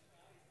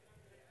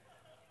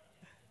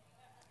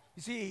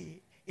 You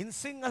see, in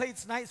Sinhala,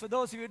 it's nice. For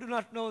those of you who do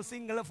not know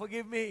Sinhala,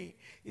 forgive me.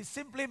 It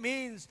simply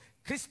means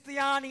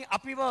Kristiyani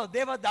apiva,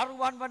 deva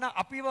daruwan wana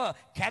apiva,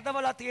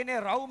 kadavala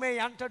tiyene raume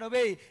yanta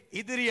nobe,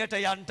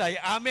 idiriyata yantai.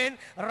 Amen.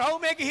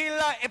 Raume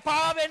gihilla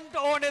epavent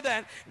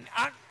oneden.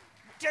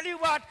 Tell you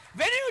what,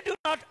 when you do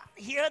not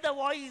hear the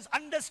voice,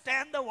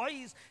 understand the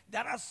voice,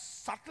 there are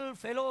subtle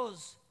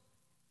fellows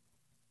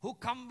who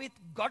come with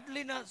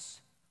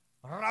godliness,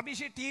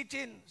 rubbishy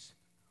teachings,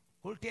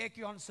 who will take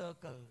you on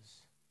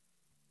circles.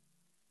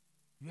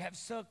 You have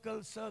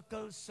circled,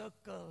 circled,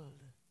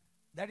 circled.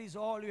 That is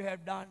all you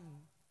have done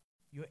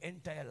your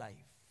entire life.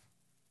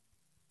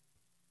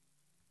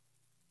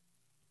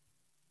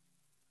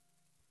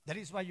 That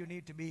is why you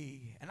need to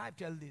be, and I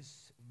tell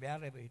this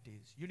wherever it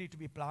is, you need to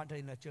be planted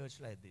in a church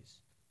like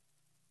this.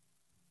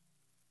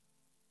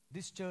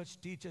 This church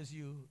teaches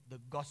you the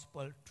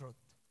gospel truth.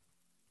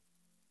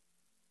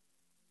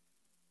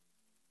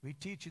 We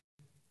teach you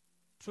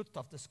the truth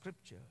of the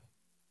scripture.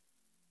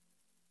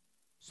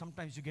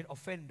 Sometimes you get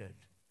offended.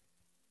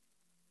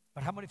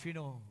 But how many of you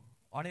know,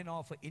 on and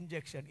off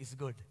injection is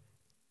good.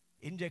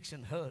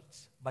 Injection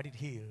hurts, but it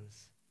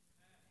heals.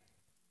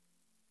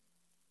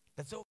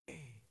 That's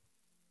okay.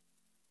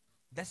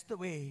 That's the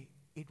way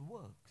it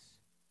works.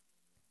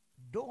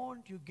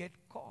 Don't you get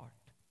caught.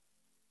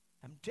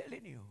 I'm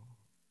telling you.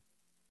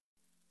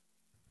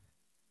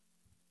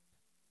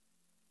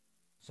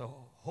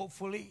 So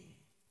hopefully,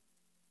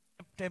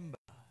 September,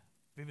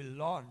 we will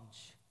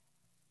launch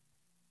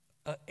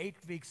an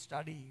 8-week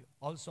study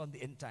also on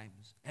the end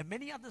times. And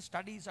many other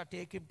studies are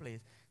taking place.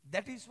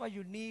 That is why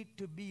you need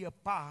to be a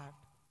part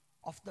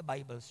of the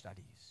Bible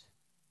studies.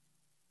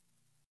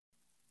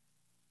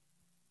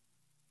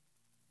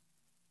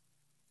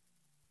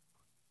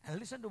 And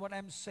listen to what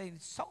I'm saying.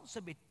 It sounds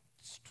a bit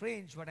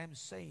strange what I'm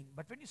saying.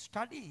 But when you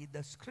study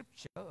the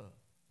scripture,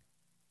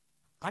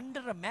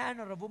 under a man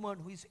or a woman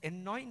who is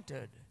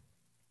anointed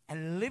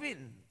and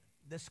living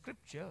the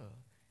scripture,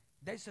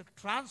 there is a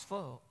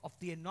transfer of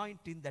the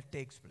anointing that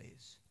takes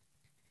place.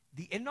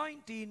 The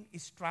anointing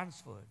is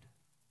transferred.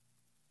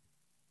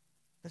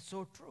 That's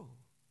so true.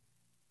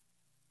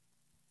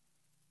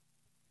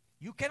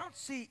 You cannot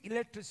see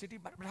electricity,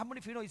 but how many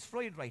of you know it's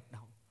flowing right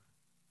now?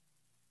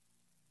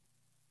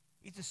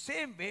 It's the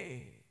same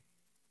way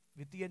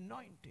with the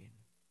anointing.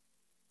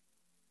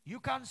 You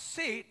can't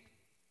see it,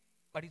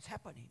 but it's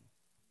happening.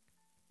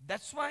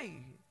 That's why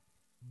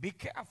be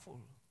careful.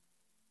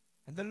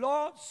 And the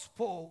Lord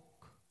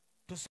spoke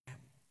to Sam.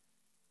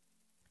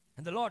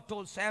 And the Lord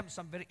told Sam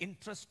some very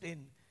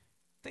interesting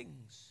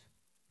things.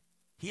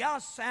 He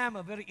asked Sam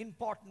a very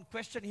important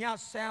question. He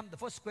asked Sam, the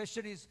first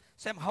question is,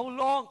 Sam, how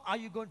long are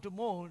you going to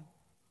mourn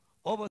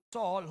over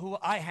Saul, who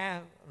I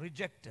have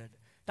rejected?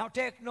 Now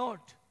take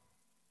note.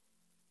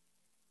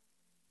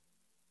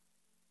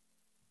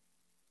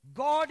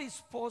 God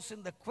is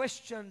posing the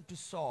question to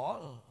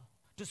Saul,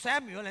 to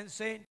Samuel, and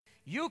saying,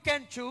 you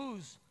can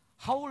choose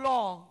how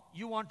long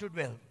you want to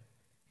dwell.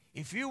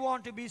 If you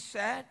want to be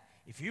sad,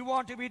 if you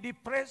want to be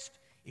depressed,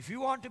 if you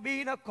want to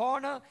be in a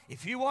corner,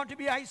 if you want to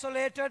be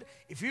isolated,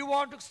 if you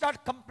want to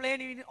start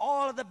complaining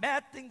all of the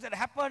bad things that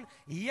happened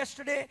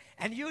yesterday,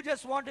 and you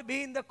just want to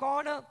be in the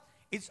corner,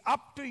 it's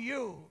up to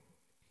you.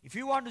 If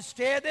you want to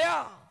stay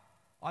there,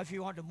 or if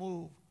you want to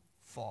move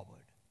forward.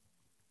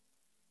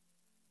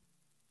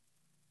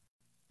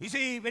 You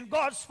see, when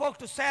God spoke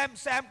to Sam,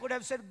 Sam could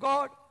have said,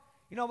 God,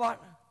 you know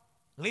what?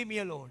 Leave me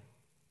alone.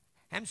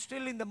 I'm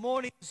still in the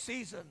mourning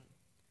season.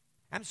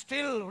 I'm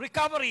still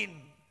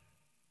recovering.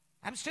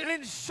 I'm still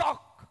in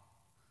shock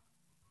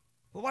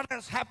for what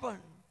has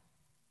happened.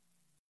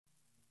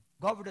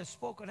 God would have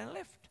spoken and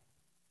left.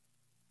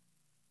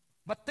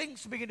 But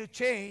things begin to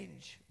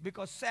change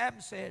because Sam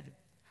said,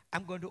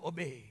 I'm going to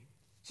obey.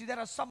 See, there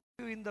are some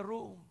of you in the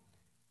room.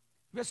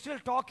 We're still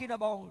talking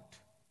about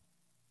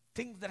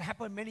things that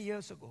happened many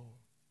years ago.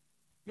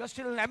 You're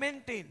still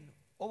lamenting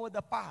over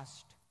the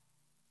past.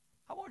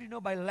 How about you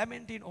know by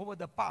lamenting over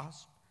the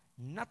past,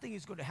 nothing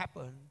is going to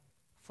happen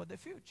for the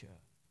future?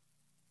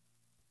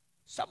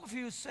 Some of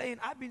you saying,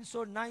 I've been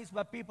so nice,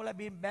 but people have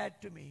been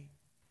bad to me.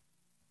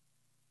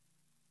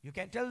 You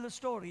can tell the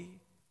story,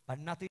 but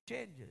nothing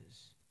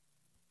changes.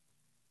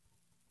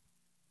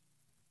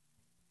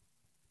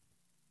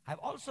 I've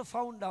also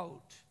found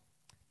out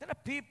there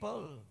are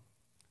people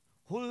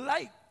who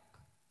like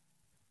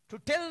to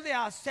tell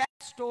their sad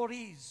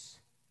stories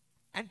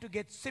and to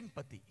get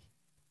sympathy.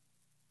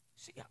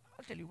 See,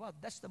 I'll tell you what,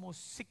 that's the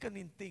most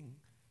sickening thing.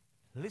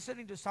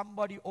 Listening to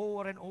somebody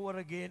over and over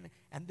again,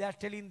 and they're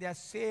telling their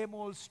same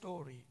old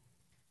story.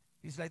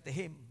 It's like the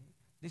hymn.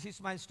 This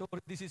is my story,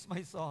 this is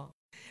my song.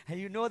 And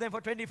you know them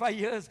for 25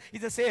 years,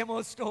 it's the same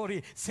old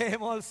story,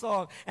 same old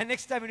song. And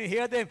next time when you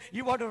hear them,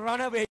 you want to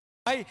run away.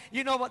 Why?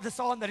 You know what the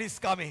song that is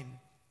coming.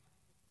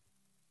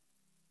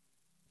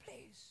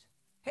 Please,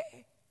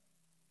 hey,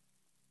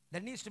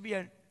 there needs to be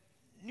a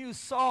new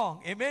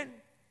song, amen?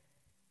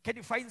 Can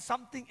you find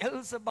something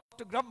else about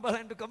to grumble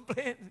and to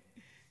complain?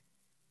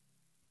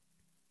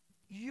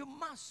 You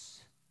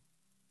must.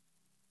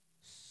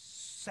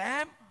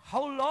 Sam,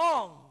 how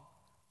long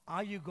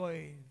are you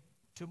going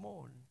to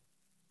mourn?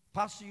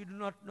 Pastor, you do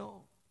not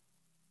know.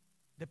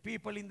 The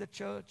people in the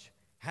church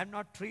have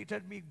not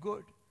treated me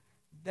good.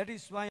 That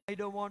is why I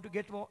don't want to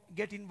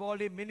get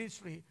involved in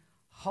ministry.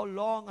 How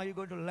long are you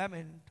going to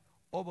lament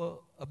over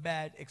a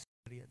bad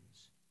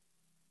experience?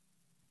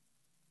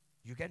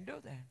 You can do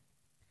that.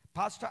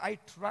 Pastor, I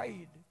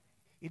tried.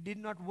 It did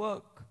not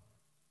work.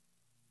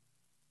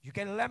 You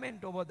can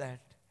lament over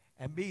that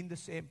and be in the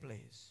same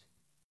place.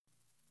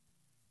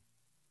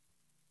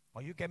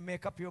 Or you can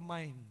make up your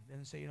mind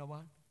and say, you know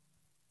what?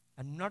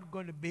 I'm not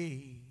going to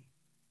be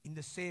in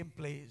the same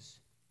place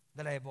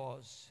that I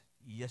was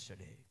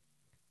yesterday.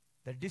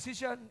 The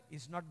decision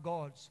is not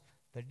God's.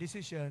 The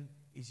decision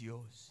is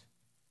yours.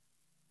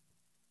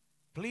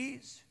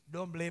 Please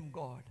don't blame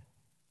God.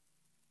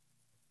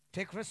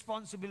 Take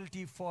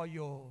responsibility for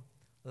your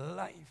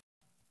life.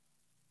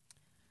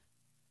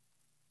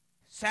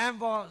 Sam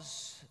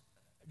was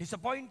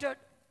disappointed.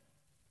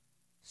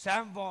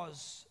 Sam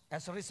was,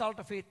 as a result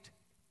of it,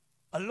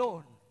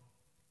 alone.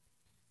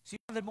 See,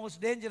 one of the most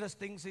dangerous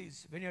things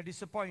is when you're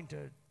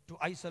disappointed to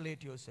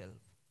isolate yourself.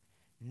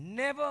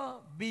 Never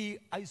be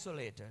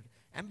isolated.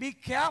 And be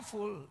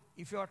careful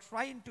if you're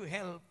trying to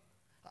help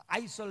an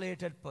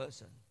isolated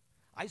person.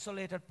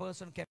 Isolated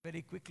person can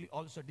very quickly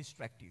also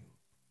distract you.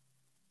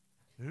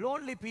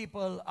 Lonely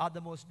people are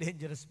the most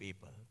dangerous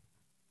people.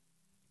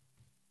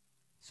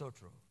 So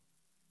true.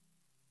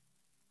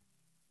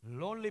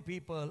 Lonely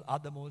people are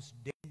the most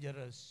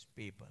dangerous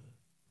people.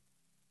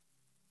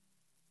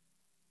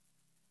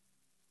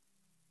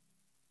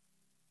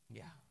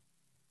 Yeah.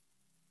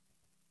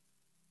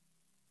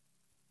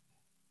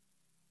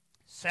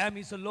 Sam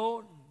is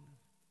alone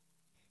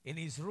in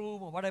his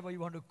room, or whatever you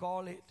want to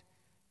call it.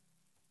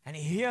 And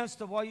he hears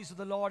the voice of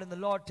the Lord, and the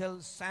Lord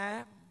tells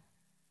Sam,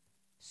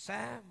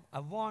 Sam, I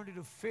want you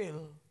to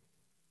fill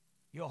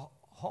your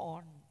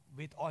horn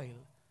with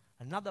oil.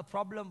 Another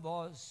problem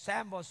was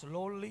Sam was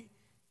lonely.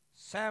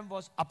 Sam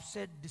was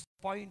upset,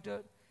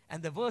 disappointed.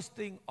 And the worst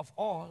thing of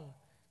all,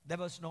 there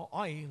was no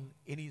oil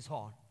in his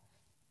horn.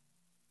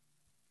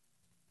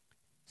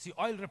 See,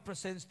 oil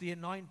represents the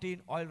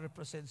anointing. Oil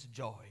represents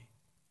joy.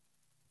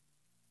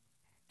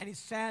 And it's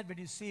sad when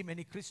you see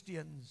many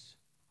Christians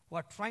who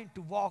are trying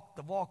to walk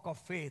the walk of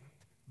faith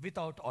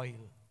without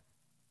oil.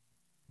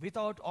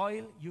 Without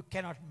oil, you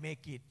cannot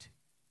make it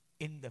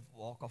in the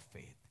walk of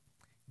faith.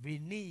 We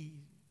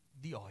need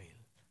the oil.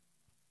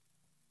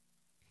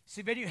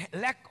 See, when you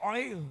lack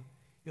oil,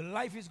 your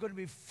life is going to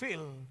be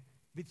filled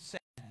with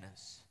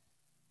sadness.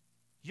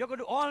 You're going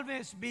to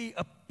always be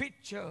a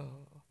picture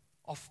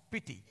of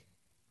pity.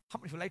 How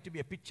many of you like to be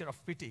a picture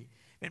of pity?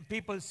 When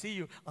people see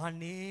you,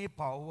 Ane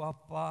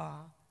Pawapa.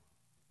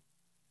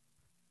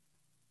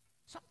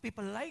 Some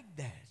people like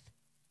that.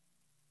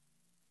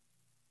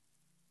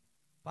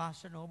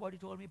 Pastor, nobody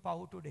told me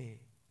Pau today.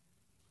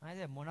 I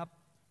said, Monap.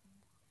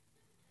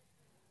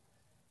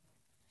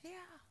 Yeah.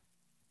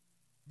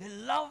 They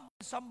love when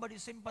somebody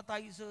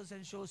sympathizes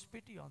and shows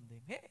pity on them.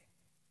 Hey.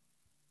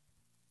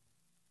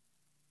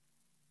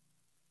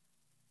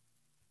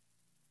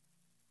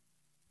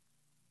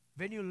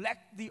 When you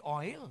lack the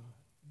oil,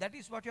 that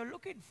is what you're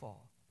looking for.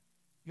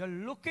 You're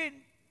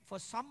looking for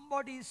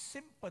somebody's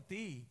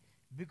sympathy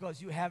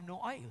because you have no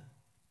oil.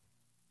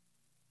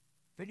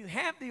 When you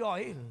have the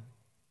oil,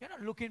 you're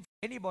not looking for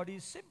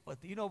anybody's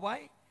sympathy. You know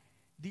why?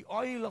 The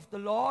oil of the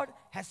Lord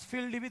has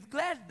filled you with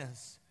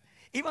gladness.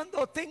 Even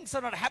though things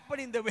are not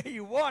happening the way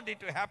you want it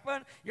to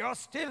happen, you're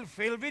still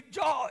filled with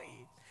joy.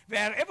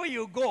 Wherever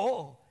you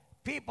go,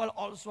 people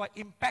also are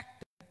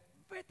impacted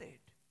with it.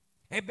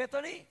 Hey,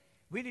 Bethany,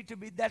 we need to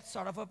be that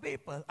sort of a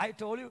people. I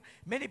told you,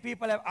 many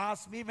people have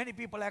asked me, many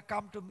people have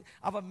come to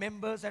our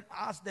members and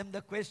asked them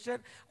the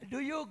question, do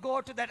you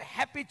go to that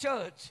happy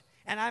church?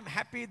 And I'm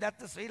happy that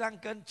the Sri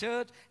Lankan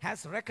church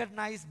has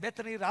recognized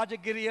Bethany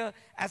Rajagiriya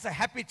as a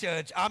happy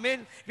church.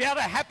 Amen. We are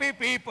a happy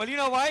people. You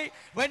know why?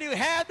 When you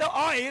have the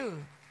oil,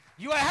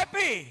 you are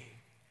happy.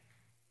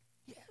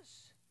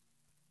 Yes.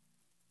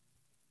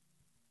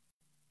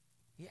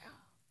 Yeah.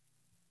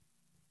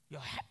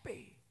 You're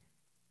happy.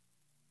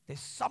 There's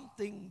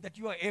something that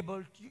you are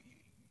able to,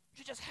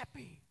 you're just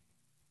happy.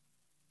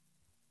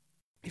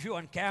 If you're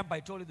on camp, I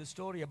told you the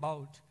story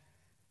about,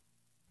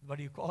 what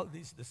do you call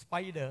this? The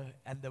spider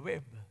and the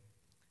web.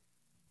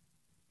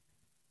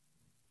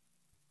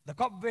 The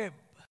cobweb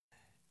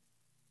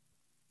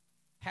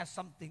has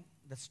something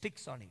that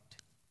sticks on it.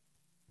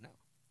 No.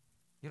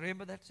 You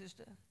remember that,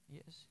 sister?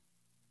 Yes.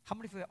 How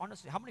many of you,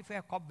 honestly, how many of you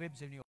have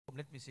cobwebs in your home?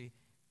 Let me see.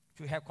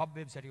 If you have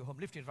cobwebs at your home,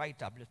 lift it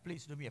right up.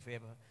 Please do me a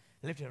favor.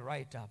 Lift it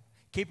right up.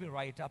 Keep it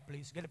right up,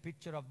 please. Get a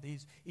picture of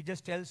these. It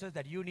just tells us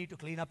that you need to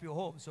clean up your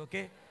homes,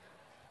 okay?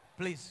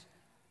 Please.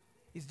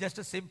 It's just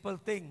a simple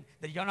thing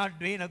that you're not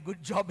doing a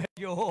good job at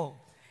your home.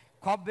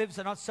 Cobwebs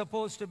are not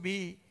supposed to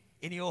be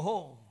in your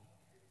home.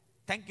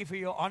 Thank you for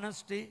your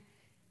honesty.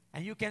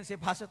 And you can say,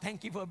 Pastor,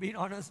 thank you for being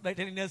honest by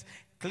telling us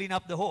clean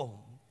up the home.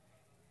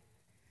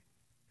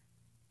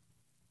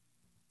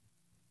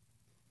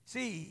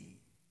 See,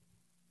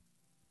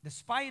 the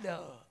spider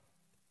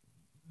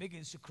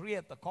begins to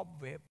create the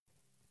cobweb.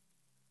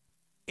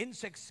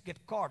 Insects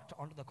get caught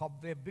onto the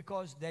cobweb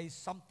because there is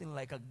something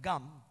like a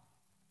gum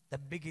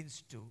that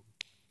begins to,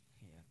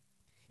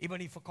 even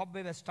if a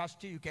cobweb has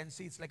touched you, you can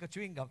see it's like a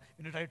chewing gum.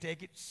 When you try to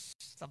take it,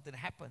 something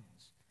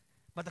happens.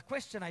 But the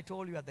question I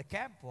told you at the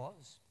camp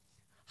was,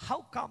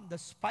 how come the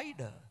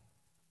spider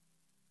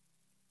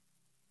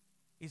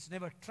is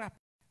never trapped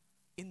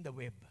in the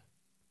web?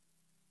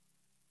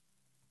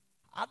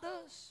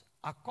 Others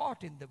are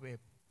caught in the web.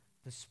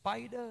 The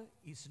spider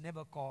is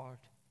never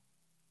caught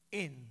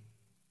in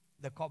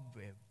the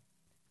cobweb.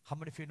 How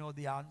many of you know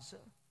the answer?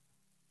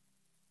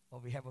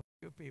 Oh, we have a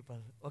few people.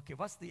 Okay,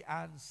 what's the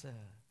answer?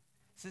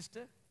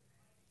 Sister?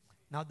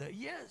 Now,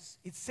 yes,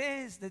 it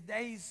says that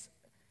there is,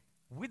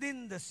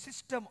 within the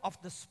system of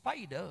the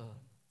spider,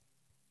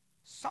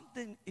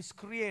 something is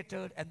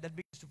created and that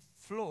begins to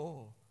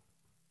flow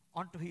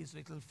onto his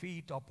little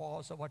feet or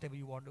paws or whatever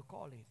you want to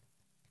call it.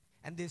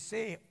 And they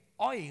say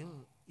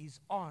oil is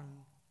on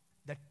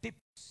the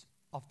tips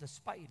of the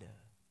spider.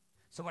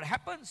 So what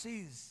happens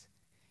is,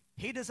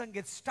 he doesn't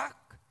get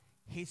stuck,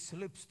 he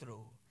slips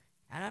through.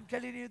 And I'm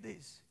telling you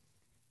this,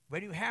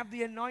 when you have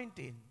the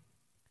anointing,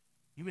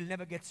 you will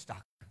never get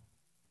stuck.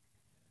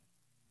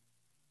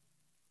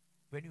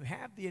 When you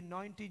have the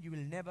anointing, you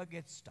will never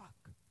get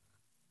stuck.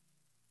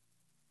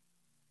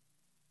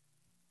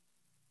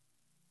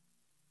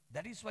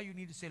 That is why you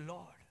need to say,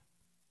 Lord,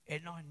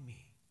 anoint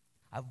me.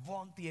 I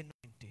want the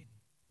anointing.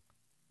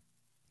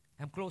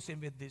 I'm closing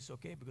with this,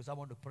 okay? Because I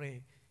want to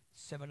pray.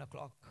 7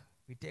 o'clock.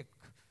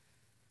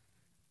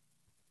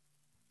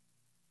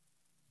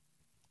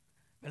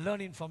 We're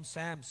learning from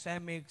Sam.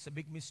 Sam makes a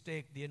big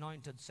mistake. The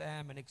anointed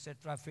Sam and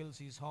etc. fills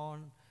his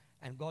horn.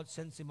 And God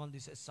sends him on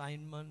this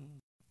assignment.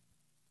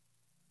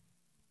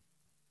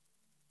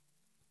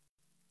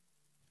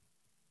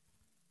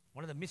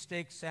 One of the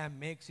mistakes Sam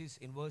makes is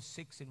in verse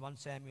 6 in 1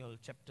 Samuel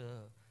chapter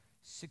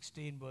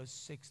 16 verse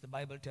 6. The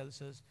Bible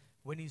tells us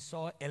when he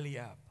saw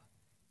Eliab,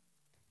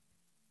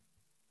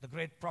 the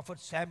great prophet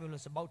Samuel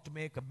was about to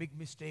make a big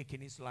mistake in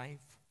his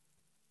life.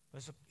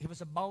 He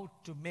was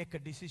about to make a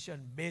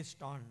decision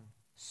based on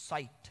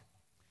sight.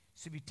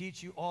 So we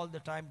teach you all the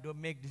time to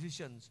make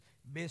decisions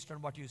based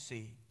on what you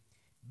see.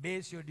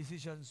 Base your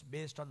decisions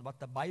based on what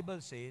the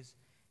Bible says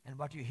and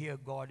what you hear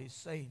God is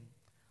saying.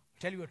 I'll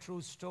tell you a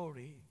true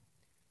story.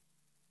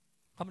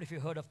 How many of you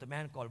heard of the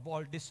man called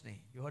Walt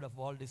Disney? You heard of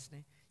Walt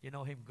Disney? You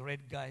know him,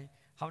 great guy.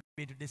 How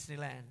many been to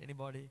Disneyland?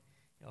 Anybody?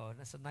 Oh,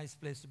 that's a nice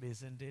place to be,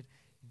 isn't it?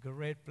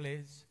 Great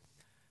place.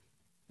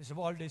 Mr.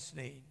 Walt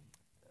Disney,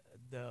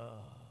 the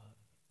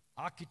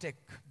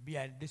architect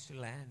behind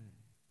Disneyland.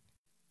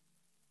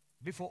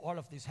 Before all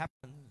of this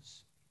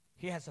happens,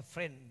 he has a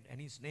friend and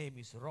his name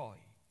is Roy.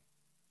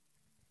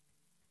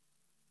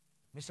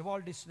 Mr.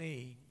 Walt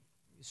Disney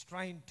is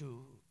trying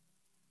to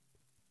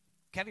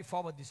carry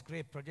forward this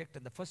great project,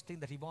 and the first thing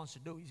that he wants to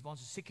do is he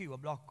wants to secure a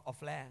block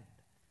of land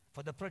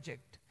for the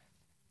project.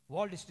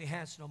 Walt Disney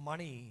has no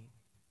money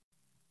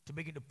to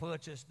begin to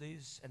purchase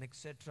this and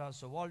etc.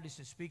 So Walt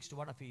Disney speaks to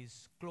one of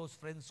his close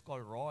friends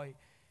called Roy,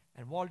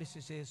 and Walt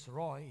Disney says,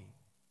 Roy,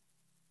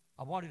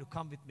 I want you to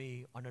come with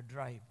me on a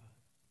drive.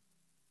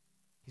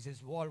 He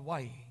says, Walt,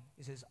 why?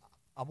 He says,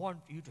 I want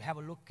you to have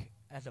a look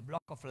at a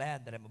block of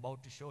land that I'm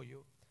about to show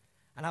you,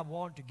 and I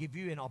want to give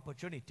you an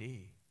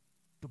opportunity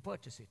to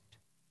purchase it,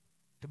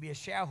 to be a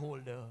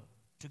shareholder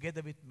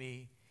together with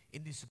me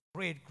in this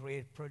great,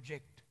 great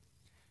project.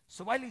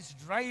 So while he's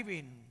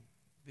driving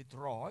with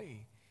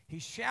Roy,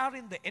 he's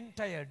sharing the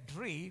entire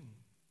dream,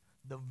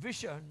 the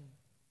vision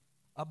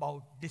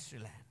about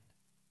Disneyland.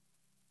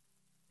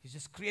 He's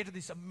just created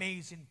this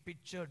amazing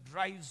picture,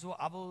 drives for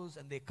hours,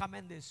 and they come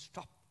and they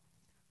stop.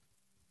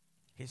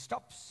 He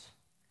stops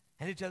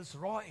and he tells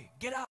Roy,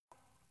 get out.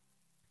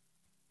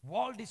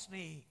 Walt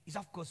Disney is,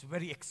 of course,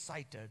 very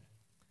excited.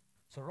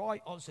 So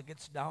Roy also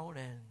gets down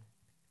and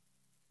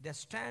they're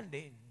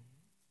standing.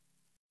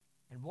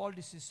 And Walt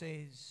Disney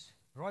says,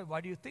 Roy,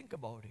 what do you think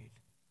about it?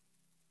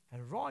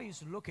 And Roy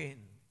is looking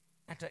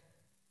at an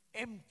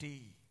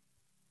empty,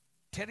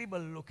 terrible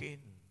looking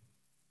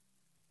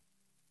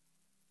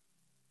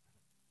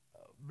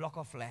block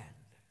of land.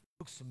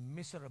 Looks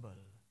miserable.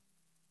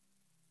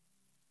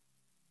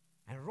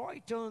 And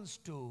Roy turns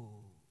to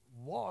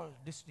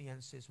Walt Disney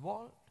and says,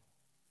 Walt,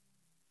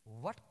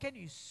 what can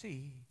you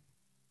see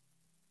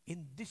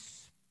in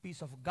this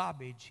piece of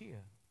garbage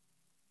here?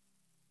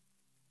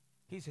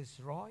 He says,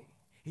 Roy,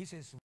 he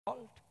says,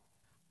 Walt,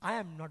 I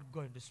am not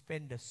going to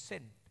spend a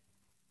cent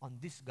on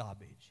this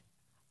garbage.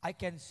 I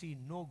can see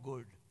no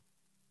good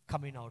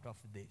coming out of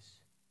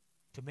this.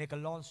 To make a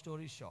long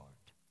story short,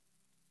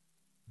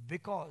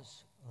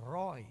 because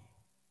Roy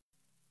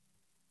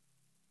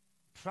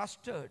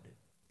trusted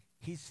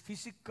his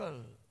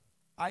physical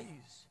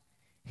eyes,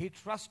 he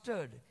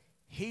trusted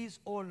his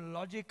own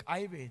logic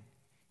eyes,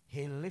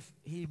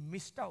 he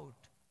missed out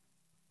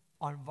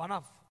on one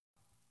of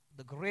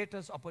the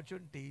greatest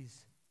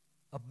opportunities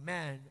a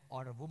man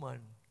or a woman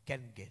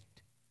can get.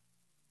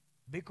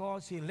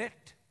 Because he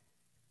let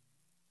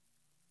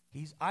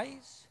his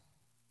eyes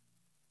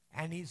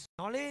and his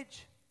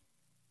knowledge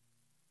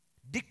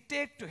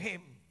dictate to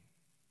him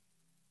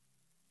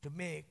to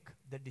make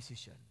the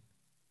decision.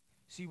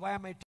 See, why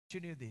am I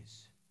teaching you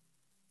this?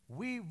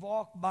 We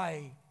walk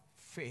by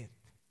faith.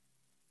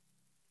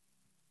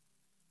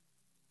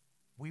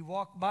 We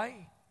walk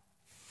by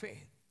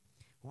faith.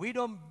 We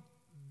don't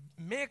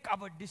make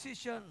our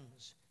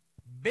decisions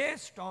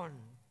based on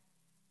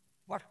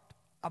what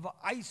our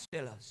eyes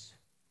tell us.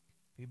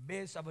 We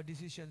base our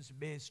decisions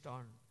based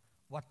on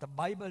what the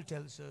Bible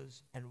tells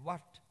us and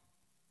what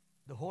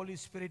the Holy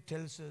Spirit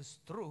tells us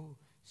through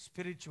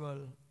spiritual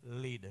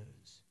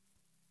leaders.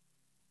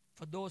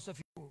 For those of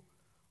you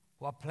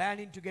who are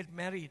planning to get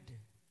married,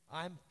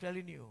 I'm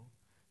telling you,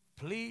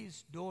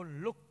 please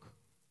don't look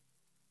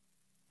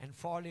and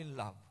fall in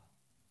love.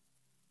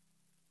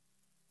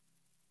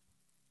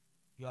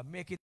 You are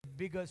making the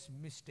biggest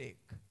mistake.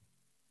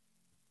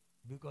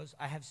 Because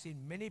I have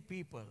seen many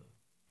people,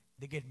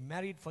 they get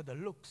married for the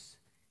looks.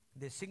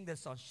 They sing the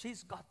song,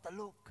 she's got the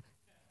look.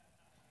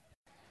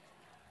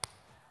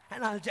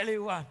 And I'll tell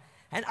you what,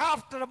 and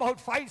after about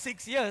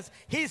 5-6 years,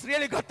 he's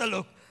really got the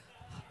look.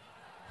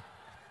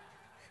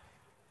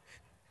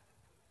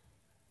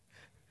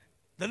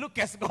 The look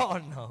has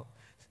gone now.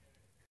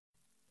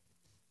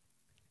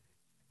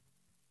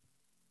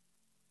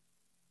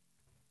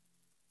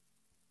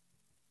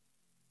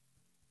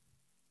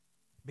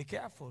 Be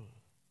careful.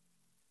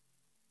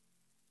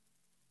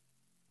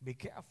 Be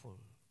careful.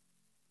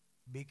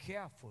 Be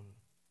careful.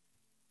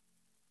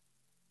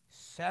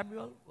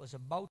 Samuel was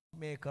about to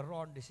make a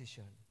wrong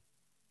decision.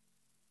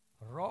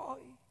 Roy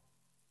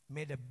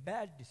made a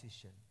bad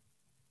decision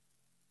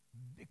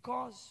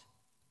because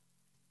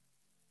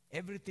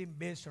everything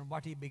based on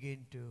what he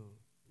began to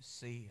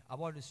see. I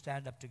want to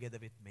stand up together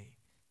with me.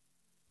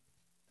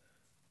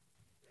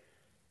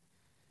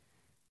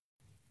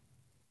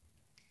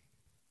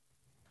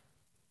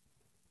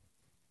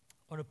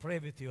 I want to pray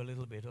with you a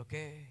little bit,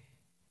 okay?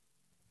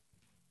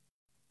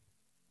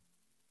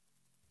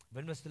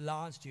 When was the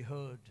last you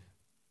heard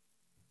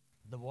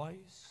the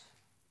voice?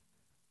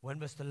 When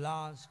was the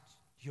last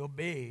you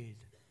obeyed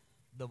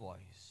the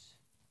voice?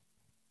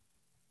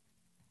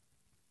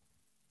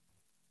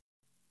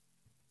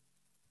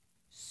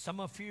 Some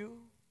of you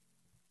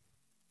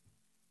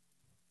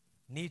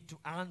need to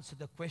answer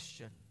the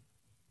question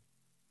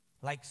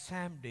like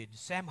Sam did.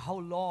 Sam, how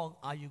long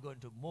are you going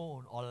to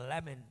mourn or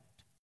lament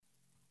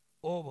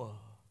over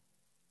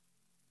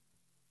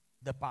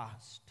the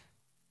past?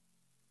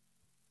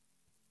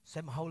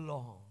 Sam, how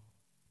long?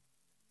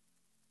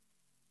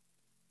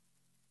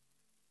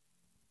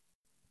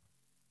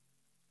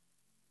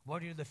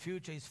 What in the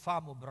future is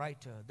far more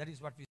brighter. That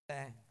is what we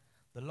sang.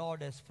 The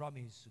Lord has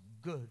promised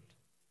good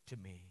to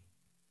me.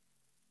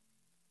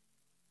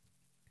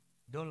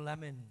 Don't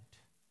lament.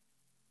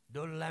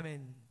 Don't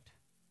lament.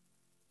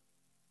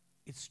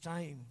 It's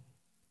time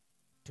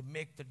to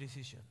make the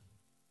decision.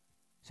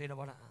 Say, you know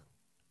what?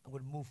 I'm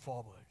going to move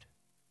forward.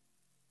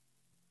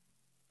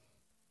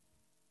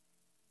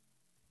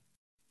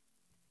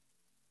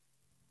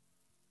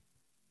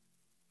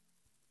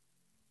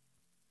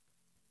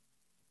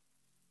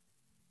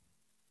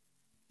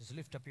 Just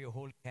lift up your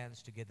holy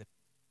hands together.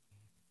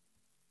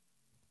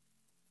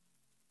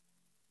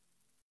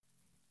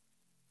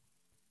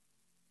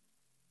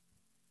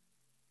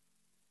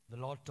 The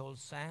Lord told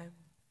Sam,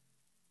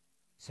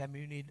 Sam,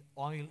 you need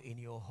oil in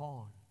your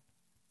horn.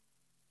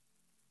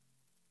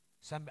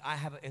 Sam, I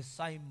have an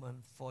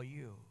assignment for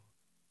you.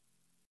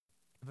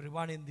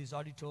 Everyone in this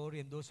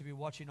auditorium, those of you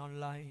watching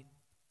online,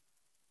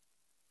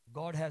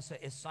 God has an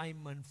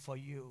assignment for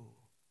you.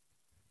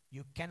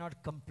 You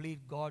cannot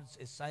complete God's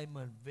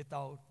assignment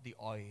without the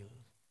oil.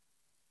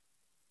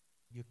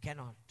 You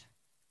cannot.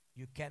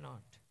 You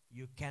cannot.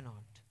 You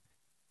cannot.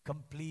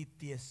 complete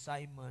the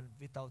assignment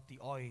without the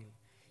oil.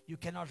 You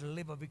cannot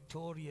live a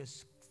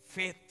victorious,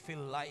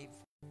 faith-filled life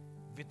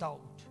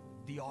without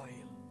the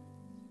oil.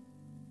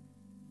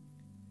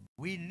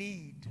 We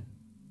need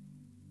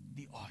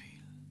the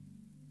oil.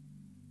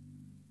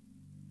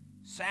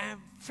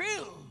 Sam,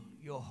 fill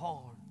your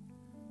horn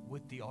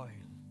with the oil.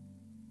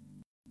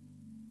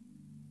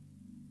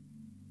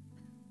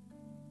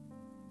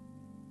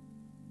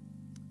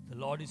 The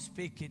Lord is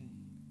speaking.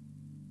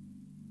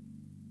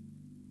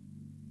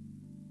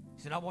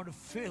 He said, I want to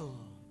fill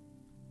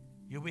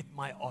you with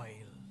my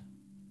oil.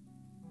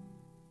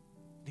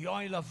 The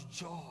oil of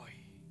joy.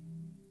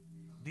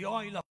 The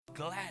oil of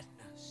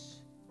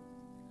gladness.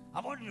 I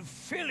want to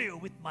fill you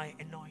with my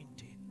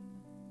anointing.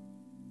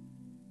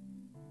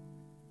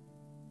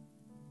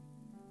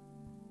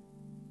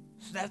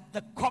 So that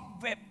the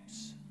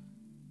cobwebs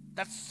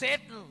that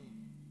Satan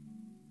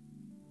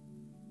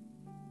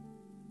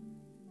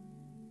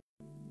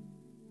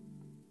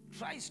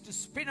tries to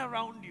spin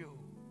around you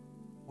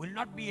will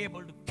not be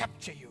able to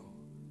capture you.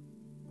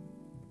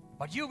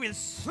 But you will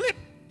slip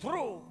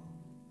through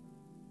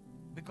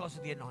because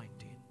of the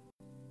anointing.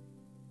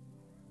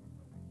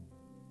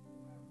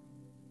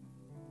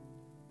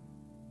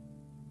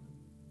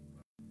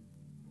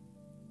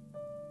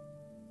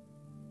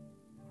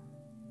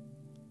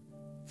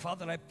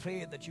 Father, I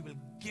pray that you will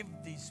give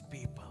these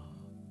people,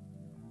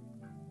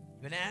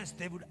 even as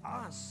they would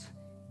ask,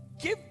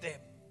 give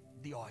them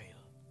the oil.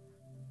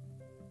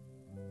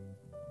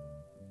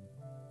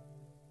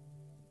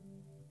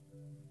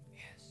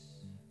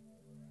 Yes.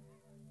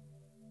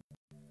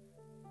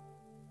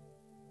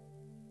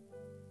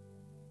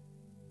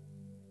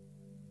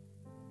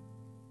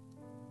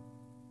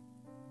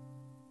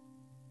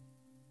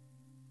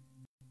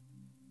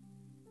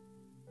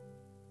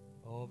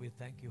 Oh, we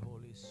thank you,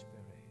 Holy Spirit.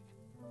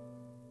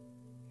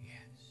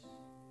 Yes.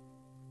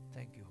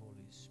 Thank you,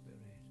 Holy Spirit.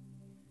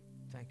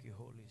 Thank you,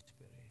 Holy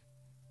Spirit.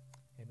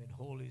 Amen.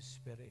 Holy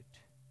Spirit,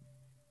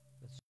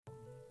 let's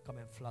come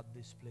and flood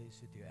this place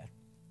with your that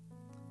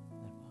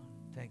one.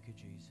 Thank you,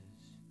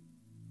 Jesus.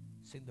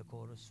 Sing the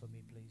chorus for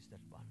me, please. That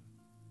one.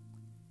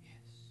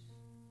 Yes.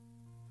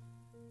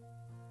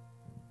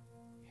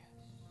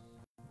 Yes.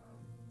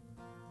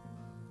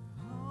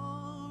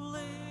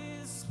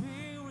 Holy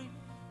Spirit,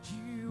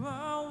 you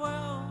are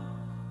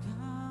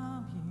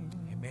welcome here.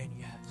 Amen.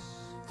 Yes.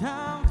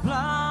 Come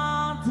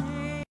flood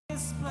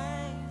this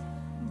place,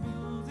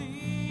 build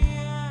the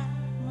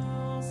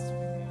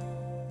atmosphere.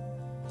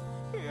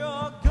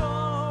 Your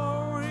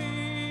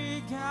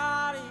glory,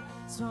 God,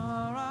 is for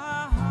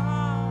our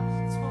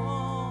hearts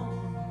full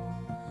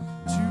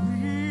to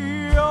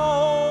be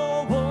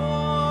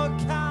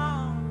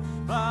overcome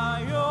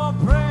by your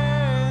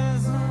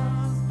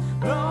presence,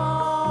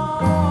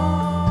 Lord.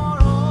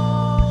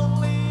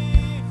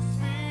 Holy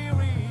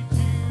Spirit,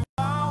 you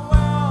are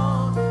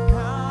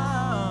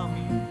welcome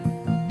here.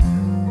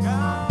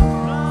 Come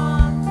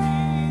flood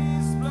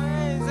this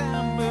place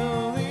and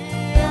build the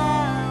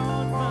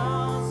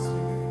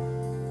atmosphere.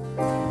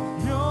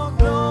 Your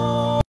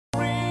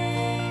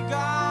glory,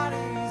 God,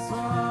 is for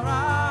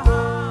our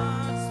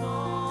hearts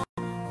full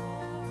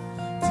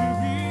to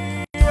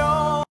be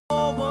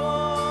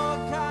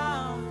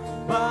overcome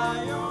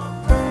by your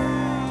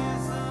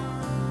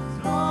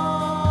presence,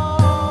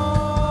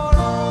 Lord.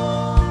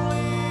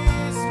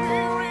 Holy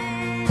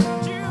Spirit,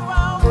 you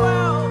are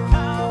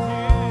welcome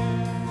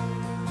here.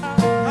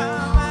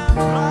 Come and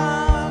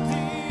flood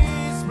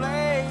this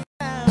place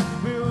and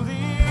fill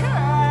the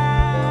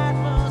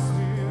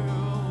atmosphere.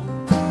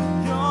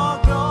 Your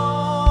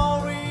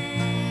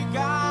glory,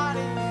 God,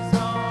 is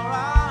all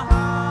our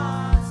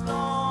hearts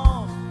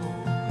long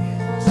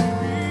to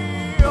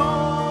be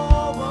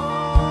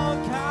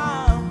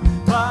overcome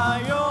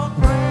by your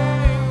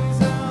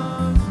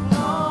presence,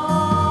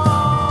 Lord.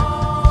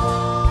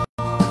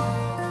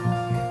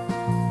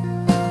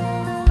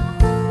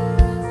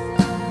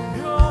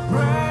 Your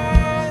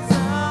presence,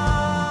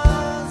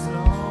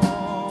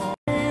 Lord.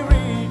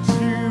 Spirit,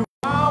 you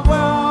are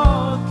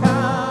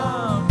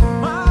welcome.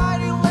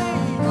 Mighty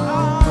wave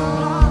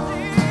of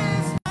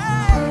this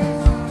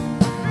place,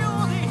 fill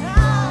the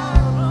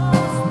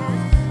atmosphere.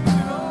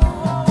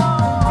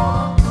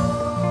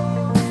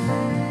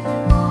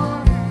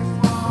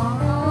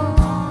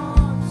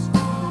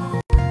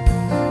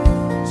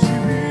 To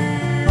be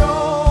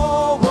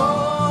overcome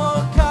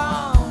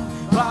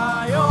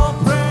by your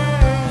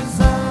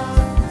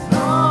presence,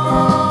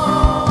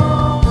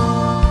 Lord.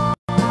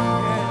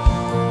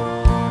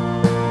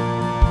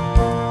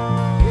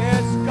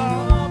 Yes,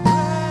 God.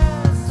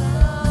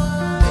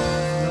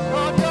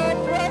 Lord, your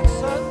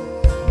presence.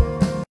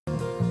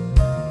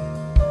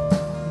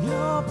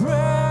 Your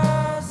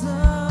presence,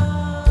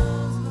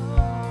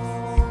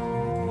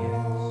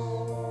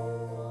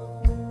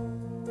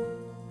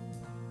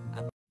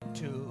 I'm going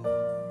to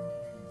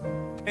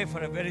pray for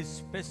a very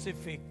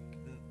specific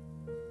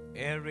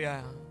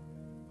area.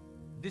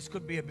 This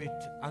could be a bit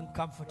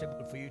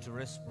uncomfortable for you to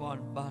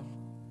respond, but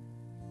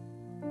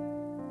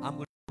I'm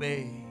going to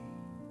obey.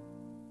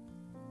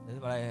 That's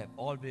what I have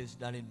always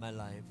done in my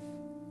life.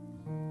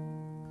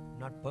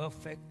 not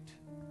perfect,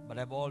 but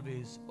I've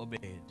always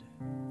obeyed.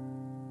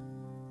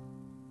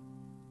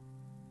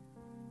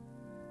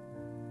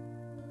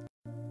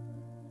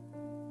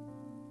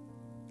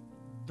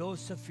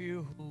 Those of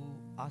you who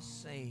are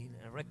sane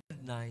and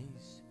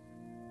recognize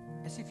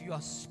as if you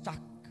are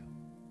stuck.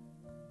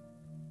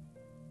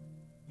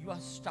 You are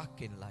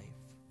stuck in life.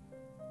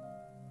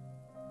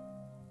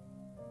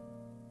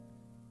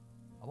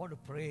 I want to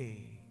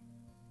pray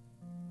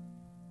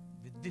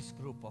with this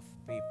group of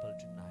people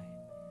tonight.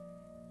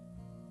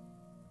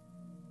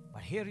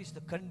 But here is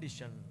the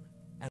condition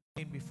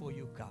and before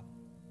you come.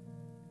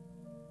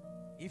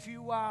 If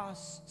you are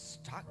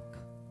stuck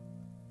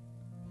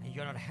and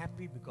you're not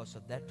happy because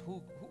of that,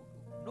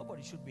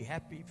 nobody should be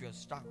happy if you're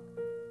stuck.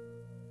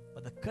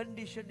 But the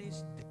condition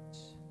is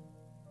this.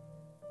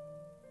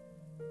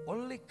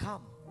 Only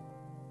come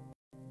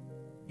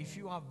if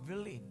you are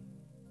willing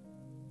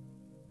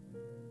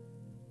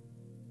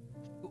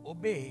to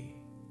obey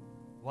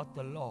what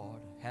the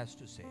Lord has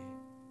to say.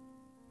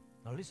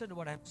 Now listen to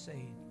what I'm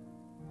saying.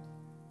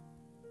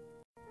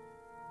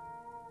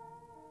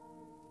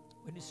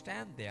 When you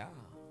stand there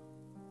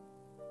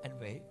and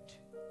wait,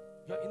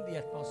 you're in the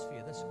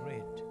atmosphere, that's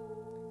great.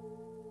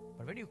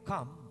 But when you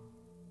come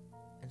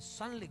and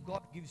suddenly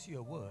God gives you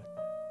a word,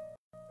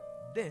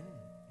 then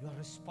you are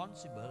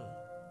responsible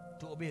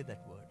to obey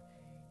that word.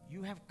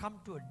 You have come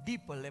to a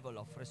deeper level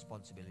of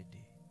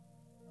responsibility.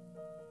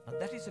 Now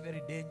that is a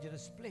very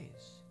dangerous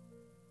place,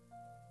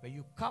 where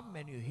you come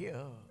and you hear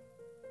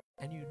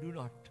and you do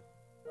not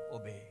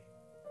obey.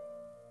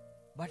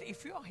 But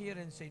if you are here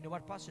and say, you know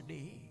what, Pastor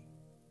D,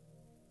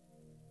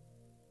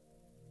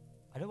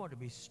 I don't want to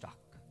be stuck.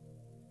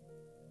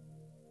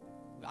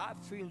 I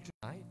feel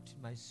tonight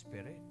in my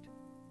spirit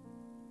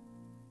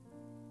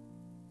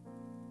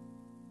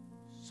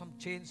some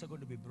chains are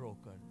going to be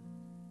broken.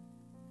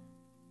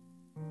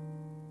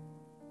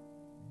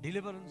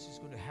 Deliverance is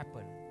going to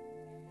happen.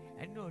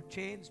 And you know,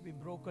 chains being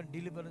broken,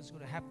 deliverance is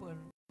going to happen.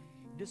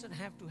 It doesn't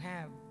have to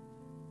have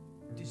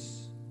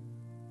this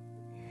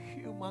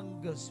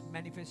humongous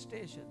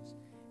manifestations.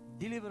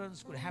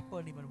 Deliverance could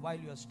happen even while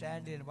you are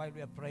standing and while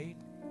we are praying.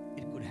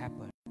 It could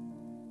happen.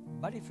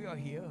 But if you are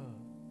here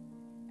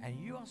and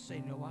you are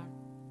saying, you know what,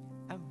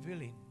 I'm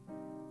willing.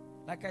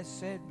 Like I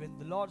said, when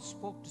the Lord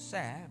spoke to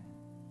Sam,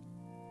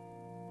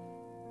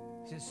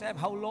 he said, Sam,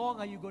 how long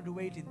are you going to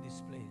wait in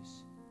this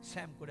place?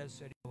 Sam could have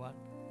said, you know what,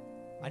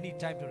 I need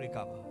time to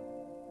recover.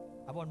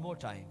 I want more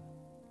time.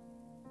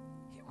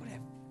 He could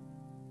have.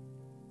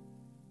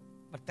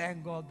 But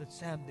thank God that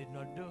Sam did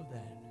not do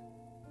that.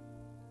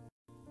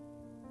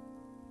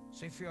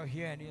 So if you're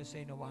here and you're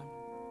saying, you know what,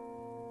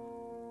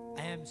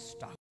 I am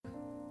stuck.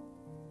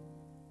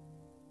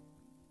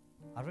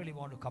 I really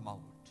want to come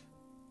out.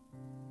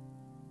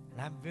 And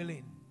I'm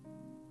willing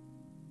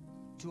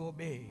to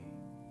obey.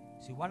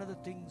 See, one of the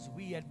things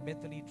we at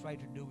Bethany try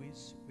to do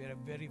is, we're a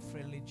very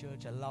friendly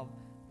church. I love,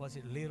 was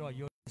it Leroy,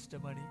 your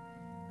testimony?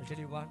 I'll tell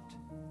you what,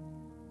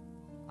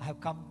 I have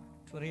come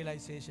to a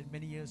realization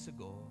many years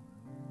ago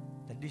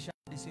that Disha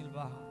De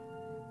Silva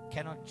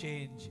cannot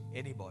change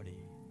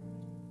anybody.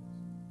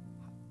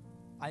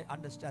 I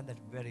understand that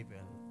very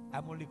well.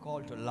 I'm only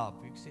called to love.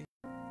 You see,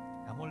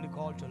 I'm only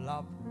called to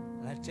love,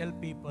 and I tell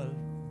people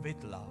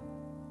with love.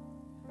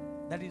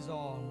 That is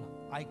all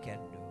I can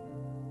do.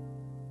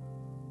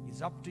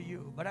 It's up to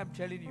you, but I'm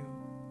telling you,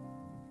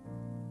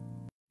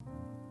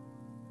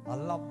 I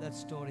love that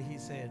story. He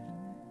said,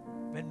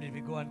 when did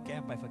we go on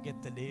camp? I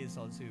forget the days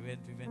also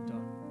we went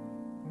on.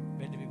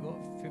 When did we go?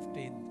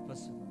 15th,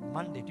 was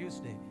Monday,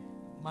 Tuesday.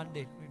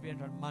 Monday, we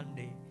went on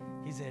Monday.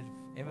 He said,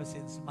 ever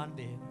since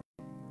Monday,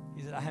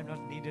 he said, I have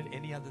not needed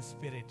any other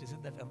spirit.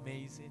 Isn't that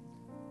amazing?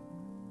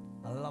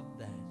 I love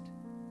that.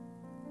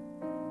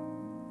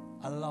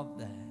 I love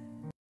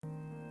that.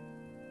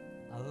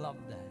 I love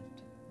that.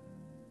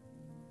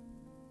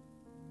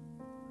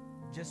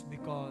 Just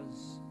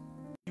because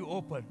you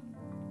open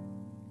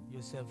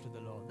yourself to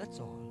the Lord, that's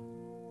all.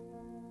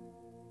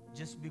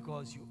 Just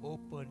because you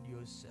open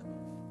yourself.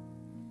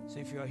 So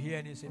if you're here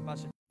and you say,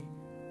 Pastor,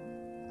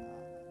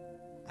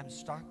 I'm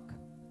stuck,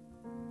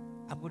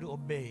 I'm going to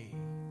obey.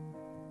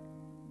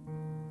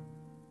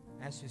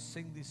 As you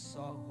sing this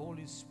song,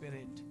 Holy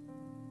Spirit,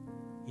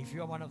 if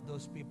you're one of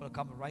those people,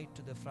 come right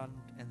to the front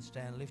and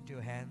stand, lift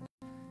your hand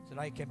so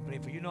that I can pray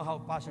for you. You know how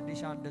Pastor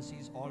Dishan does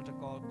his altar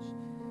calls?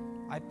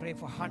 I pray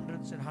for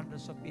hundreds and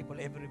hundreds of people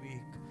every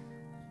week,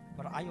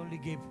 but I only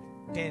give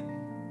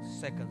 10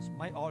 seconds.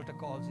 My altar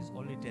calls is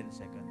only 10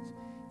 seconds.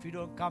 If you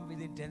don't come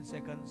within 10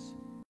 seconds,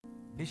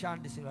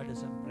 Dishan De Silva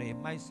doesn't pray.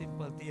 My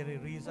simple theory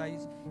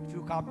resides, if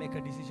you can't make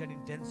a decision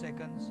in 10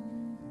 seconds,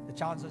 the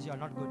chances you are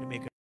not going to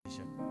make a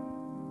decision.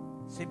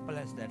 Simple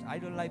as that. I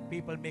don't like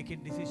people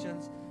making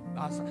decisions.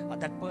 Ask,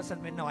 that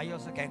person went, now I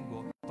also can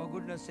go. For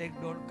goodness sake,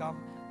 don't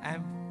come. I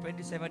am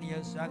 27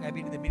 years young. I've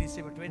been in the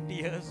ministry for 20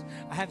 years.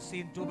 I have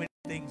seen too many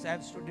things. I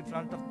have stood in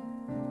front of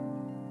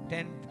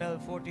 10,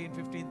 12, 14,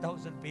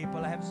 15,000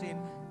 people. I have seen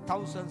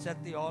thousands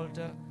at the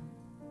altar.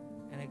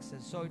 And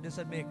so it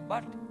doesn't make.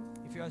 But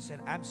if you are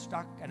saying, I'm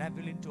stuck and I'm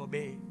willing to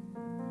obey,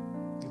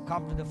 You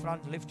come to the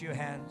front, lift your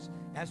hands.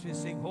 As we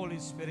sing, Holy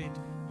Spirit,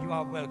 you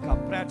are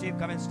welcome. Prayer team,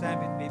 come and stand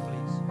with me,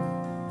 please.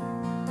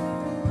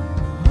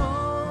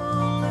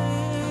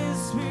 Holy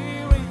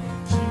Spirit,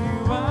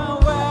 you are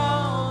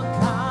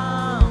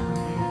welcome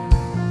here.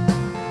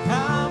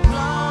 Come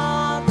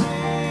flood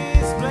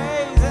this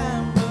place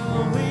and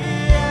fill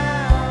the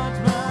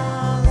atmosphere.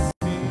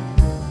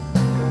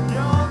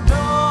 Your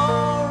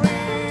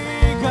glory,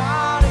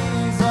 God,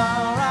 is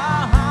all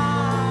our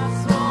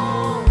hearts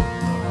long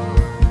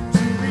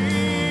to be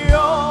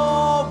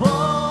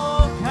overcome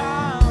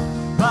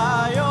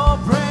by your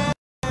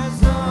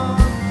presence, Lord.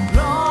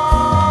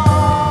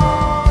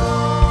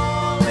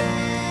 Holy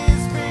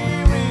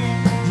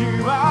Spirit, you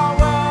are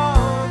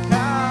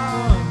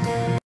welcome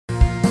here.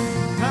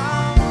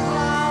 Come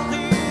flood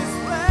this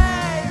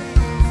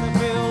place and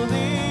fill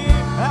the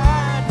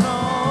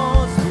atmosphere.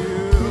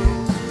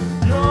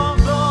 Your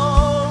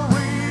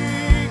glory,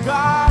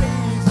 God,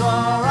 is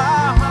all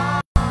our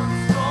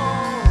hearts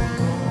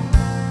long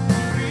to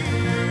be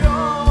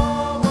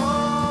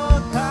overcome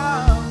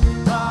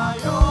by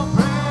your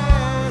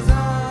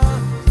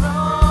presence,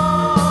 Lord.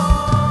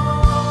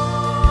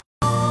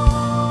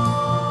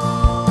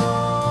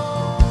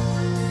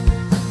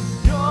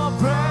 Your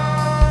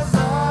presence,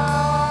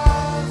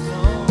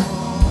 Lord.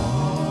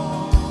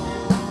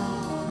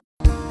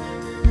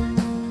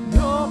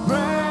 Your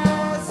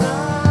presence,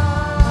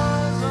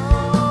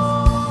 Lord.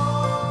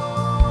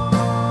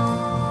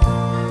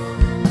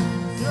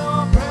 Your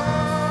presence,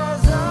 Lord.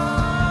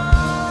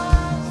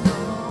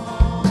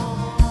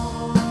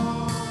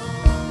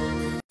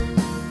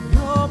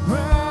 Your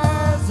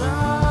presence,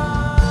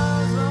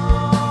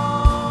 Lord.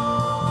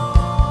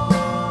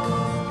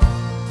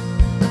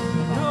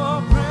 Your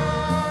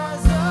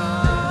presence.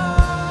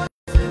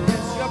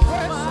 Yes, your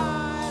presence.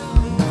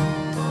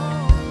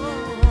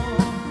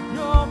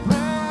 Your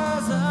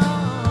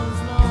presence,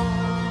 Lord.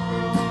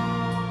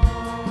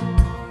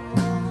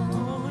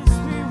 Holy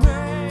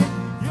Spirit,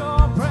 your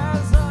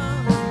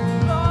presence,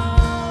 Lord.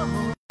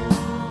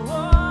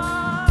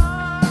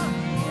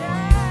 Yeah.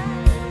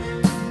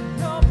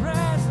 Your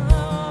presence,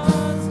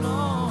 Lord.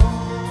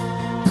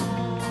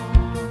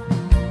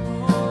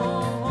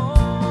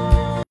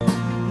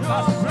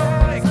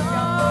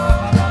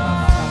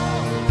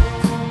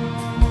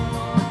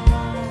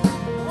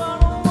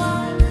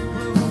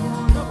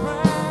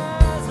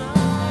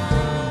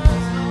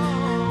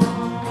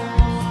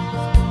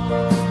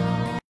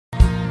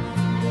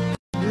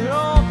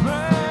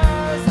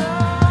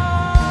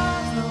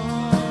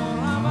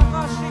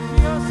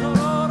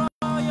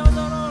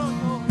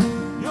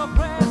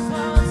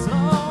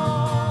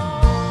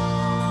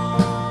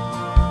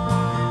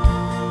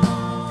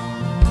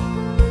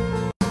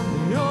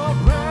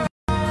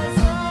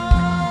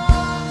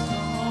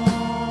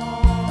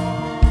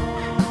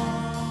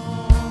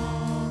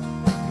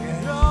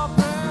 Your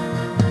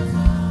presence.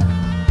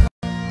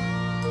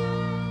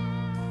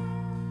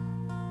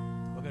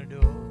 We're going to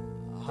do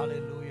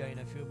hallelujah in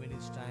a few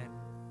minutes' time.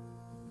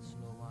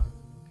 Slow one.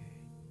 Okay.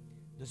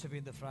 Those of you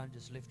in the front,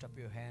 just lift up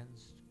your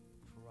hands.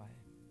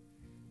 Right.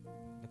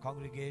 The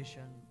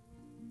congregation,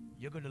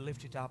 you're going to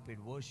lift it up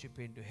in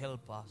worshiping to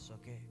help us,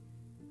 okay?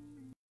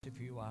 If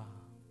you are,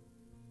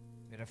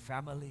 we're a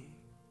family.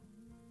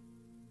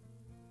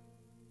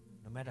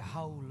 No matter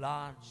how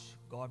large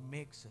God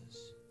makes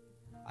us,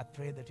 I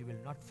pray that you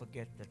will not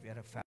forget that we are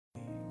a family.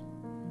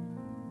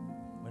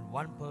 When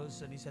one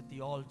person is at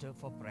the altar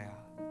for prayer,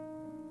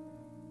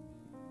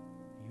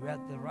 you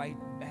at the right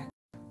back,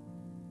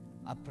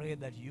 I pray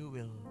that you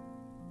will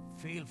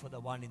feel for the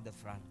one in the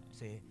front.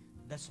 Say,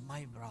 that's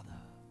my brother.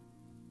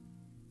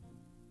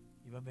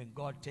 Even when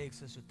God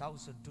takes us to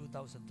 1,000,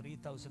 2,000,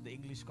 3,000, the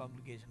English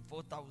congregation,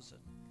 4,000,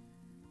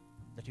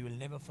 that you will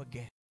never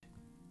forget.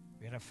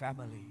 We are a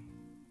family.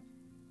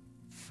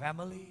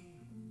 Family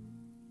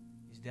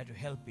is there to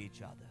help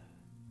each other.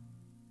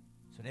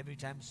 So every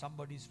time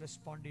somebody is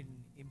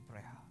responding in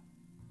prayer,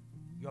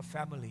 your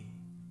family,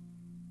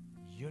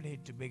 you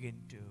need to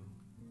begin to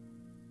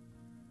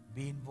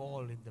be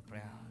involved in the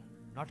prayer.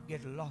 Not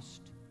get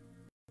lost.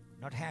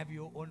 Not have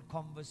your own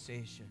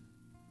conversation.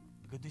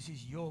 Because this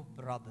is your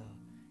brother,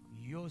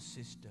 your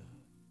sister,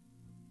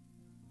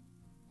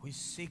 who is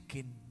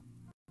seeking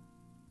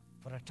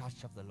for a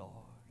touch of the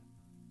Lord.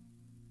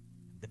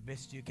 The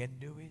best you can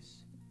do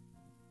is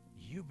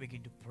you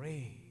begin to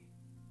pray.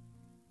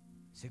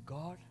 Say,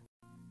 God,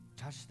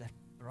 touch that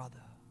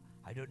brother.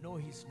 I don't know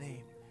his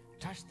name.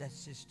 Touch that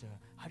sister.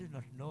 I do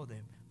not know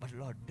them. But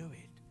Lord, do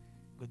it.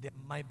 Because they're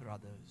my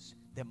brothers.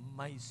 They're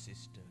my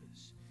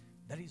sisters.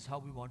 That is how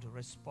we want to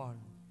respond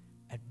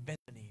at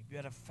Bethany. We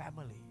are a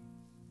family.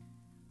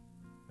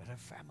 We're a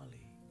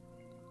family.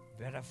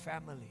 We're a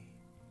family.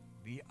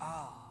 We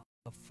are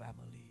a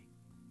family.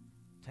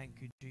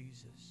 Thank you,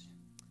 Jesus.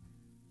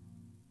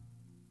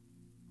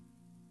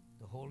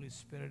 The Holy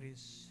Spirit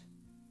is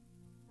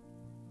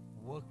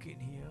working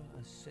here.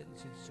 I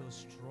sense it so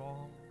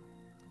strong.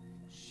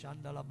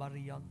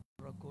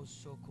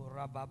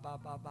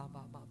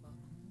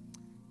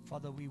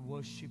 Father, we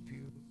worship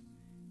you.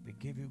 We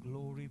give you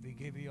glory. We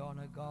give you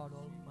honor, God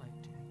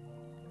Almighty.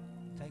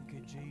 Thank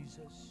you,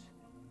 Jesus.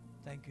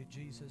 Thank you,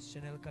 Jesus.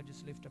 Chanelka,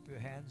 just lift up your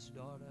hands,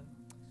 daughter.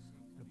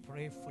 I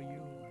pray for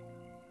you.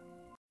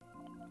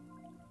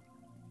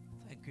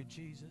 Thank you,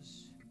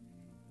 Jesus.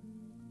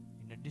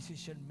 In a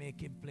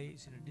decision-making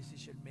place, in a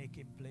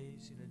decision-making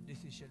place, in a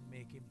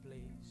decision-making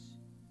place.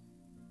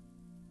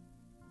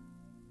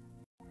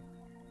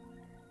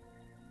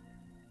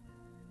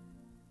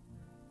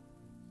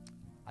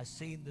 I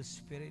see in the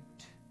spirit,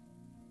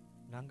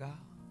 Nanga,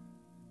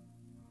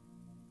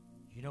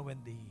 you know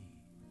when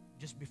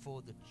just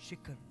before the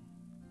chicken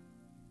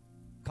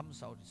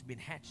comes out, it's been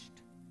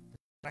hatched, the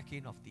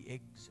cracking of the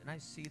eggs, and I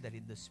see that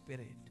in the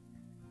spirit,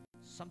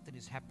 something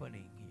is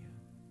happening here.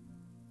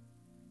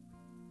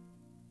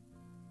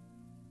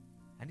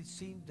 And it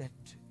seems that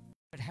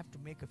you have to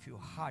make a few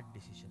hard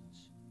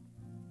decisions.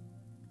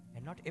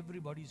 And not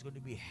everybody is going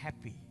to be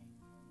happy.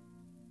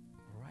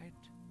 Right?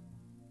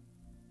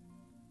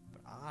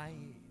 But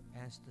I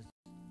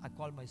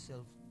call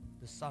myself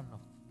the son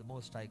of the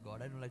Most High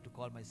God. I don't like to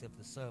call myself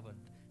the servant.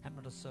 I'm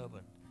not a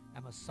servant.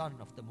 I'm a son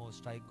of the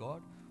Most High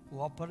God who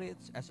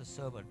operates as a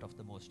servant of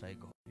the Most High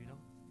God. You know?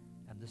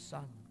 I'm the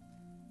son.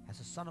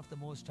 As a son of the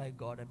Most High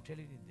God, I'm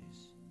telling you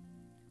this.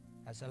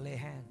 As I lay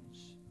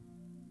hands,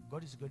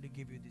 God is going to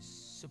give you this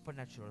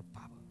supernatural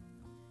power.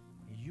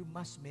 You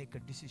must make a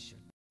decision.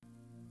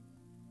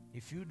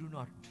 If you do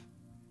not,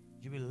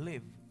 you will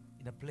live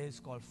in a place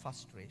called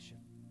frustration.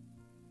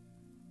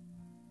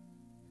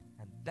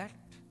 And that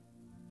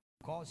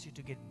causes you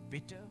to get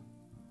bitter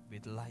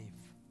with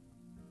life.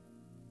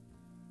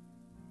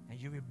 And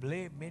you will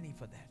blame many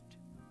for that.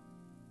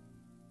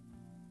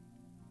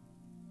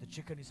 The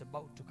chicken is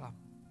about to come.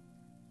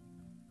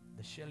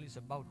 The shell is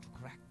about to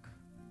crack.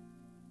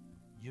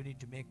 You need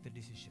to make the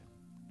decision.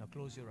 Now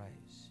close your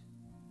eyes.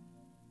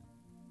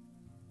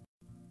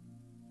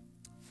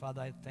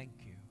 Father, I thank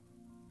you.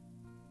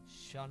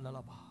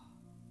 Shandalaba.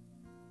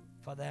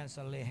 Father, as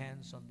I lay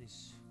hands on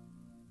this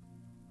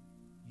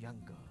young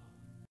girl,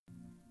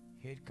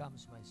 here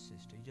comes my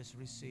sister. You just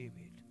receive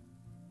it.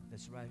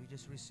 That's right. You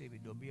just receive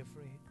it. Don't be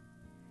afraid.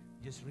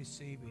 Just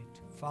receive it.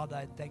 Father,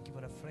 I thank you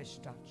for a fresh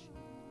touch.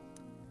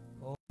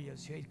 Oh,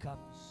 yes, here it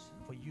comes.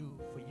 For you,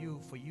 for you,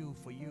 for you,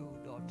 for you,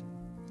 daughter.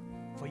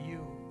 For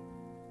you,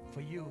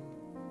 for you.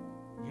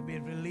 You've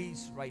been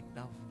released right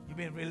now. You've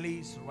been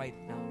released right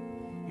now.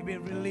 You've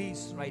been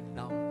released right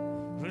now.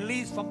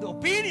 Released from the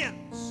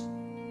opinions.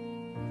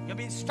 You've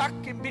been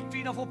stuck in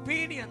between of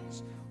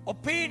opinions.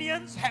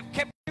 Opinions have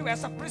kept you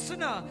as a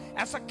prisoner,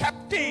 as a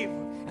captive.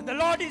 And the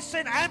Lord is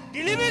saying, I am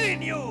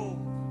delivering you.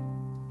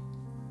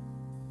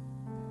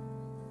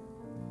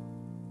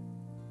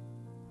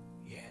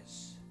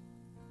 Yes.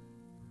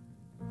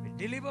 Be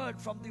delivered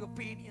from the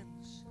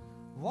opinions.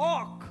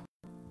 Walk.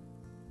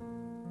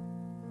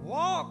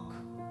 Walk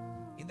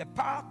in the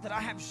path that I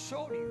have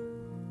shown you.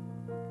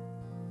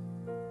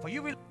 For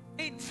you will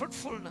find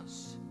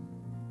fruitfulness.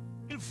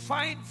 You will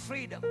find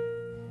freedom.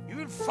 You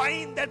will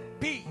find that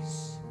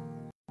peace.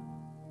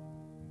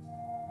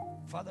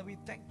 Father, we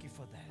thank you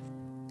for that.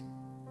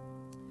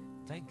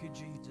 Thank you,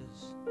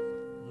 Jesus.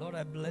 Lord,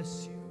 I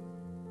bless you.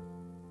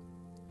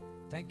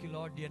 Thank you,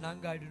 Lord.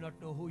 Diananga, I do not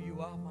know who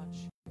you are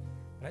much.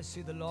 But I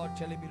see the Lord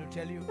telling me to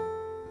tell you,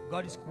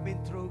 God is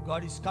coming through,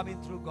 God is coming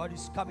through, God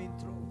is coming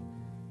through.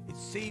 It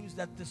seems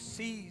that the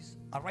seas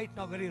are right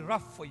now very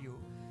rough for you.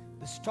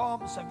 The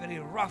storms are very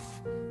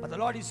rough. But the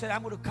Lord is saying,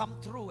 I'm going to come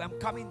through. I'm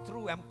coming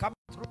through. I'm coming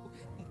through.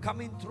 I'm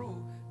coming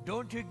through.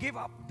 Don't you give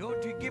up.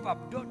 Don't you give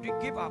up. Don't you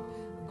give up.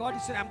 God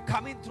is saying, I'm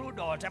coming through,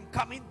 daughter. I'm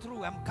coming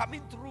through. I'm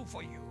coming through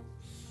for you.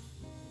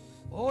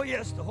 Oh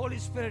yes, the Holy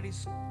Spirit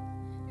is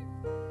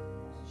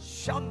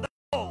Shanda.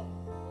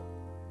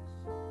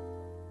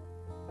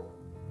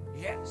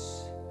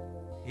 Yes.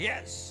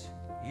 Yes.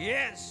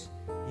 Yes.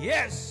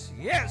 Yes.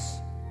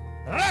 Yes.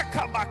 I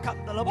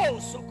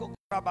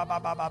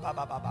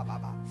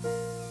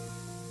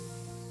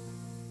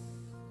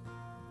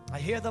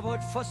hear the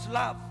word first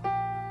love.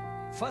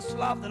 First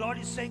love, the Lord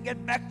is saying,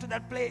 get back to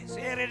that place.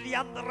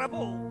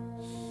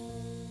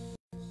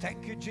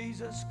 Thank you,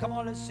 Jesus. Come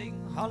on, let's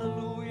sing.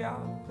 Hallelujah.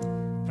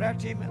 Prayer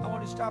team, I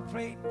want to start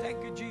praying.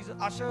 Thank you, Jesus.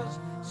 Ushers,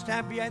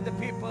 stand behind the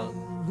people.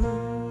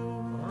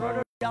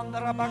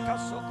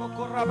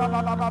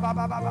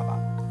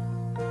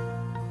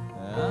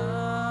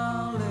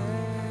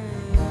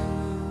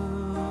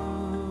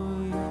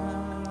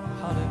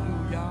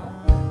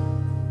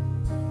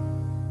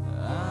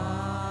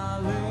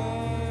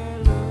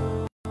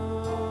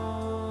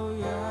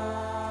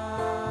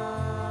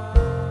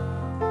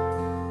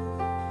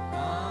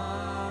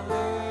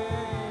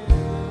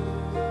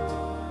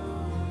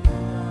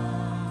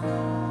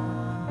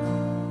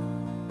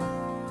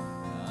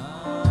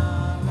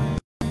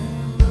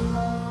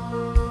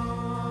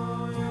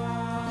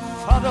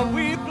 Father,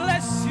 we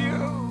bless you.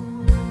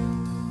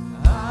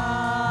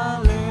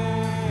 Hallelujah.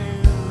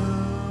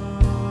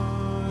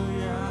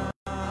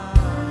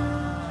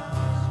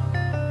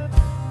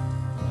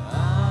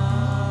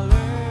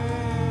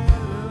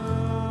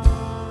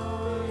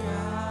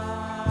 Hallelujah.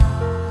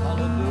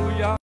 Hallelujah.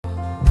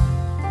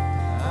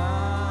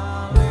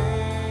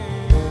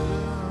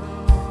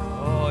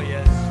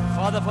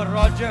 Father, for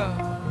Roger.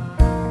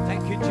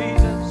 Thank you,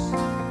 Jesus.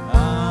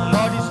 The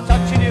Lord is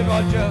touching you,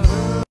 Roger.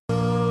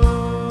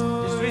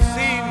 Just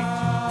receive it.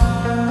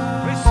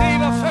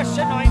 Receive a fresh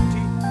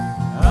anointing.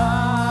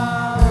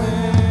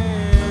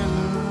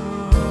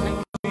 Thank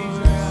you,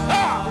 Jesus.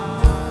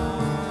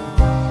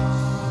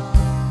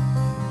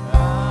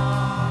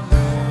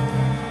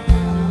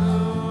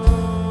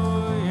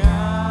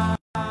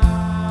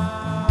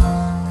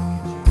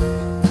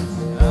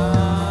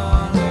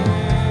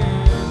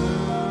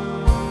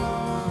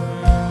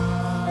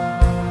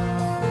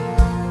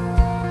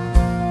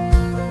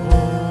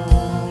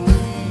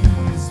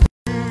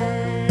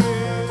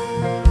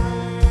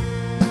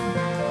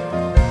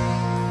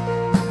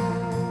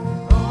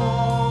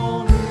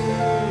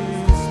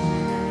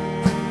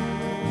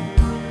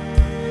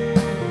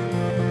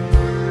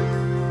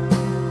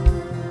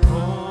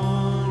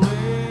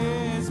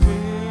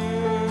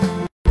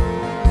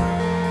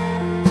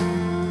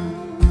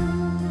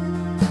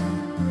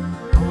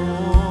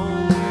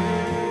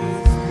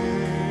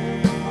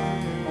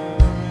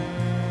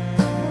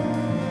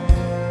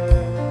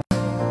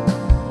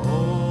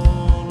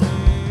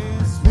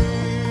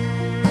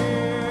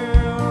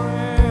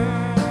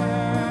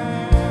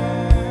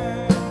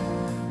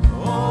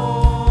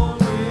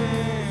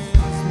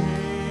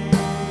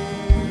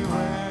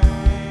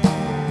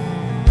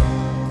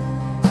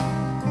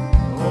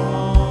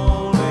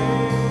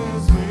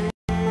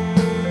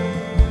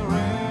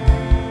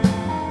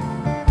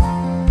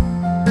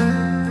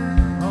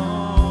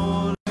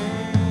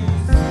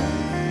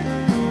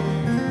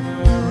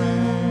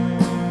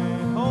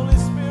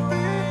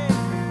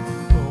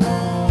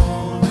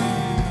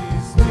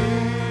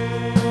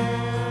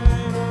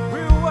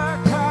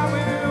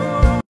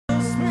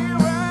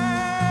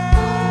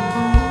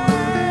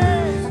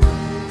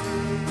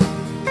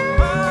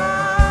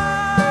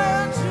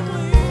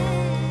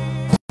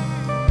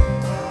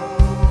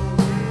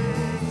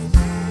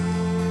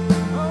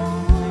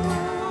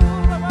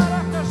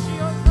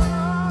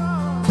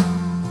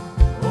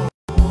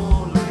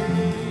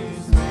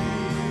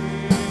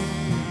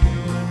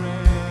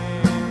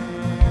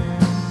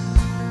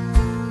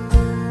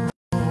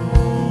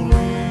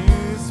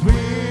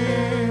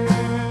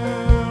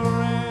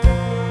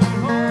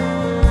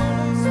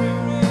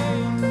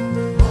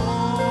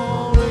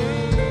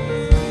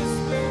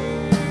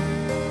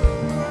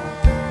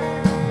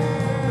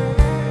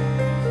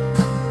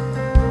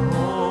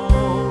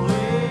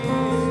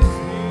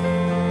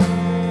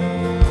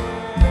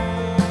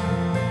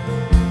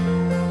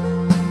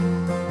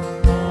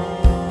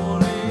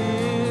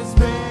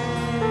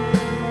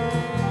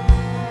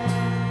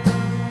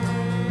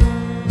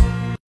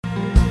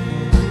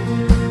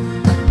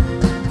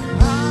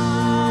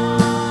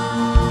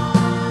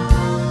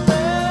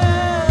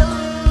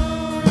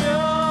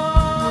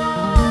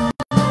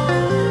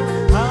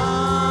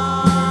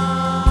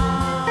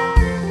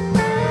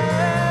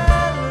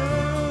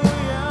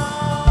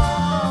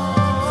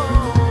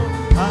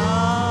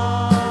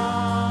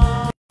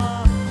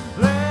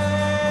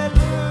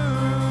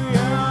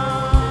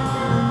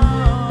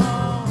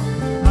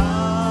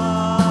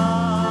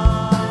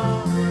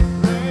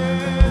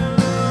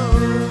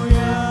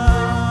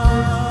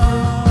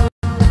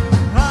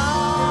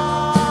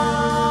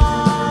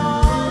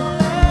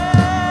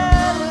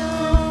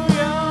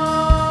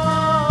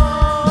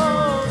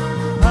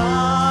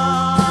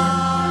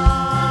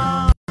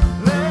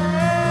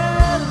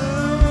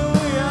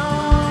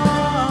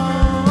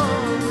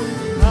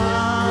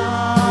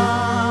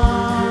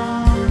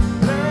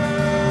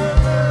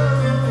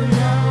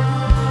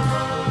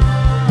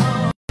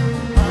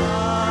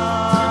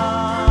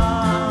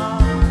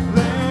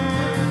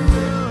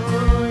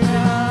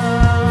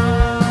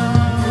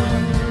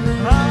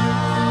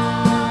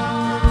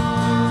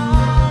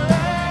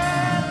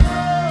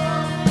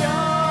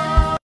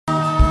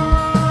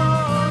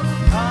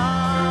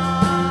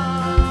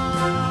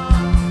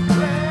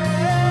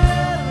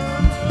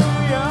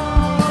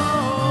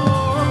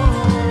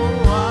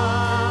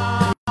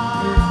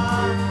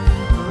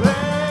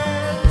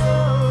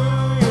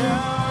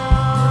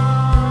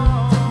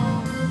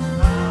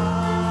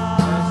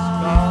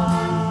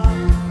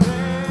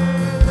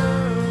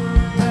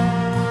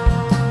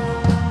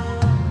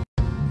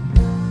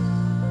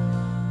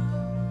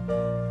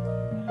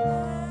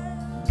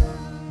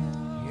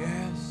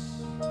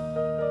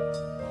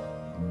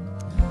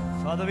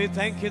 Father, we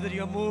thank you that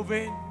you're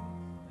moving.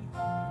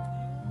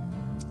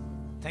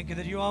 Thank you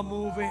that you are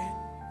moving.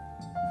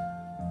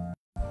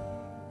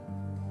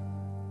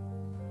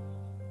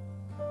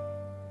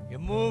 You're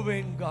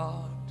moving,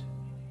 God.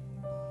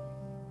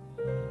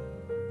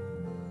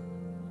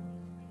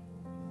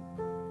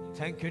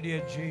 Thank you,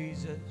 dear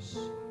Jesus.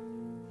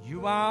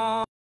 You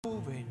are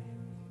moving.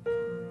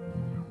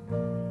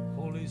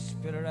 Holy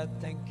Spirit, I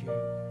thank you.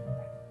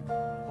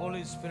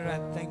 Holy Spirit, I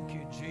thank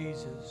you,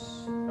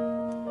 Jesus.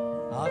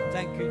 I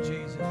thank you,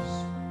 Jesus.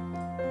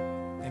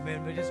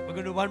 Amen. We're going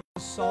to do one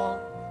more song.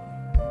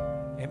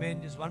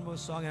 Amen. Just one more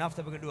song, and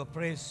after we're going to do a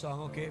praise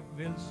song. Okay,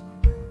 Wills.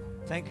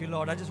 Thank you,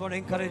 Lord. I just want to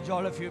encourage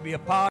all of you to be a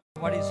part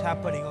of what is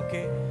happening.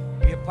 Okay,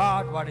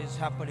 part what is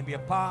happening. Be a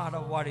part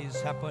of what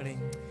is happening.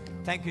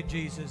 Thank you,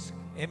 Jesus.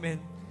 Amen.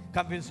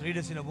 Come, please read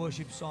us in a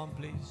worship song,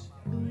 please.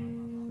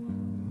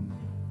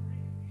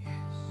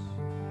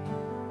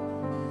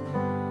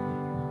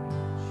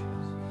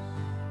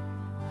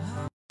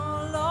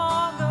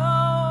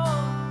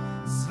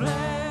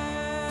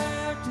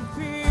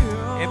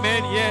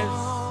 Amen.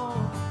 Yes.